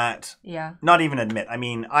that... Yeah. Not even admit. I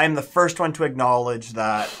mean, I'm the first one to acknowledge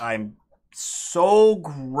that I'm so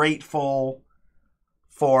grateful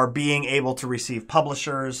for being able to receive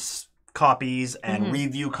publishers' copies and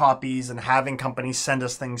review copies and having companies send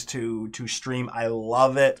us things to stream. I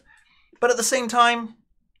love it. But at the same time...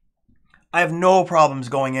 I have no problems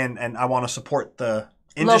going in, and I want to support the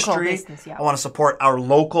industry. Local business, yeah. I want to support our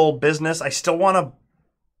local business. I still want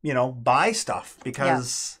to, buy stuff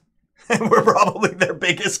because we're probably their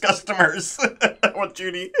biggest customers with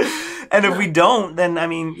Judy. And if we don't, then, I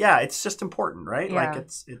mean, it's just important, right? Yeah. Like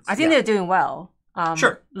I think they're doing well.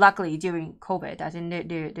 Sure. Luckily, during COVID, I think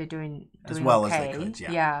they're doing as well okay. as they could.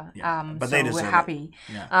 Yeah. But so they deserve we're happy.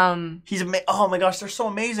 It. Yeah. He's oh my gosh, they're so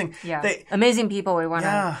amazing. Yeah. Amazing people. We want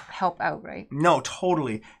to help out, right? No,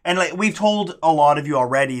 totally. And like we've told a lot of you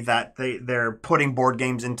already that they're putting board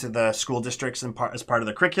games into the school districts as part of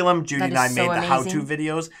the curriculum. Judy and I made the how-to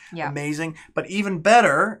videos. Yeah. Amazing. But even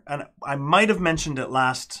better, and I might have mentioned it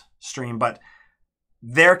last stream, but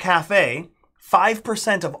their cafe,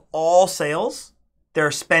 5% of all sales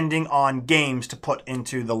they're spending on games to put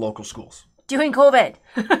into the local schools. During COVID.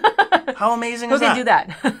 How amazing is that?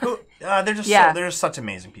 Who can do that? They're just such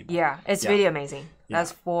amazing people. Yeah, it's really amazing. Yeah.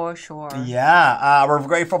 That's for sure. Yeah, we're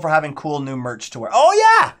grateful for having cool new merch to wear. Oh,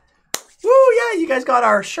 yeah! Woo, yeah, you guys got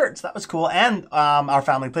our shirts. That was cool. And our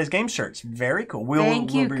Family Plays Games shirts. Very cool.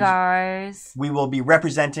 Thank you, guys. We will be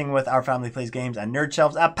representing with our Family Plays Games and Nerd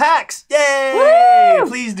Shelves at PAX. Yay! Woo!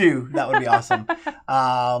 Please do. That would be awesome.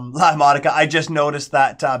 Monica, I just noticed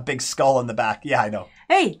that big skull in the back. Yeah, I know.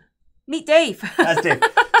 Hey, meet Dave. That's Dave.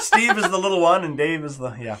 Steve is the little one and Dave is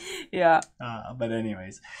the, Yeah. But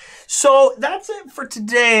anyways. So that's it for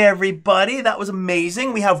today, everybody. That was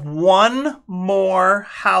amazing. We have one more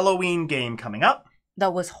Halloween game coming up.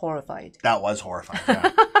 That was Horrified. That was Horrified,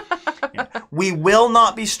 yeah. We will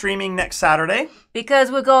not be streaming next Saturday. Because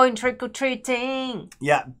we're going trick-or-treating.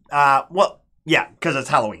 Yeah. Because it's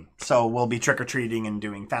Halloween. So we'll be trick-or-treating and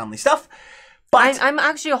doing family stuff. But I'm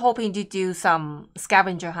actually hoping to do some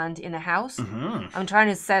scavenger hunt in the house. I'm trying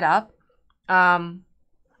to set up. I'm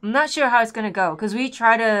not sure how it's going to go because we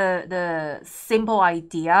tried the simple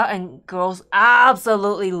idea and girls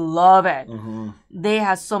absolutely love it. They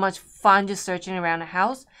had so much fun just searching around the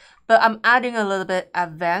house. But I'm adding a little bit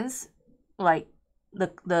advanced, like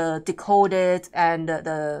the decoded and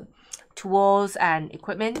the tools and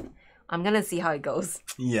equipment. I'm gonna see how it goes.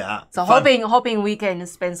 Yeah. So hoping we can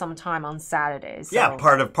spend some time on Saturdays. So. Yeah,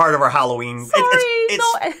 part of our Halloween.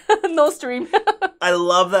 Sorry, no stream. I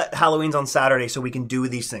love that Halloween's on Saturday, so we can do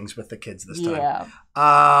these things with the kids this time.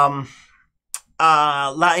 Yeah.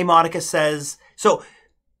 La Monica says so.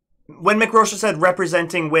 When Mick Rocha said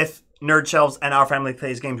representing with Nerd Shelves and Our Family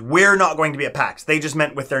Plays Games, we're not going to be at PAX. They just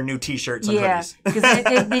meant with their new T-shirts and hoodies. Because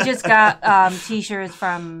they just got T-shirts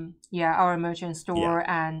from our merchant store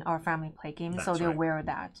and Our Family Play Games, so they'll wear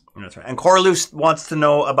that. That's right. And Corlus wants to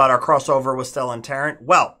know about our crossover with Stella and Tarrant.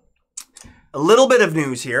 Well, a little bit of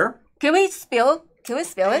news here. Can we spill it?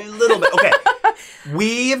 A little bit. Okay.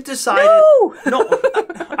 We've decided. No,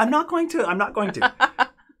 I'm not going to.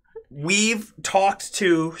 We've talked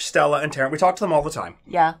to Stella and Tarrant. We talk to them all the time.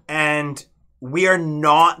 Yeah. And we are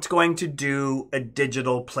not going to do a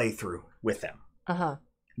digital playthrough with them.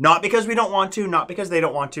 Not because we don't want to, not because they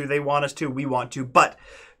don't want to. They want us to, we want to. But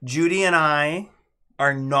Judy and I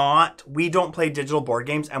are not, we don't play digital board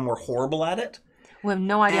games and we're horrible at it. We have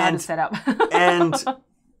no idea how to set up. And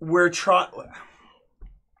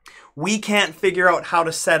we can't figure out how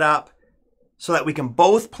to set up so that we can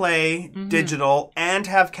both play digital and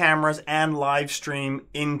have cameras and live stream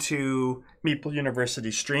into Meeple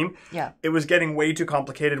University stream. Yeah. It was getting way too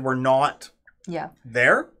complicated. We're not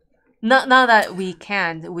there. Not that we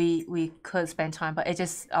can't. We could spend time, but it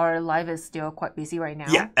just, our life is still quite busy right now.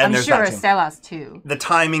 Yeah, and I'm sure Stella's too. The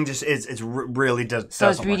timing just really does. So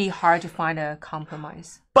it's really hard to find a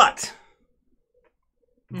compromise. But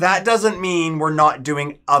that doesn't mean we're not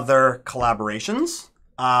doing other collaborations.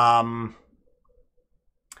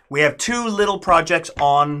 We have 2 little projects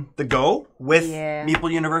on the go with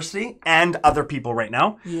Meeple University and other people right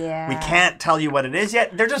now. Yeah. We can't tell you what it is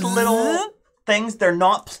yet. They're just little things. They're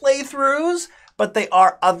not playthroughs, but they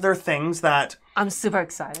are other things that... I'm super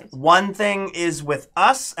excited. One thing is with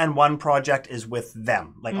us and one project is with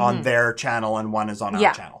them, like on their channel, and one is on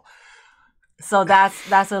our channel. So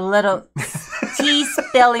that's a little tea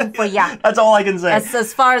spilling for ya. That's all I can say. That's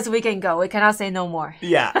as far as we can go. We cannot say no more.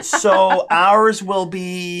 Yeah. So ours will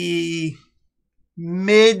be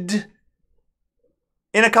in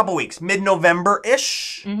a couple weeks,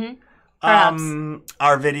 mid-November-ish. Perhaps.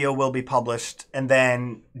 Our video will be published, and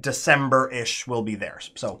then December-ish will be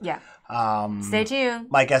theirs. So stay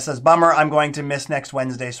tuned. Mike S says, bummer, I'm going to miss next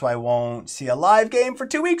Wednesday, so I won't see a live game for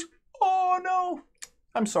 2 weeks. Oh no.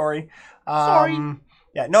 I'm sorry.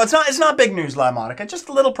 Yeah, no, it's not big news, La Monica. Just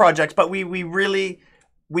little projects, but we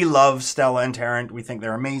love Stella and Tarrant. We think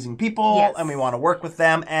they're amazing people, and we want to work with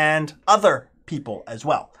them and other people as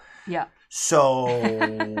well. Yeah. So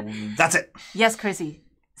that's it. Yes, Chrissy.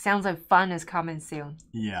 Sounds like fun is coming soon.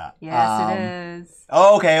 Yeah. Yes, it is.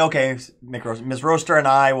 Okay. Ms. Roaster and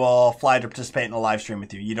I will fly to participate in a live stream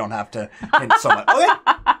with you. You don't have to hint so much. Okay.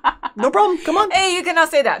 No problem. Come on. Hey, you cannot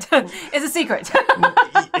say that. It's a secret.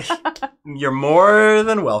 You're more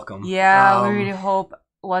than welcome. Yeah, we really hope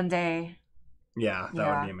one day. Yeah,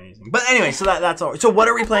 that would be amazing. But anyway, so that's all. So what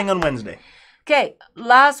are we playing on Wednesday? Okay,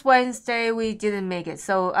 last Wednesday we didn't make it.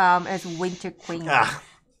 So it's Winter Queen.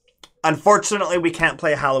 Unfortunately, we can't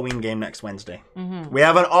play a Halloween game next Wednesday. We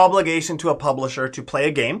have an obligation to a publisher to play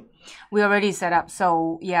a game. We already set up.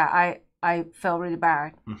 So yeah, I felt really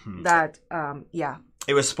bad that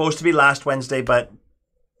It was supposed to be last Wednesday, but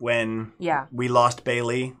when we lost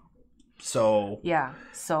Bailey So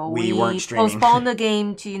so we weren't streaming. Postponed the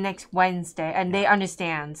game to next Wednesday, and they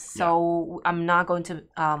understand. So I'm not going to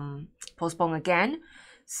postpone again.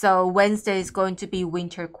 So Wednesday is going to be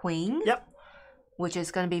Winter Queen. Yep. Which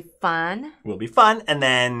is going to be fun. Will be fun, and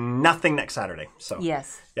then nothing next Saturday. So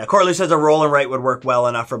yes. Yeah, Corley says a roll and write would work well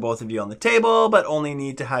enough for both of you on the table, but only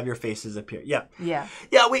need to have your faces appear. Yeah. Yeah.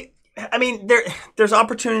 Yeah, I mean, there's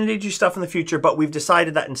opportunity to do stuff in the future, but we've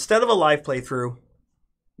decided that instead of a live playthrough,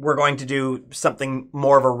 we're going to do something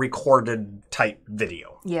more of a recorded type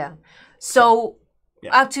video. Yeah. So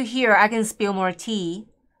up to here, I can spill more tea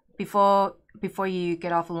before you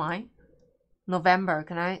get off the line. November.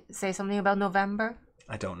 Can I say something about November?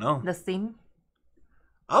 I don't know. The theme?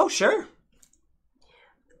 Oh, sure.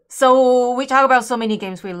 So we talk about so many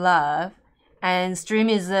games we love, and stream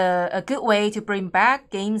is a good way to bring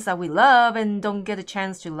back games that we love and don't get a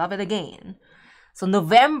chance to love it again. So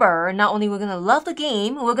November, not only we're going to love the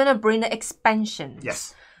game, we're going to bring the expansions.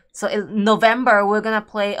 Yes. So in November, we're going to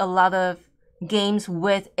play a lot of games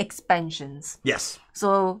with expansions. Yes.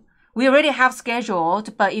 So we already have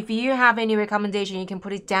scheduled, but if you have any recommendation, you can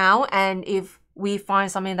put it down. And if we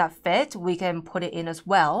find something that fits, we can put it in as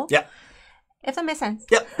well. Yeah. If that makes sense.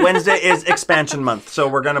 Yep. Wednesday is expansion month. So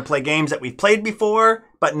we're going to play games that we've played before,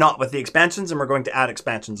 but not with the expansions. And we're going to add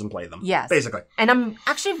expansions and play them. Yes. Basically. And I'm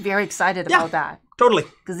actually very excited about that. Totally.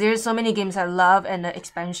 Because there's so many games I love, and the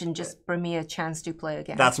expansion just bring me a chance to play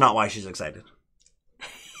again. That's not why she's excited.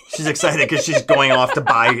 She's excited because she's going off to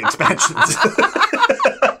buy expansions.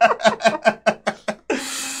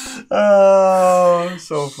 Oh,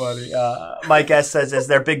 so funny. Mike S. says, is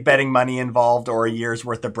there big betting money involved or a year's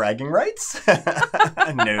worth of bragging rights?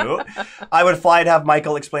 No. I would fly to have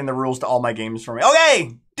Michael explain the rules to all my games for me.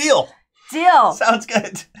 Okay, deal. Deal. Sounds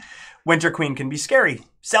good. Winter Queen can be scary.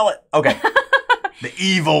 Sell it. Okay. The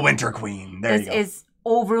evil Winter Queen. There you go. It's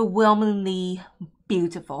overwhelmingly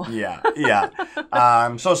beautiful. Yeah.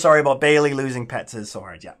 I'm so sorry about Bailey losing pets is so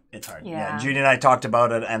hard. Yeah, it's hard. Yeah. Judy and I talked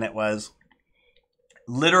about it, and it was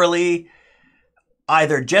literally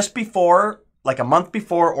either just before, like a month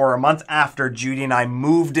before or a month after Judy and I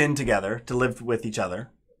moved in together to live with each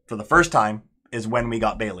other for the first time is when we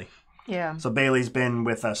got Bailey. Yeah. So Bailey's been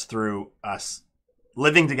with us through us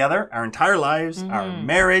living together our entire lives, our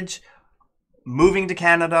marriage, moving to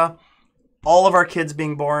Canada, all of our kids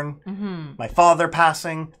being born, my father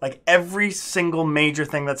passing, like every single major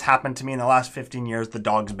thing that's happened to me in the last 15 years, the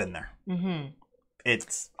dog's been there.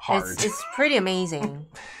 It's hard. It's pretty amazing.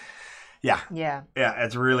 Yeah. Yeah. Yeah,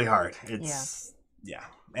 it's really hard. Yeah.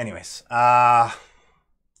 Anyways.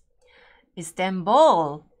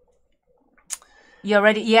 Istanbul. You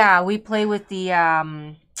already, we play with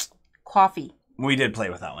the coffee. We did play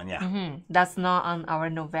with that one, yeah. That's not on our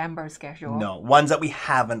November schedule. No, ones that we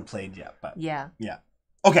haven't played yet, but yeah.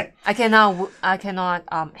 Okay. I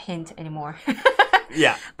cannot hint anymore.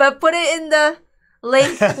 Yeah. But put it in the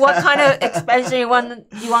link what kind of expansion you want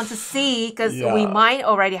to see, because we might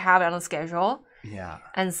already have it on the schedule. Yeah.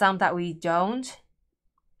 And some that we don't.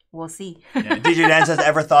 We'll see. Yeah. DJ Dan says,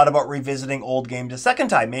 ever thought about revisiting old games a second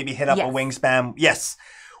time? Maybe hit up a Wingspan. Yes.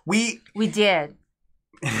 We did.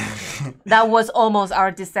 That was almost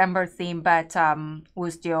our December theme, but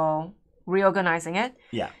we're still reorganizing it.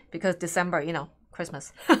 Yeah. Because December,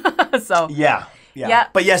 Christmas. So Yeah.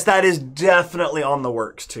 But yes, that is definitely on the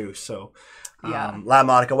works too. So La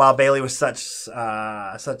Monica, wow, Bailey was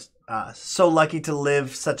so lucky to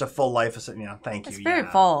live such a full life. Thank you. It's very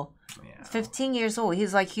full. 15 years old.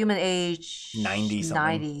 He's like human age 90 something.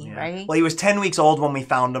 90, right? Well, he was 10 weeks old when we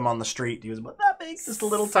found him on the street. He was about that big, just a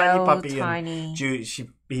little tiny puppy. Tiny. And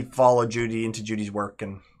he followed Judy into Judy's work,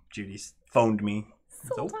 and Judy phoned me.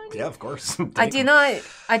 So tiny. Yeah, of course. I did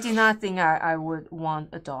not think I would want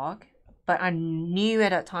a dog, but I knew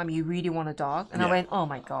at that time you really want a dog, and I went, oh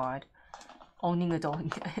my god, owning a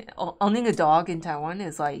dog in Taiwan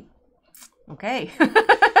is like, okay.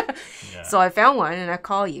 So I found one, and I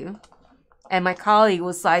called you. And my colleague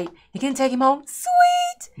was like, you can take him home?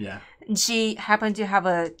 Sweet! Yeah. And she happened to have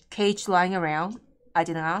a cage lying around. I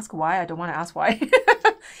didn't ask why. I don't want to ask why.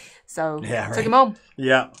 So took him home.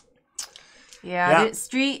 Yeah. Yeah. There's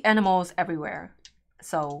street animals everywhere.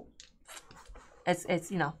 So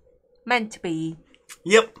it's meant to be.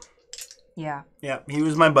 Yep. Yeah. Yeah. He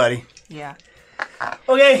was my buddy. Yeah.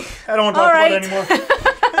 Okay. I don't want to talk about it anymore.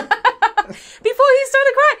 Before he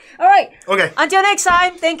started crying. All right. Okay. Until next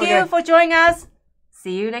time, thank you for joining us.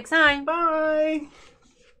 See you next time. Bye.